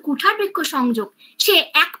 কিন্তু কুঠার বৃক্ষ সংযোগ, সে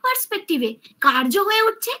এক পার্সপেক্টিভে কার্য হয়ে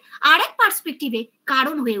উঠছে, আরেক পার্সপেক্টিভে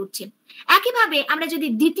কারণ হয়ে উঠছে। একইভাবে আমরা যদি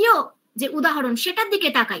দ্বিতীয় যে উদাহরণ সেটার দিকে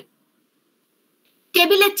তাকাই,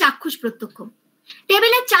 টেবিলের চাক্ষুষ প্রত্যক্ষ।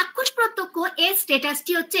 টেবিলের চাক্ষুষ প্রত্যক্ষ এর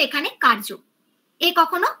স্ট্যাটাসটি হচ্ছে এখানে কার্য। এ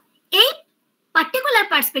কখনো এই পার্টিকুলার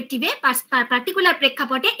পার্সপেক্টিভে, পার্টিকুলার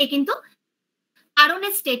প্রেক্ষাপটে এ কিন্তু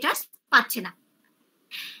কারণের স্ট্যাটাস পাচ্ছে না।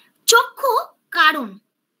 চক্ষু কারণ,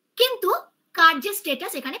 কিন্তু কার্যের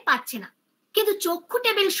স্ট্যাটাস এখানে পাচ্ছে না। কিন্তু চক্ষু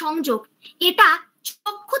টেবিল সংযোগ, এটা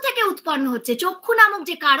চক্ষু থেকে উৎপন্ন হচ্ছে, চক্ষু নামক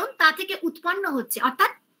যে কারণ তা থেকে উৎপন্ন হচ্ছে।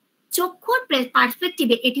 অর্থাৎ চক্ষুর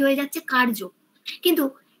পার্সপেক্টিভে এটি হয়ে যাচ্ছে কার্য। কিন্তু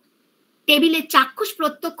টেবিলের চাক্ষুষ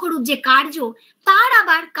প্রত্যক্ষ রূপ যে কার্য, তার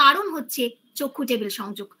আবার কারণ হচ্ছে চক্ষু টেবিল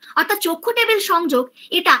সংযোগ। অর্থাৎ চক্ষু টেবিল সংযোগ,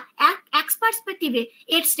 এটা এক পার্সপেক্টিভে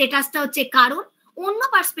এর স্ট্যাটাসটা হচ্ছে কারণ, অন্য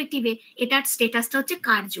পার্সপেক্টিভে এটার স্ট্যাটাসটা হচ্ছে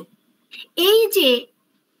কার্য। এই যে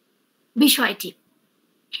বিষয়টি,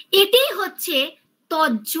 এটি হচ্ছে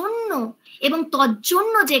তজ্জন্য, এবং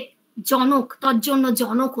তজ্জন্য যে জনক, তজ্জন্য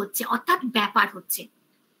জনক হচ্ছে, অর্থাৎ ব্যাপার হচ্ছে।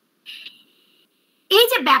 এই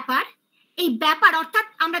যে ব্যাপার, এই ব্যাপার অর্থাৎ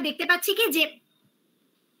আমরা দেখতে পাচ্ছি কি যে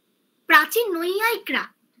প্রাচীন নৈয়ায়িকরা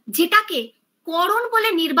যেটাকে করণ বলে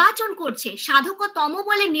নির্বাচন করছে, সাধকতম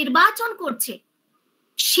বলে নির্বাচন করছে,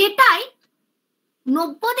 সেটাই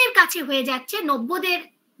নব্যদের কাছে হয়ে যাচ্ছে। নব্যদের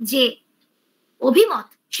যে অভিমত,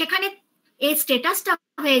 সেখানে এই স্ট্যাটাসটা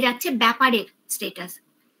হয়ে যাচ্ছে ব্যাপারের স্ট্যাটাস।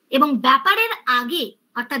 এবং ব্যাপারের আগে,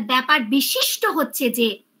 অর্থাৎ ব্যাপার বিশিষ্ট হচ্ছে যে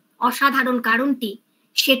অসাধারণ কারণটি,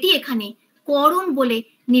 সেটি এখানে করণ বলে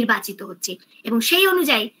নির্বাচিত হচ্ছে। এবং সেই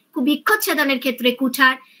অনুযায়ী বৃক্ষচ্ছেদনের ক্ষেত্রে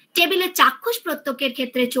কুঠার, টেবিলের চাক্ষুষ প্রত্যক্ষের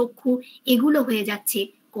ক্ষেত্রে চক্ষু, এগুলো হয়ে যাচ্ছে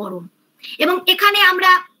করণ। এবং এখানে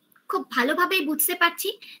আমরা খুব ভালোভাবেই বুঝতে পারছি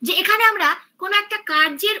যে এখানে আমরা কোনো একটা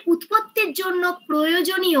কার্যের উৎপত্তির জন্য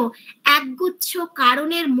প্রয়োজনীয় একগুচ্ছ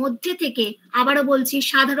কারণের মধ্যে থেকে, আবারও বলছি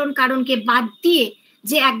সাধারণ কারণকে বাদ দিয়ে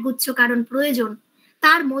যে একগুচ্ছ কারণ প্রয়োজন,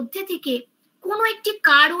 তার মধ্যে থেকে কোনো একটি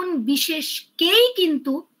কারণ বিশেষকেই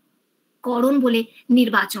কিন্তু করণ বলে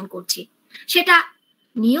নির্বাচন করছি। সেটা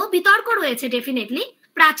নিয়েও বিতর্ক রয়েছে ডেফিনেটলি।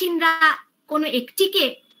 প্রাচীনরা কোনো একটিকে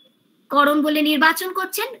করণ বলে নির্বাচন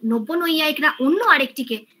করছেন, নব্য নৈয়ায়িকরা অন্য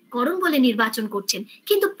আরেকটিকে করণ বলে নির্বাচন করছেন,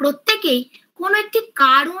 কিন্তু প্রত্যেকেই কোনো একটি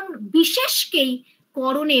কারণ বিশেষকেই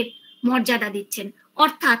করণের মর্যাদা দিচ্ছেন।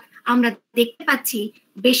 অর্থাৎ আমরা দেখতে পাচ্ছি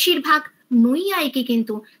বেশিরভাগ নৈয়ায়িকই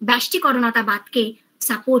কিন্তু ব্যষ্টিকরণতাবাদকে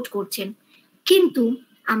সাপোর্ট করছেন। কিন্তু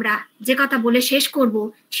আমরা যে কথা বলে শেষ করব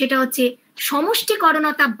সেটা হচ্ছে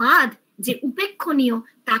সমষ্টিকরণতাবাদ যে উপেক্ষণীয়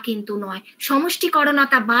তা কিন্তু নয়।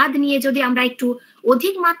 সমষ্টিকরণতাবাদ নিয়ে যদি আমরা একটু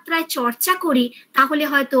অধিক মাত্রায় চর্চা করি তাহলে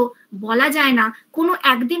হয়তো বলা যায় না কোনো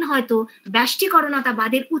একদিন হয়তো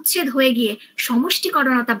ব্যষ্টিকরণতাবাদের উচ্ছেদ হয়ে গিয়ে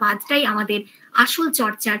সমষ্টিকরণতাবাদটাই আমাদের আসল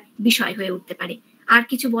চর্চার বিষয় হয়ে উঠতে পারে। আর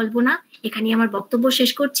কিছু বলবো না, এখানে আমার বক্তব্য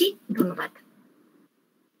শেষ করছি। ধন্যবাদ।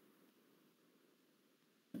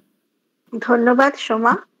 ধন্যবাদ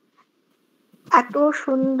সোমা। এত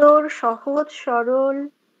সুন্দর, সহজ সরল,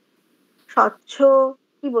 স্বচ্ছ,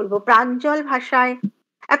 কি বলবো, প্রাঞ্জল ভাষায়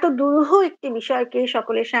এত দুরূহ একটি বিষয়কে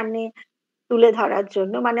সকলের সামনে তুলে ধরার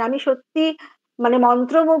জন্য, মানে আমি সত্যি মানে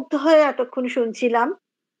মন্ত্রমুগ্ধ হয়ে এতক্ষণ শুনছিলাম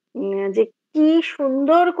যে কি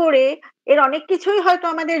সুন্দর করে, এর অনেক কিছুই হয়তো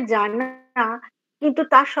আমাদের জানা, কিন্তু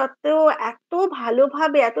তা সত্ত্বেও এত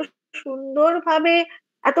ভালোভাবে, এত সুন্দরভাবে,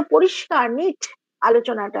 এত পরিষ্কার নিট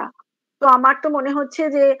আলোচনাটা। তো আমার তো মনে হচ্ছে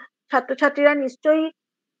যে ছাত্রছাত্রীরা নিশ্চয়ই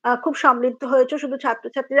খুব সমৃদ্ধ হয়েছে। শুধু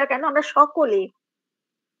ছাত্রছাত্রীরা কেন, আমরা সকলে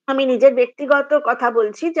আমি নিজের ব্যক্তিগত কথা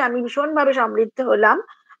বলছি যে আমি ভীষণভাবে সমৃদ্ধ হলাম।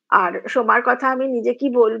 আর সোমার কথা আমি নিজে কি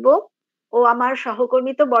বলবো? ও আমার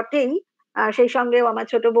সহকর্মী তো বটেই, সেই সঙ্গে ও আমার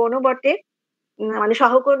ছোট বোনও বটে। মানে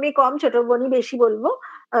সহকর্মী কম, ছোট বোনই বেশি বলবো।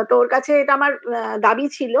 তো ওর কাছে এটা আমার দাবি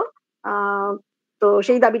ছিল। আ তো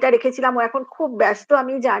সেই দাবিটা রেখেছিলাম। ও এখন খুব ব্যস্ত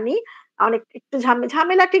আমি জানি। অনেক একটু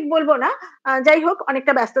ঝামেলা ঠিক বলবো না। যাই হোক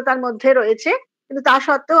অনেকটা ব্যস্ততার মধ্যে রয়েছে। কিন্তু তা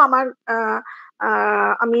সত্ত্বেও আমার আ আ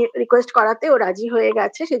আমি রিকোয়েস্ট করাতে ও রাজি হয়ে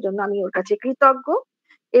গেছে। সেজন্য আমি ওর কাছে কৃতজ্ঞ।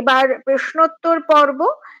 এবার প্রশ্নোত্তর পর্ব।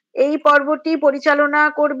 এই পর্বটি পরিচালনা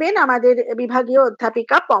করবেন আমাদের বিভাগীয়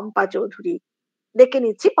অধ্যাপিকা পম্পা চৌধুরী। ডেকে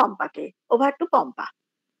নিচ্ছি পম্পাকে। Over two Pampa.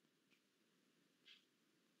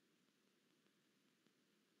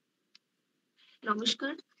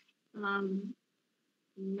 নমস্কার।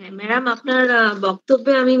 ম্যাডাম, আপনার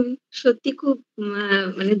বক্তব্যে আমি সত্যি খুব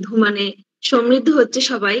মানে সমৃদ্ধ হচ্ছে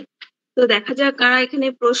সবাই। তো দেখা যাক কারা এখানে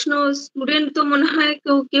প্রশ্ন। স্টুডেন্ট তো মনে হয়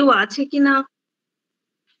কেউ আছে কিনা।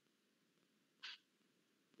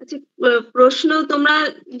 আচ্ছা, প্রশ্ন তোমরা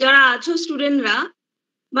যারা আছো স্টুডেন্টরা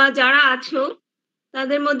বা যারা আছো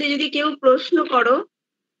তাদের মধ্যে যদি কেউ প্রশ্ন করো।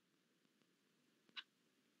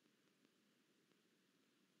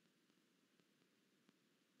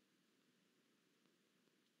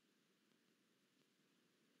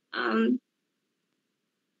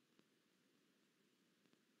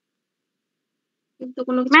 কিন্তু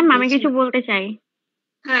কোনো ম্যাম আমি কিছু বলতে চাই।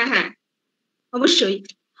 হ্যাঁ, অবশ্যই।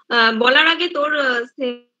 বলার আগে তোর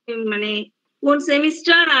মানে কোন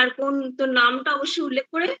সেমিস্টার আর কোন তোর নামটা অবশ্যই উল্লেখ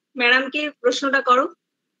করে ম্যাডামকে প্রশ্নটা করো।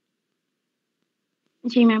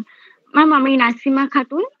 জি ম্যাম। ম্যাম আমি নাসিমা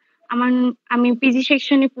খাতুন। আমি পিজি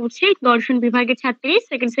সেকশনে পড়ছি, দর্শন বিভাগের ছাত্রী,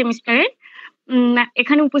 সেকেন্ড সেমিস্টারের।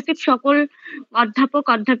 এখানে উপস্থিত সকল অধ্যাপক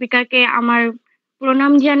অধ্যাপিকাকে আমার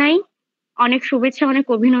প্রণাম জানাই, অনেক শুভেচ্ছা, অনেক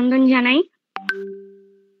অভিনন্দন জানাই।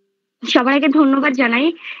 সবার আগে ধন্যবাদ জানাই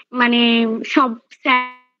মানে সব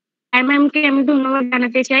স্যার ম্যামকে আমি ধন্যবাদ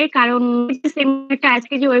জানাতে চাই, কারণ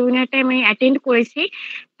আজকে যে ওয়েবিনারটা আমি অ্যাটেন্ড করেছি,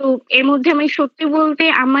 তো এর মধ্যে আমি সত্যি বলতে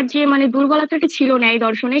আমার যে মানে দুর্বলতাটা ছিল না এই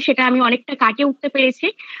দর্শনে, সেটা আমি অনেকটা কাটিয়ে উঠতে পেরেছি।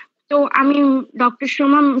 তো আমি ডক্টর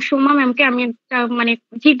সোমা ম্যামকে আমি একটা মানে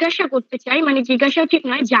জিজ্ঞাসা করতে চাই, মানে জিজ্ঞাসাও ঠিক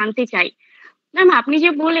নয়, জানতে চাই। ম্যাম আপনি যে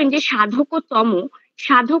বললেন যে সাধকতম,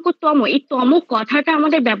 এই তম কথাটা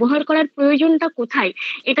আমাদের ব্যবহার করার প্রয়োজনটা কোথায়?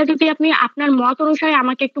 এটা যদি আপনি আপনার মত অনুসারে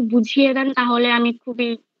আমাকে একটু বুঝিয়ে দেন তাহলে আমি খুবই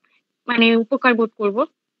মানে উপকার বোধ করব।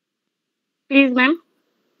 Please ma'am.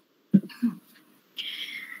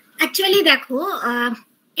 অ্যাকচুয়ালি দেখো,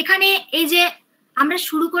 এখানে এই যে আমরা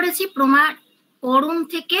শুরু করেছি করণ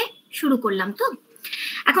থেকে শুরু করলাম, তো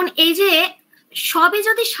এখন এই যে সবই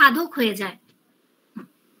যদি সাধক হয়ে যায়,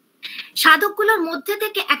 সাধকগুলোর মধ্যে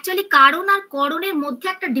থেকে অ্যাকচুয়ালি কারণ আর করণের মধ্যে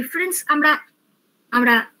একটা ডিফারেন্স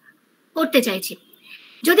আমরা করতে চাইছি।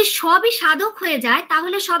 যদি সবই সাধক হয়ে যায়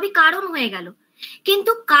তাহলে সবই কারণ হয়ে গেল,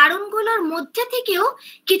 কিন্তু কারণগুলোর মধ্যে থেকেও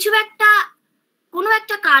কোনো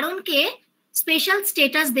একটা কারণকে স্পেশাল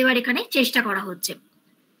স্ট্যাটাস দেওয়ার এখানে চেষ্টা করা হচ্ছে,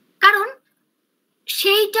 কারণ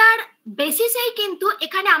সেইটার বেসিসেই কিন্তু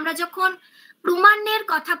এখানে আমরা যখন প্রমাণের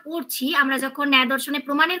কথা পড়ছি, আমরা যখন ন্যায় দর্শনে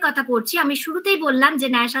প্রমাণের কথা পড়ছি, আমি শুরুতেই বললাম যে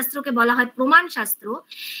ন্যায়শাস্ত্রকে বলা হয় প্রমাণ শাস্ত্র,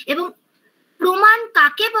 এবং প্রমাণ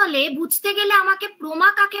কাকে বলে বুঝতে গেলে আমাকে প্রমা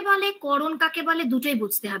কাকে বলে, করণ কাকে বলে, দুটোই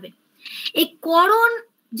বুঝতে হবে। এই করণ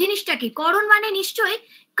জিনিসটা কি? করণ মানে নিশ্চয়ই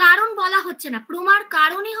কারণ বলা হচ্ছে না, প্রমার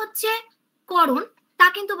কারণই হচ্ছে করণ, তা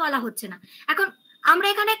কিন্তু বলা হচ্ছে না। এখন আমরা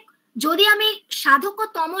এখানে যদি আমি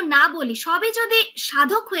সাধকতম না বলি, সবই যদি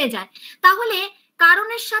সাধক হয়ে যায়, তাহলে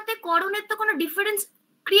কারণের সাথে করণের তো কোনো ডিফারেন্স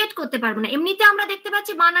ক্রিয়েট করতে পারবো না। এমনিতে আমরা দেখতে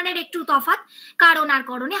পাচ্ছি বানানের একটু তফাৎ কারণ আর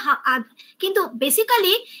করণে, কিন্তু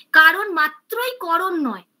বেসিক্যালি কারণ মাত্রই করণ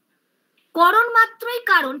নয়, করণ মাত্রই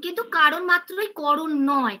কারণ, কিন্তু কারণ মাত্রই করণ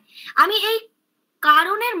নয়। আমি এই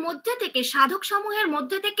কারণের মধ্যে থেকে, সাধক সমূহের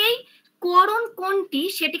মধ্যে থেকেই করণ কোনটি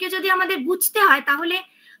সেটিকে যদি আমাদের বুঝতে হয়, তাহলে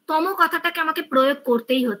তম কথাটাকে আমাকে প্রয়োগ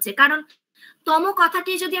করতেই হচ্ছে। কারণ তম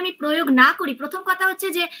কথাটি যদি আমি প্রয়োগ না করি, প্রথম কথা হচ্ছে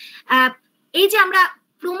যে এই যে আমরা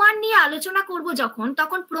প্রমাণ নিয়ে আলোচনা করব যখন,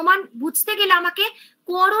 তখন প্রমাণ বুঝতে গেলে আমাকে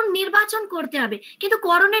করণ নির্বাচন করতে হবে, কিন্তু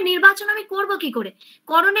করণের নির্বাচন আমি করব কি করে?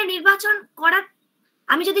 করণের নির্বাচন করার,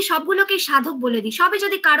 আমি যদি সবগুলোকে সাধক বলে দিই, সবে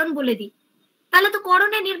যদি কারণ বলে দিই, তাহলে তো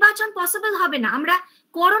করণের নির্বাচন পসিবল হবে না। আমরা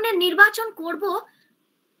করণের নির্বাচন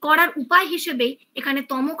করার উপায় হিসেবেই এখানে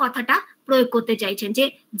তম কথাটা প্রয়োগ করতে চাইছেন, যে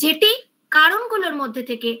যেটি কারণগুলোর মধ্যে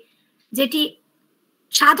থেকে, যেটি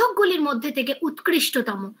সাধকগুলির মধ্যে থেকে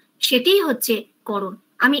উৎকৃষ্টতম, সেটিই হচ্ছে করণ।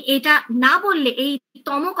 আমি এটা না বললে, এই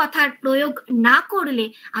তম কথার প্রয়োগ না করলে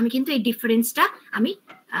আমি কিন্তু এই ডিফারেন্সটা আমি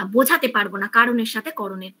বোঝাতে পারবো না কারণের সাথে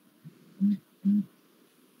করণের।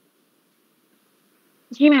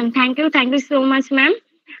 জি ma'am, thank you so much ma'am.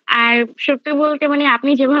 আর সত্যি বলতে মানে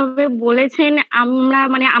আপনি যেভাবে বলেছেন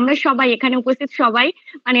আমরা সবাই এখানে উপস্থিত সবাই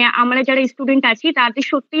মানে আমরা যারা স্টুডেন্ট আছি তাদের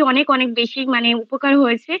সত্যি অনেক অনেক বেশি মানে উপকার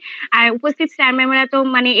হয়েছে। আর উপস্থিত স্যার ম্যামরা তো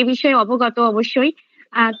মানে এ বিষয়ে অবগত অবশ্যই।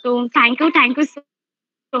 তো থ্যাংক ইউ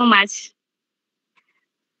সো মাচ।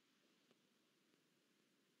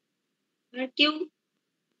 আর কেউ?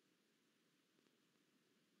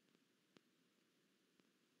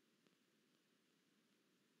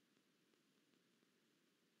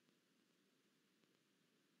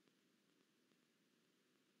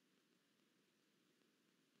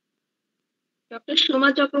 ডক্টর সোমা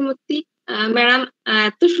চক্রবর্তী ম্যাডাম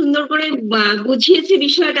এত সুন্দর করে বুঝিয়েছে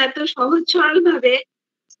বিষয়টা এত সহজ সরল ভাবে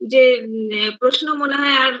যে প্রশ্ন মনে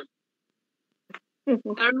হয় আর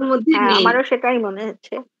কারোর মধ্যে নেই। আমারও সেটাই মনে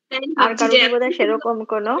হচ্ছে, আর কারোর বোধহয় সেরকম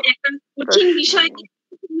কোনো একটা কঠিন বিষয়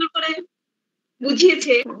সুন্দর করে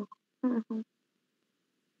বুঝিয়েছে।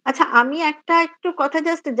 আচ্ছা, আমি একটু কথা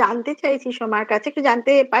জাস্ট জানতে চাইছি সোমার কাছে, একটু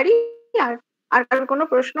জানতে পারি? আর কারোর কোনো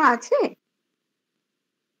প্রশ্ন আছে?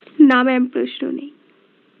 না ম্যাম, প্রশ্ন নেই।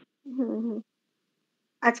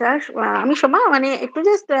 আচ্ছা, আমি সোমা মানে একটু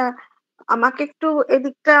জাস্ট আমাকে একটু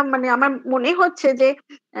এদিকটা মানে আমার মনে হচ্ছে যে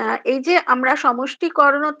এই যে আমরা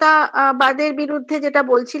সমষ্টিকরণতা বাদের বিরুদ্ধে যেটা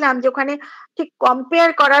বলছিলাম যে ওখানে ঠিক কম্পেয়ার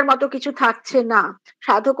করার মতো কিছু থাকছে না,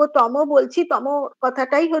 সাধকতম বলছি, তম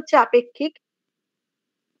কথাটাই হচ্ছে আপেক্ষিক,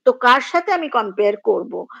 তো কার সাথে আমি কম্পেয়ার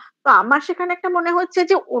করব? তো আমার সেখানে একটা মনে হচ্ছে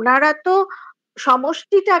যে ওনারা তো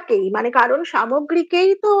সমষ্টিটাকেই মানে কারণ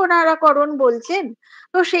সামগ্রীকেই তো ওনারা করণ বলছেন,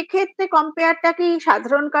 তো সেক্ষেত্রে কম্পেয়ারটা কি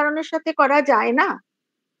সাধারণ কারণের সাথে করা যায় না?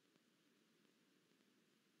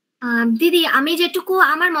 দিদি, আমি যেটুকু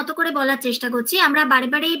আমার মতো করে বলার চেষ্টা করছি, আমরা বারে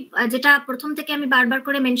বারেই যেটা প্রথম থেকে আমি বারবার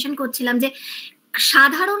করে মেনশন করছিলাম যে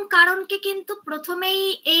সাধারণ কারণকে কিন্তু প্রথমেই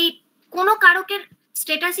এই কোনো কারকের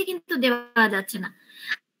স্ট্যাটাসই কিন্তু দেওয়া যাচ্ছে না।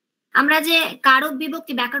 আমরা যে কারক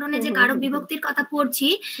বিভক্তি, ব্যাকরণে যে কারক বিভক্তির কথা পড়ছি,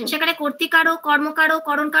 সেখানে কর্তৃকারক, কর্মকারক,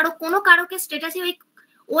 করণকারক কোনো কারকের স্ট্যাটাসই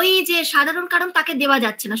ওই যে সাধারণ কারণ তাকে দেওয়া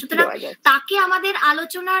যাচ্ছে না। সুতরাং তাকে আমাদের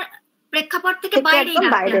আলোচনার প্রেক্ষাপট থেকে বাইরেই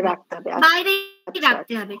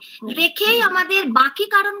রাখতে হবে, রেখেই আমাদের বাকি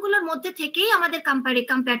কারণগুলোর মধ্যে থেকেই আমাদের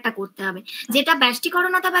কম্পেয়ারটা করতে হবে। যেটা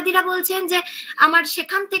ব্যষ্টিকরণতাবাদীরা বলছেন যে আমার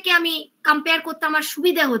সেখান থেকে আমি কম্পেয়ার করতে আমার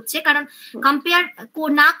সুবিধা হচ্ছে, কারণ কম্পেয়ার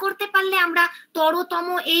না করতে পারলে আমরা তরতম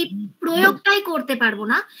এই প্রয়োগটাই করতে পারবো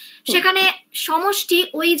না। সেখানে সমষ্টি,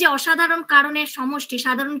 ওই যে অসাধারণ কারণের সমষ্টি,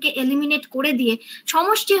 সাধারণকে এলিমিনেট করে দিয়ে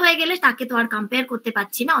সমষ্টি হয়ে গেলে তাকে তো আর কম্পেয়ার করতে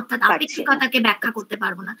পারছি না, অর্থাৎ আপেক্ষিকতাকে ব্যাখ্যা করতে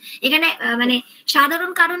পারবো না। এখানে মানে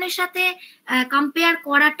সাধারণ কারণের সাথে কম্পেয়ার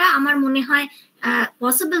করাটা আমার মনে হয়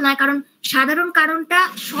পসিবল নয়, কারণ সাধারণ কারণটা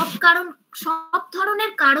সব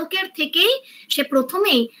ধরনের কারকের থেকেই সে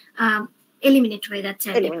প্রথমেই এলিমিনেট হয়ে যাচ্ছে।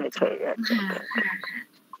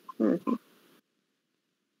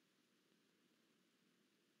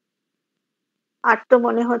 আর তো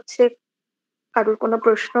মনে হচ্ছে কারোর কোনো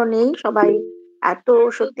প্রশ্ন নেই, সবাই এত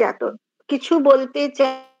সত্যি এত কিছু বলতে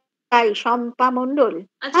চাই। শম্পা মণ্ডল,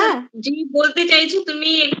 হ্যাঁ, যিনি বলতে চাইছো তুমি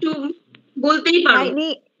একটু বলতেই পারো।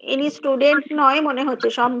 ইনি স্টুডেন্ট নয় মনে হচ্ছে,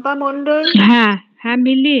 শম্পা মণ্ডল। হ্যাঁ হ্যাঁ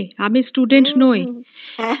মিলি, আমি স্টুডেন্ট নই।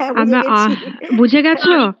 বুঝে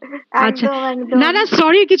গেছো? আচ্ছা, না না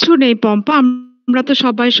সরি, কিছু নেই পম্পা, আমরা তো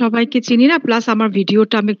সবাই সবাইকে চিনি না, প্লাস আমার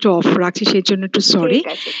ভিডিওটা আমি একটু অফ রাখছি, সেই জন্য একটু সরি।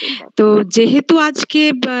 তো যেহেতু আজকে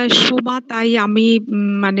সোমা, তাই আমি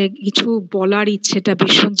মানে কিছু বলার ইচ্ছেটা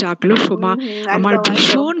ভীষণ জাগলো। সোমা আমার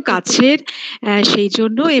ভীষণ কাছের, সেই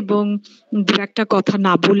জন্য, এবং দু একটা কথা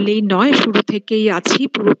না বললেই নয়, শুরু থেকেই আছি,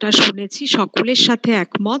 পুরোটা শুনেছি, সকলের সাথে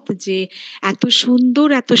একমত যে এত সুন্দর,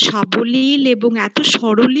 এত সাবলীল এবং এত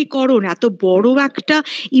সরলীকরণ, এত বড় একটা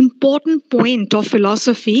ইম্পর্টেন্ট পয়েন্ট অফ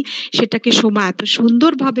ফিলসফি, সেটাকে সোমা এত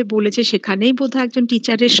সুন্দরভাবে বলেছে। সেখানেই বোধহয় একজন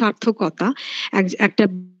টিচারের সার্থকতা, একটা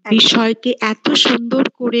বিষয়কে এত সুন্দর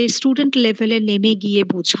করে স্টুডেন্ট লেভেলে নেমে গিয়ে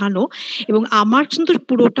বোঝানো। এবং আমার কিন্তু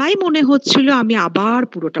পুরোটাই মনে হচ্ছিল আমি আবার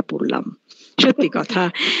পুরোটা পড়লাম, সত্যি কথা।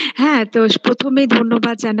 হ্যাঁ, তো প্রথমেই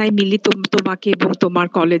ধন্যবাদ জানাই মিলি তোমাকে এবং তোমার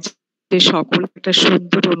কলেজ সকল একটা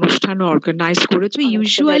সুন্দর অনুষ্ঠান অর্গানাইজ করেছো।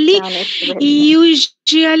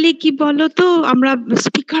 ইউজুয়ালি কি বলতো, আমরা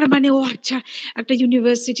স্পিকার মানে ও আচ্ছা একটা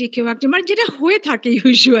ইউনিভার্সিটি কেউ একটা মানে যেটা হয়ে থাকে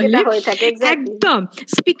ইউজুয়ালি, একদম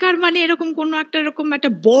স্পিকার মানে এরকম কোনো একটা এরকম একটা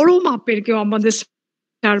বড় মাপের কেউ আমাদের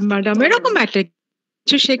স্যার ম্যাডাম এরকম একটা।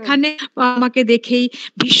 সেখানে আমাকে দেখেই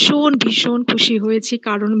ভীষণ ভীষণ খুশি হয়েছি,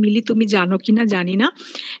 কারণ মিলি তুমি জানো কিনা জানি না,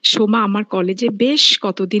 সোমা আমার কলেজে বেশ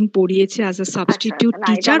কতদিন পড়িয়েছে as a substitute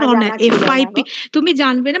teacher on FIP. তুমি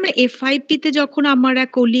জানবে না, মানে এফআইপি তে যখন আমার এক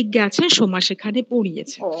কলিগ গেছেন, সোমা সেখানে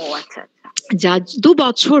পড়িয়েছে। যা 2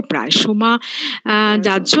 বছর প্রায় সোমা,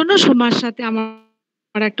 যার জন্য সোমার সাথে আমার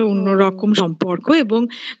একটা অন্যরকম সম্পর্ক। এবং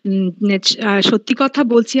সত্যি কথা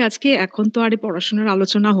বলছি, আজকে এখন তো আর পড়াশোনার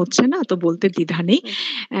আলোচনা হচ্ছে না, তো বলতে দ্বিধা নেই।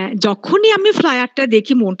 যখনই আমি ফ্লায়ারটা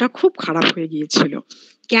দেখি মনটা খুব খারাপ হয়ে গিয়েছিল।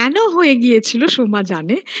 কেন হয়ে গিয়েছিল সোমা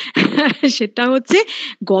জানে। সেটা হচ্ছে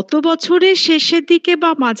গত বছরের শেষের দিকে বা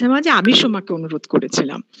মাঝে মাঝে আমি সোমাকে অনুরোধ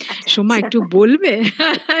করেছিলাম, সোমা একটু বলবে।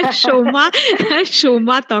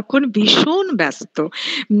 সোমা তখন ভীষণ ব্যস্ত।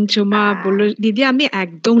 সোমা বলল, দিদি আমি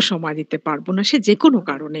একদম সময় দিতে পারবো না, সে যে কোনো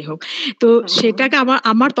কারণে হোক। তো সেটাকে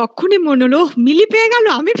আমার তখনই মনে হলো, মিলি পেয়ে গেল,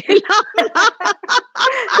 আমি পেলাম না।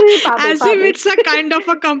 As if it's a kind of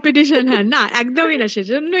a competition. হ্যাঁ, না একদমই না,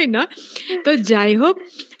 সেজন্যই না। তো যাই হোক,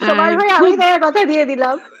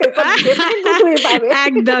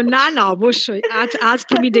 একদম না না, অবশ্যই আজ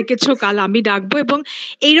তুমি ডেকেছো, কাল আমি ডাকবো। এবং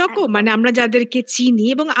এইরকম মানে আমরা যাদেরকে চিনি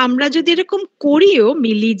এবং আমরা যদি এরকম করিও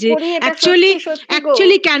মিলি, যে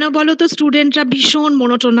অ্যাকচুয়ালি কেন বলো তো, স্টুডেন্টরা ভীষণ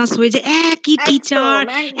মনোটোনাস হয়ে যায়, একই টিচার,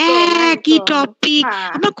 একই টপিক।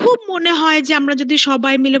 আমার খুব মনে হয় যে আমরা যদি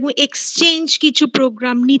সবাই মিলে এক্সচেঞ্জ কিছু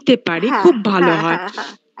প্রোগ্রাম নিতে পারি, খুব ভালো হয়।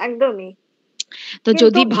 একদমই। তো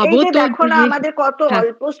যদি ভাবো তো, দেখো না আমাদের কত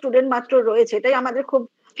অল্প স্টুডেন্ট মাত্র রয়েছে, এটাই আমাদের খুব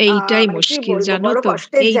এইটাই মুশকিল, জানো তো,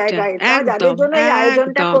 কষ্টের জায়গা এটা। যাদের জন্য এই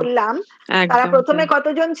আয়োজনটা করলাম তারা প্রথমে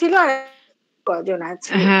কতজন ছিল আর কজন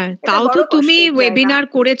আছে? হ্যাঁ, তাও তো তুমি ওয়েবিনার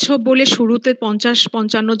করেছো বলে শুরুতে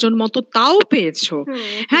 50-55 জন মতো তাও পেয়েছো।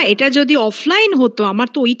 হ্যাঁ, এটা যদি অফলাইন হতো, আমার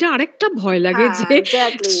তো ওইটা আরেকটা ভয় লাগে যে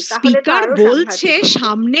স্পিকার বলছে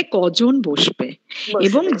সামনে কজন বসবে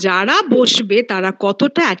এবং যারা বসবে তারা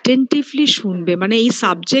কতটা অ্যাটেন্টিভলি শুনবে। মানে এই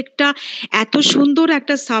সাবজেক্টটা এত সুন্দর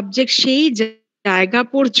একটা সাবজেক্ট, সেই জায়গা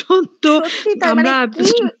পর্যন্ত আমরা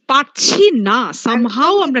পারছি না,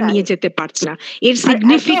 সামহাও আমরা নিয়ে যেতে পারছি না। এর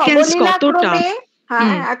সিগনিফিকেন্স কতটা।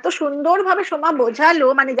 হ্যাঁ, এত সুন্দর ভাবে সোমা বোঝালো,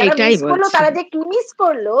 মানে যারা মিস করলো তারা যে কি মিস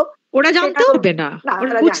করলো ওরা জানতে হবে না,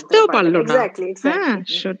 ওরা বুঝতেও পারলো না। হ্যাঁ,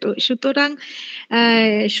 সুতরাং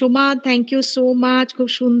Soma, thank you so much, খুব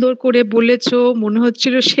সুন্দর করে বলেছো। মনে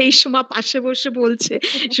হচ্ছিল সেই সোমা পাশে বসে বলছে,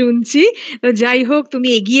 শুনছি। যাই হোক, তুমি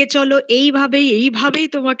এগিয়ে চলো, এইভাবেই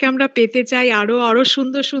তোমাকে আমরা পেতে চাই। আরো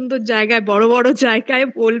সুন্দর সুন্দর জায়গায়, বড় বড় জায়গায়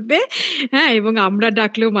বলবে। হ্যাঁ, এবং আমরা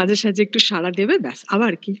ডাকলেও মাঝে সাঝে একটু সাড়া দেবে, ব্যাস,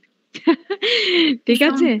 আবার কি। ঠিক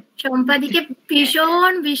আছে, সম্পাদিকে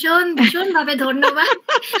ভীষণ ভীষণ ভীষণ ভাবে ধন্যবাদ।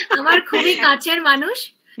 আমার খুবই কাছের মানুষ,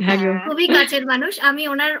 খুবই কাছের মানুষ। আমি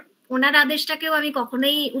ওনার আদেশটাকেও আমি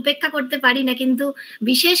কখনোই উপেক্ষা করতে পারি না, কিন্তু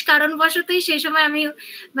বিশেষ কারণবশতই সেই সময় আমি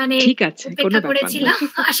মানে উপেক্ষা করেছিলাম।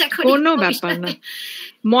 আশা করি কোনো ব্যাপার না,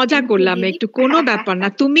 মজা করলাম একটু, কোনো ব্যাপার না।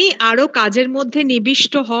 তুমি আরো কাজের মধ্যে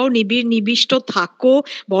নিবিষ্ট হও, নিবিষ্ট থাকো,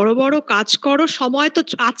 বড় বড় কাজ করো। সময় তো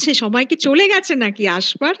আছে, সময় কি চলে গেছে নাকি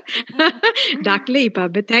আসবার? ডাকলেই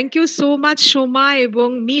পাবে। Thank you so much Soma এবং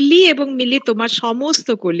মিলি, তোমার সমস্ত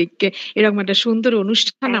কলিগকে এরকম একটা সুন্দর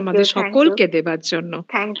অনুষ্ঠান আমাদের সকলকে দেবার জন্য।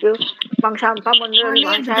 Thank you. শম্পা মন্ডল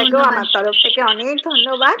মহাশয়কেও আমার তরফ থেকে অনেক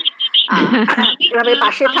ধন্যবাদ, এভাবে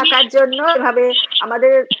পাশে থাকার জন্য, এভাবে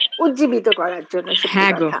আমাদের উজ্জীবিত করার জন্য।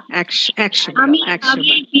 হ্যাঁ গো, 100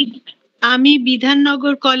 আমি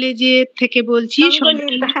বিধাননগর কলেজে থেকে বলছি।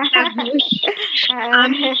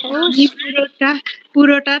 আমি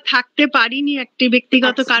পুরোটা থাকতে পারিনি একটি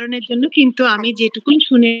ব্যক্তিগত কারণের জন্য, কিন্তু আমি যেটুকুন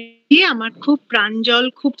শুনেছি আমার খুব প্রাঞ্জল,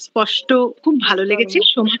 খুব স্পষ্ট, খুব ভালো লেগেছে।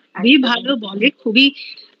 সোমা খুবই ভালো বলে,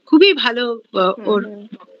 খুবই ভালো ওর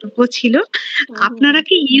বক্তব্য ছিল। আপনারা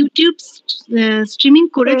কি ইউটিউব স্ট্রিমিং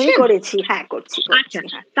করেছেন? করেছি, হ্যাঁ করছি। আচ্ছা,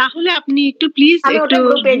 তাহলে আপনি একটু প্লিজ একটু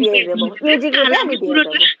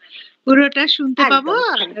পুরোটা শুনতে পাবো।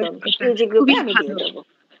 খুবই ভালো।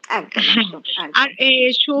 আর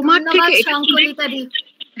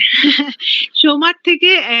সোমার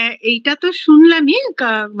থেকে এইটা তো শুনলামই,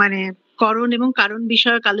 মানে করণ এবং কারণ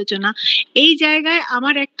বিষয়ক আলোচনা। এই জায়গায়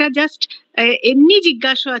আমার একটা জাস্ট এমনি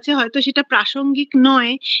জিজ্ঞাসা আছে, হয়তো সেটা প্রাসঙ্গিক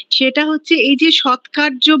নয়। সেটা হচ্ছে এই যে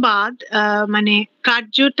সৎকার্যবাদ, মানে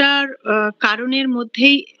কার্যটার কারণের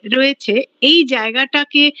মধ্যেই রয়েছে, এই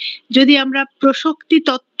জায়গাটাকে যদি আমরা প্রসক্তি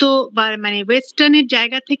তত্ত্ব বা মানে ওয়েস্টার্নের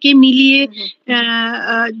জায়গা থেকে মিলিয়ে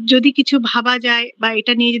যদি কিছু ভাবা যায় বা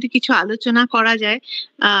এটা নিয়ে যদি কিছু আলোচনা করা যায়,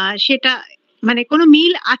 সেটা মানে কোনো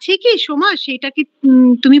মিল আছে কি সোমা? সেটা কি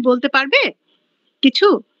তুমি বলতে পারবে কিছু?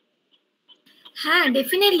 হ্যাঁ,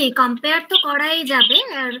 ডেফিনেটলি কম্পেয়ার তো করাই যাবে।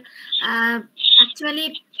 আর অ্যাকচুয়ালি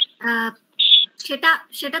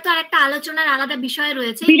সেটা তো আরেকটা আলোচনার আলাদা বিষয়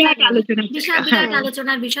রয়েছে, বিরাট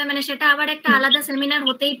আলোচনার বিষয়, মানে সেটা আবার একটা আলাদা সেমিনার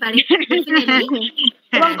হতেই পারে।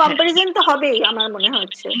 এবং কম্পারিজন তো হবেই আমার মনে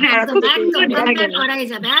হচ্ছে, একদম কম্পেয়ার করাই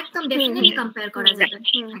যাবে, একদম ডেফিনেটলি কম্পেয়ার করা যাবে।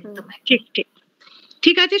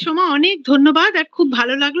 ঠিক আছে সোমা, অনেক ধন্যবাদ, আর খুব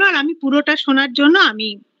ভালো লাগলো। আর আমি পুরোটা শোনার জন্য আমি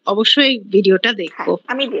অবশ্যই ভিডিওটা দেখবো।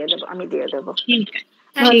 আমি দিয়ে দেবো। ঠিক আছে।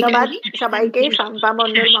 ধন্যবাদ সবাইকে, শম্পা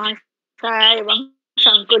মণ্ডল মহাশয়া এবং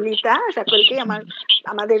সংকলিতা সকলকে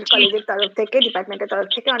আমাদের কলেজের তরফ থেকে, ডিপার্টমেন্টের তরফ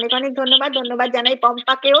থেকে অনেক অনেক ধন্যবাদ জানাই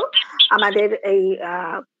পম্পাকেও আমাদের এই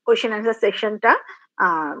কোয়েশ্চেন অ্যান্সার সেকশনটা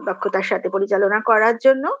দক্ষতার সাথে পরিচালনা করার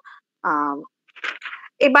জন্য।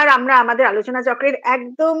 এবার আমরা আমাদের আলোচনা চক্রের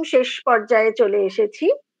একদম শেষ পর্যায়ে চলে এসেছি।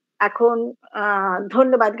 এখন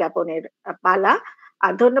ধন্যবাদ জ্ঞাপনের পালা।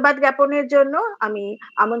 আর ধন্যবাদ জ্ঞাপনের জন্য আমি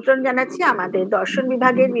আমন্ত্রণ জানাচ্ছি আমাদের দর্শন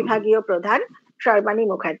বিভাগের বিভাগীয় প্রধান সর্বাণী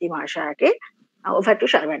মুখার্জি মহাশয়াকে। ওভার টু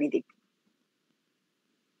সর্বাণী দি।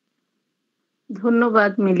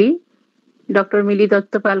 ধন্যবাদ মিলি, ডক্টর মিলি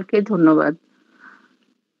দত্তপালকে ধন্যবাদ।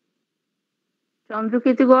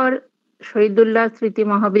 চন্দ্রকেতুগড় শহীদুল্লাহ স্মৃতি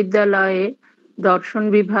মহাবিদ্যালয়ে দর্শন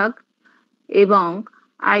বিভাগ এবং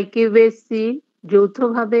আইকিউএসসি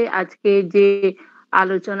যৌথভাবে আজকে যে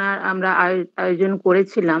আলোচনার আমরা আয়োজন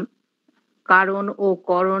করেছিলাম, কারণ ও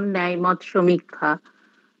করণ ন্যায়মত সমীক্ষা,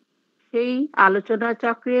 সেই আলোচনা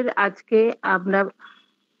চক্রের আজকে আমরা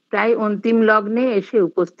প্রায় অন্তিম লগ্নে এসে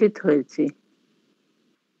উপস্থিত হয়েছি।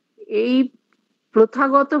 এই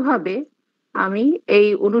প্রথাগতভাবে আমি এই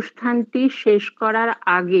অনুষ্ঠানটি শেষ করার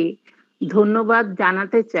আগে ধন্যবাদ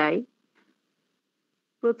জানাতে চাই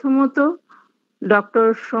প্রথমত ডক্টর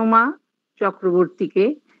সোমা চক্রবর্তীকে,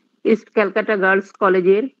 ইস্ট ক্যালকাটা গার্লস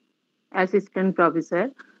কলেজের অ্যাসিস্ট্যান্ট প্রফেসর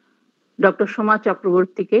ডক্টর সোমা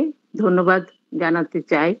চক্রবর্তীকে ধন্যবাদ জানাতে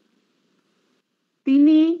চাই।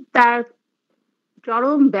 তিনি তার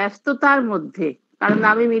চরম ব্যস্ততার মধ্যে, কারণ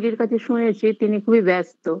আমি মিলির কাছে শুনেছি তিনি খুবই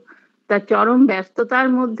ব্যস্ত, তার চরম ব্যস্ততার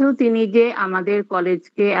মধ্যেও তিনি যে আমাদের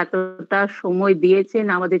কলেজকে এতটা সময় দিয়েছেন,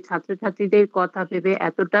 আমাদের ছাত্রছাত্রীদের কথা ভেবে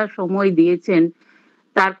এতটা সময় দিয়েছেন,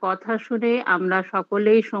 তার কথা শুনে আমরা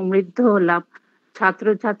সকলেই সমৃদ্ধ হলাম।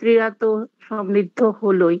 ছাত্রছাত্রীরা তো সমৃদ্ধ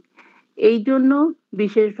হলোই। এই জন্য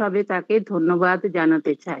বিশেষভাবে তাকে ধন্যবাদ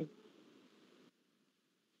জানাতে চাই।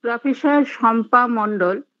 প্রফেসর শম্পা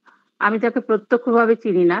মণ্ডল, আমি তাকে প্রত্যক্ষভাবে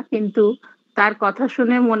চিনি না, কিন্তু তার কথা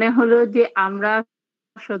শুনে মনে হলো যে আমরা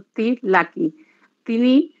সত্যি লাকি।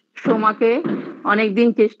 তিনি সোমাকে অনেকদিন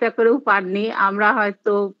চেষ্টা করেও পাননি। আমরা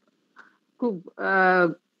হয়তো খুব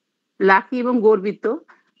লাকি এবং গর্বিত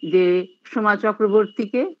যে সোমা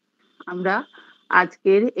চক্রবর্তীকে আমরা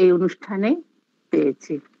আজকের এই অনুষ্ঠানে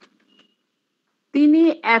পেয়েছি। তিনি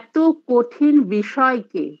এত কঠিন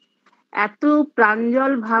বিষয়কে এত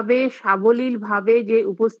প্রাঞ্জল ভাবে, সাবলীল ভাবে যে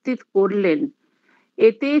উপস্থিত করলেন,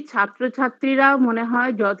 এতে ছাত্রছাত্রীরা মনে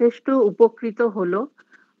হয় যথেষ্ট উপকৃত হলো।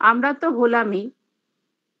 আমরা তো হলামই।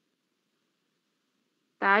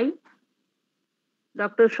 তাই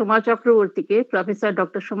ডক্টর সোমা চক্রবর্তীকে, প্রফেসর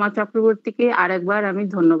ডক্টর সোমা চক্রবর্তীকে আরেকবার আমি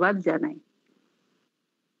ধন্যবাদ জানাই।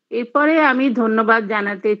 এরপরে আমি ধন্যবাদ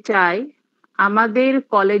জানাতে চাই আমাদের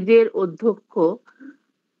কলেজের অধ্যক্ষ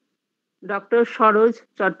ডক্টর সরোজ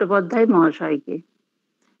চট্টোপাধ্যায় মহাশয়কে,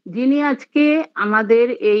 যিনি আজকে আমাদের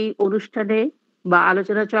এই অনুষ্ঠানে বা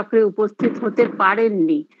আলোচনা চক্রে উপস্থিত হতে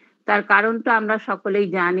পারেননি। তার কারণটা আমরা সকলেই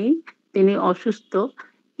জানি, তিনি অসুস্থ।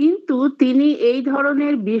 কিন্তু তিনি এই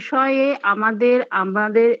ধরনের বিষয়ে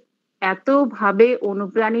আমাদের এতভাবে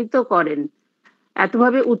অনুপ্রাণিত করেন,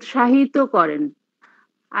 এতভাবে উৎসাহিত করেন।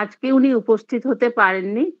 আজকে উনি উপস্থিত হতে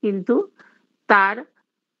পারেননি, কিন্তু তার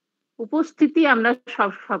উপস্থিতি আমরা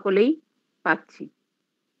সকলেই পাচ্ছি।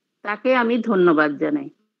 তাকে আমি ধন্যবাদ জানাই।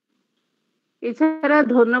 এছাড়া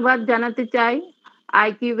ধন্যবাদ জানাতে চাই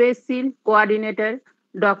আইকিউএসসির কোঅর্ডিনেটর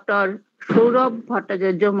ডক্টর সৌরভ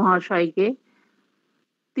ভট্টাচার্য মহাশয়কে।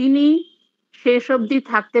 তিনি শেষ অবধি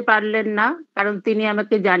থাকতে পারলেন না, কারণ তিনি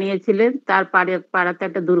আমাকে জানিয়েছিলেন তার পাড়াতে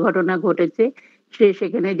একটা দুর্ঘটনা ঘটেছে, সে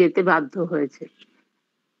সেখানে যেতে বাধ্য হয়েছে।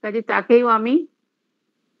 কাজে তাকেও আমি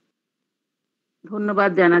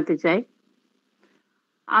ধন্যবাদ জানাতে চাই।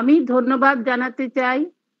 আমি ধন্যবাদ জানাতে চাই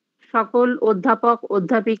সকল অধ্যাপক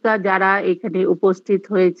অধ্যাপিকা যারা এখানে উপস্থিত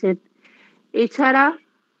হয়েছেন। এছাড়া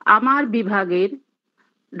আমার বিভাগের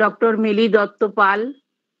ডক্টর মিলি দত্তপাল,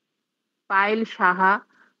 পায়েল সাহা,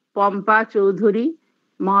 পম্পা চৌধুরী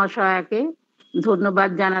মহাশয়াকে ধন্যবাদ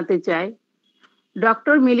জানাতে চাই।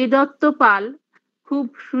 ডক্টর মিলি দত্তপাল খুব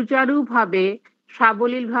সুচারুভাবে,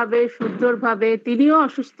 সাবলীলভাবে, সুন্দরভাবে, তিনিও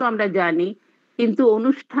অসুস্থ আমরা জানি, কিন্তু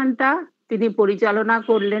অনুষ্ঠানটা তিনি পরিচালনা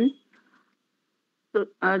করলেন,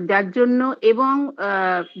 যার জন্য। এবং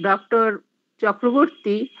ডক্টর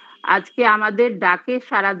চক্রবর্তী আজকে আমাদের ডাকে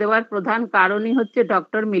সাড়া দেওয়ার প্রধান কারণই হচ্ছে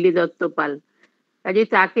ডক্টর মিলি দত্তপাল। কাজে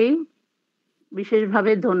তাকেই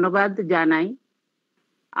বিশেষভাবে ধন্যবাদ জানাই।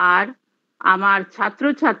 আর আমার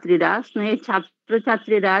ছাত্রছাত্রীরা, স্নেহের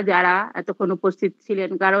ছাত্রছাত্রীরা যারা এতক্ষণ উপস্থিত ছিলেন,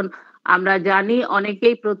 কারণ আমরা জানি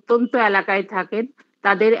অনেকেই প্রত্যন্ত এলাকায় থাকেন,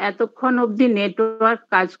 তাদের এতক্ষণ অবধি নেটওয়ার্ক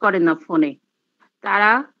কাজ করে না ফোনে,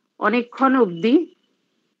 তারা অনেকক্ষণ অবধি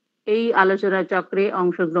এই আলোচনা চক্রে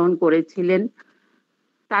অংশগ্রহণ করেছিলেন,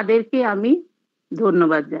 তাদেরকে আমি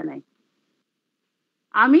ধন্যবাদ জানাই।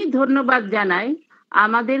 আমি ধন্যবাদ জানাই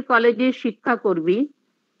আমাদের কলেজের শিক্ষাকর্মী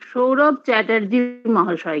সৌরভ চ্যাটার্জি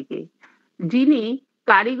মহাশয়কে, যিনি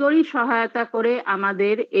কারিগরি সহায়তা করে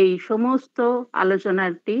আমাদের এই সমস্ত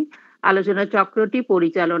আলোচনা চক্রটি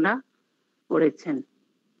পরিচালনা করেছেন।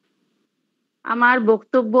 আমার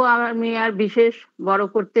বক্তব্য আমি আর বিশেষ বড়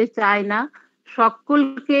করতে চাই না।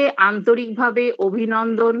 সকলকে আন্তরিকভাবে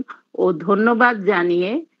অভিনন্দন ও ধন্যবাদ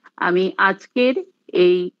জানিয়ে আমি আজকের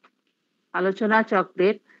এই আলোচনা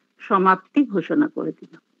চক্রের সমাপ্তি ঘোষণা করে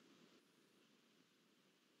দিলাম।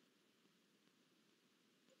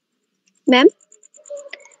 ম্যাম,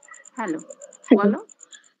 হ্যালো, বলো।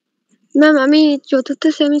 ম্যাম, আমি চতুর্থ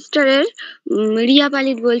সেমিস্টারের রিয়া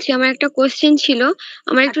পালিত বলছি। আমার একটা কোশ্চেন ছিল,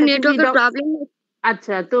 আমার একটু নেটওয়ার্কের প্রবলেম।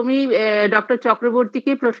 আচ্ছা, তুমি ডক্টর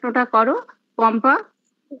চক্রবর্তীকে প্রশ্নটা করো। পম্পা,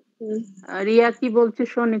 রিয়া কি বলছে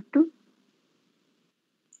শোন একটু।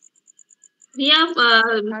 রিয়া,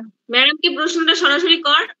 ম্যাডামকে প্রশ্নটা সরাসরি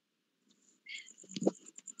কর।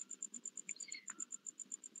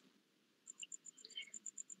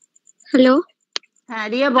 হ্যালো। হ্যাঁ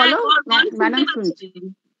রিয়া বলো, ম্যাডাম শুনছি।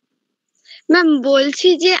 ম্যাম, বলছি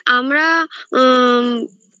যে আমরা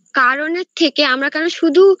কারণের থেকে আমরা কেন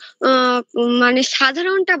শুধু মানে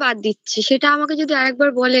সাধারণটা বাদ দিচ্ছি, সেটা আমাকে যদি আরেকবার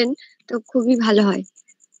বলেন তো খুবই ভালো হয়।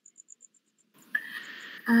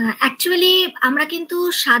 অ্যাকচুয়ালি আমরা কিন্তু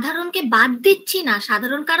সাধারণকে বাদ দিচ্ছি না,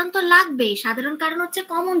 সাধারণ কারণ তো লাগবেই। সাধারণ কারণ হচ্ছে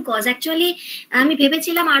কমন কজ। অ্যাকচুয়ালি আমি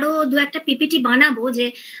ভেবেছিলাম আরো দু একটা পিপিটি বানাবো, যে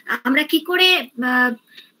আমরা কি করে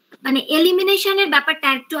মানে এলিমিনেশনের ব্যাপারটা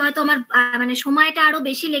একটু হয়তো আমার মানে সময়টা আরো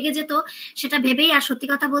বেশি লেগে যেত, সেটা ভেবেই আর সত্যি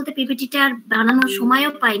কথা বলতে পিপিটিটা আর বানানোর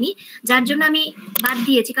সময়ও পাইনি, যার জন্য আমি বাদ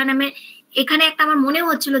দিয়েছি। কারণ আমি এখানে একটা আমার মনে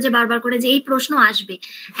হচ্ছিল যে বারবার করে যে এই প্রশ্ন আসবে।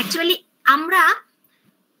 অ্যাকচুয়ালি আমরা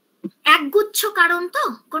একগুচ্ছ কারণ, তো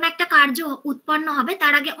কোন একটা কার্য উৎপন্ন হবে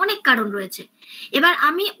তার আগে অনেক কারণ রয়েছে। এবার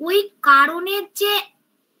আমি ওই কারণের যে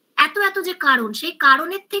এত এত যে কারণ, সেই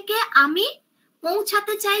কারণের থেকে আমি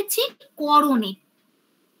পৌঁছাতে চাইছি করণে।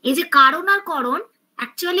 এই যে কারণ আর করণ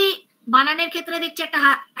অ্যাকচুয়ালি বানানের ক্ষেত্রে দেখছি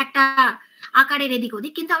একটা আকারের এদিক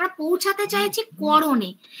ওদিক, কিন্তু আমরা পৌঁছাতে চাইছি করণে।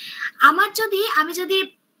 আমি যদি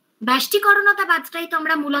ব্যষ্টিকরণতাবাদটাই তো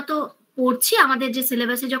আমরা মূলত পড়ছি আমাদের যে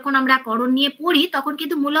সিলেবাসে, যখন আমরা করণ নিয়ে পড়ি তখন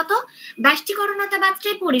কিন্তু মূলত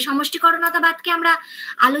ব্যষ্টিকরণতাবাদটাই পড়ি, সমষ্টিকরণতাবাদকে আমরা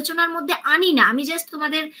আলোচনার মধ্যে আনি না। আমি জাস্ট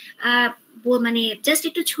তোমাদের মানে জাস্ট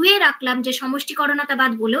একটু ছুঁয়ে রাখলাম যে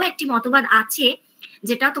সমষ্টিকরণতাবাদ বলেও একটি মতবাদ আছে,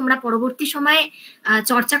 যেটা তোমরা পরবর্তী সময়ে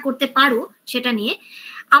চর্চা করতে পারো সেটা নিয়ে।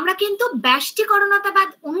 আমরা কিন্তু ব্যষ্টিকরণতাবাদ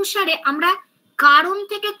অনুসারে আমরা কারণ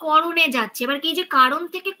থেকে করণে যাচ্ছি। এবার কি যে কারণ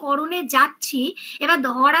থেকে করণে যাচ্ছি, এবার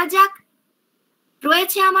ধরা যাক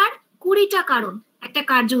রয়েছে আমার 20টা কারণ একটা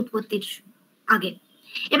কার্য উৎপত্তির আগে।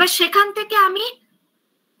 এবার সেখান থেকে আমি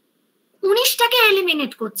 19টাকে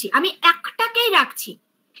এলিমিনেট করছি, আমি একটাকেই রাখছি।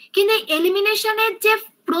 কিন্তু এলিমিনেশনের যে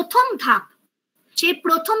প্রথম ধাপ, সেই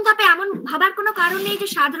প্রথম ধাপে এমন ভাবার কোনো কারণ নেই যে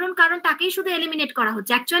সাধারণ কারণটাকেই শুধু এলিমিনেট করা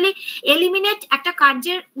হচ্ছে। অ্যাকচুয়ালি এলিমিনেট একটা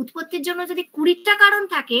কার্যের উৎপত্তির জন্য যদি 20টা কারণ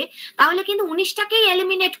থাকে, তাহলে কিন্তু 19টাকেই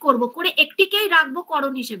এলিমিনেট করব, করে একটিকেই রাখবো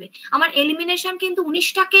করণ হিসেবে। আমার এলিমিনেশন কিন্তু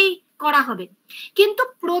 19টাকেই করা হবে, কিন্তু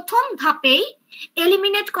প্রথম ধাপেই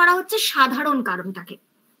এলিমিনেট করা হচ্ছে সাধারণ কারণটাকে,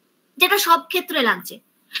 যেটা সব ক্ষেত্রে লাগছে,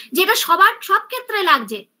 যেটা সব ক্ষেত্রে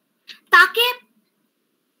লাগছে, তাকে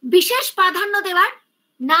বিশেষ প্রাধান্য দেওয়ার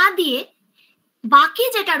না দিয়ে বাকি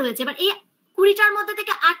যেটা রয়েছে, এবার এই 20টার মধ্যে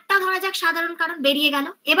থেকে 8টা ধরা যাক সাধারণ কারণ বেরিয়ে গেল,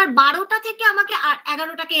 এবার 12টা থেকে আমাকে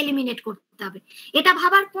 11টাকে এলিমিনেট করতে হবে। এটা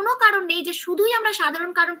ভাবার কোনো কারণ নেই যে শুধুই আমরা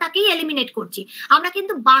সাধারণ কারণটাকেই এলিমিনেট করছি। আমরা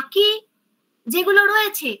কিন্তু বাকি যেগুলো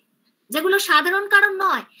রয়েছে, যেগুলো সাধারণ কারণ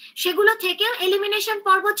নয়, সেগুলো থেকেও এলিমিনেশন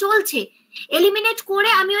পর্ব চলছে। এলিমিনেট করে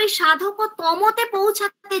আমি ওই সাধকতমতে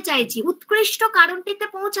পৌঁছাতে চাইছি, উৎকৃষ্ট কারণটিতে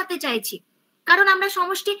পৌঁছাতে চাইছি। কারণ আমরা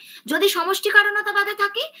যদি সমষ্টিকরণতাবাদে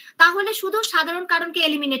থাকি, তাহলে শুধু সাধারণ কারণকে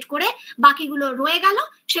এলিমিনেট করে বাকিগুলো রয়ে গেল,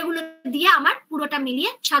 সেগুলো দিয়ে আমার পুরোটা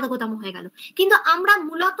মিলিয়ে সাধকতম হয়ে গেল। কিন্তু আমরা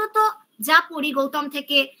মূলত তো যা পড়ি গৌতম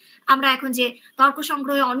থেকে, আমরা এখন যে তর্ক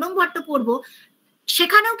সংগ্রহে অন্নম ভট্ট পড়বো,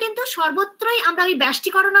 সেখানেও কিন্তু সর্বত্রই আমরা ওই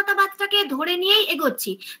ব্যষ্টিকরণতাবাদটাকে ধরে নিয়েই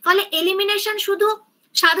এগোচ্ছি। ফলে এলিমিনেশন শুধু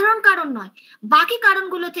সাধারণ কারণ নয়, বাকি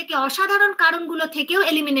কারণগুলো থেকে, অসাধারণ কারণগুলো থেকেও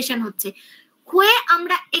এলিমিনেশন হচ্ছে, হয়ে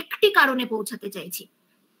আমরা একটি কারণে পৌঁছাতে চাইছি,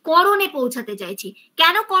 করণে পৌঁছাতে চাইছি।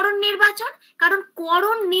 কেন করণ নির্বাচন? কারণ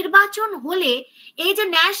করণ নির্বাচন হলে এই যে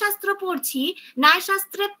ন্যায়শাস্ত্র পড়ছি,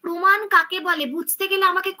 ন্যায়শাস্ত্রে প্রমাণ কাকে বলে বুঝতে গেলে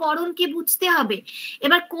আমাকে করণকে বুঝতে হবে।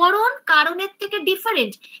 এবার করণ কারণের থেকে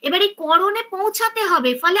ডিফারেন্ট, এবার এই করণে পৌঁছাতে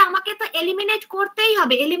হবে, ফলে আমাকে তো এলিমিনেট করতেই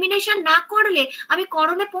হবে। এলিমিনেশন না করলে আমি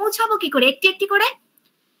করণে পৌঁছাবো কি করে? একটি একটি করে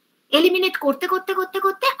এলিমিনেট করতে করতে করতে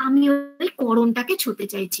করতে আমি ওই করণটাকে ছুঁতে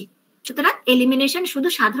চাইছি। সুতরাং এলিমিনেশন শুধু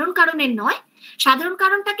সাধারণ কারণের নয়, সাধারণ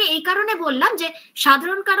কারণটাকে এই কারণে বললাম যে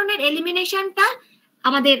সাধারণ কারণের এলিমিনেশনটা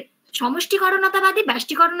আমাদের সমষ্টিকরণতাবাদী,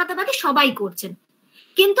 ব্যষ্টিকরণতাবাদী সবাই করছেন,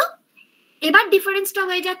 কিন্তু এবার ডিফারেন্সটা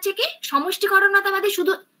হয়ে যাচ্ছে কি সমষ্টিকরণতাবাদী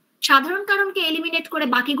শুধু সাধারণ কারণকে এলিমিনেট করে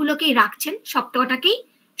বাকিগুলোকেই রাখছেন, সবকটাকেই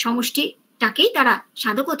সমষ্টিটাকেই তারা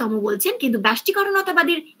সাধকতম বলছেন, কিন্তু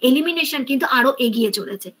ব্যষ্টিকরণতাবাদীর এলিমিনেশন কিন্তু আরো এগিয়ে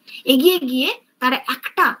চলেছে। এগিয়ে গিয়ে তারা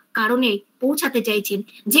একটা কারণে পৌঁছাতে চাইছেন,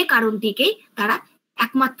 যে কারণটিকেই তারা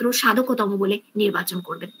একমাত্র সাধকতম বলে নির্বাচন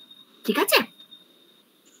করবেন। ঠিক আছে?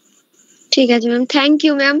 ঠিক আছে ম্যাম, থ্যাংক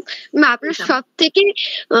ইউ ম্যাম। আপনার সব থেকে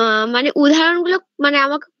মানে উদাহরণগুলো মানে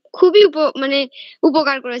আমাকে খুবই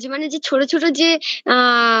উপকার করেছে। মানে যে ছোট ছোট যে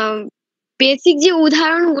বেসিক যে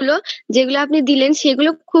উদাহরণগুলো যেগুলো আপনি দিলেন সেগুলো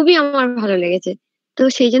খুবই আমার ভালো লেগেছে, তো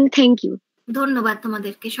সেই জন্য থ্যাংক ইউ। ধন্যবাদ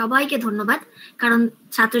তোমাদেরকে সবাইকে, ধন্যবাদ। কারণ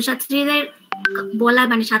ছাত্রছাত্রীদের বলা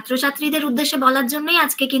মানে ছাত্রছাত্রীদের উদ্দেশ্যে বলার জন্যই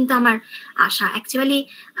আজকে কিন্তু আমার আশা। অ্যাকচুয়ালি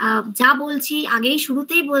যা বলছি আগেই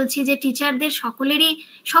শুরুতেই বলছি যে টিচারদের সকলেরই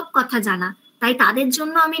সব কথা জানা, তাই তাদের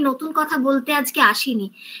জন্য আমি নতুন কথা বলতে আজকে আসিনি,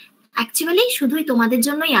 অ্যাকচুয়ালি শুধুই তোমাদের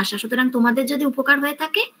জন্যই আসা। সুতরাং তোমাদের যদি উপকার হয়ে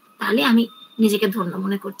থাকে তাহলে আমি নিজেকে ধন্য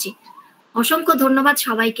মনে করছি। অসংখ্য ধন্যবাদ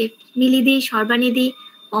সবাইকে, মিলিদি, সর্বানিধি,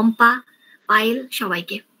 পম্পা, পায়েল,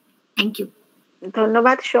 সবাইকে থ্যাংক ইউ।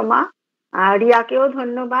 ধন্যবাদ সোমা, রিয়াকেও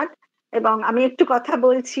ধন্যবাদ। এবং আমি একটু কথা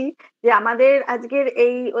বলছি যে আমাদের আজকের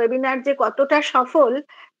এই ওয়েবিনার যে কতটা সফল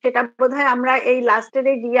সেটা বোধহয় আমরা এই লাস্টের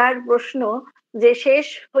এই রিয়ার প্রশ্ন যে শেষ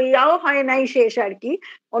হইয়াও হয় নাই শেষ আর কি,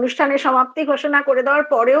 অনুষ্ঠানের সমাপ্তি ঘোষণা করে দেওয়ার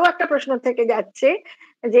পরেও একটা প্রশ্ন থেকে যাচ্ছে,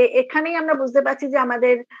 যে এখানেই আমরা বুঝতে পারছি যে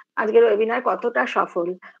আমাদের আজকের ওয়েবিনার কতটা সফল,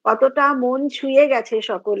 কতটা মন ছুঁয়ে গেছে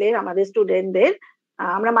সকলের, আমাদের স্টুডেন্টদের।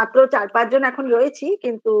 আমরা মাত্র 4-5 জন এখন রয়েছি,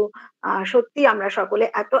 কিন্তু সত্যি আমরা সকলে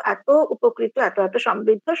এত এত উপকৃত, এত এত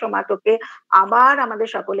সমৃদ্ধ। সোমা, তোকে আবার আমাদের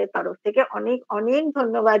সকলের তরফ থেকে অনেক অনেক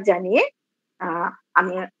ধন্যবাদ জানিয়ে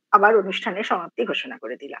আমি আবার অনুষ্ঠানের সমাপ্তি ঘোষণা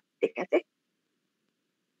করে দিলাম। ঠিক আছে?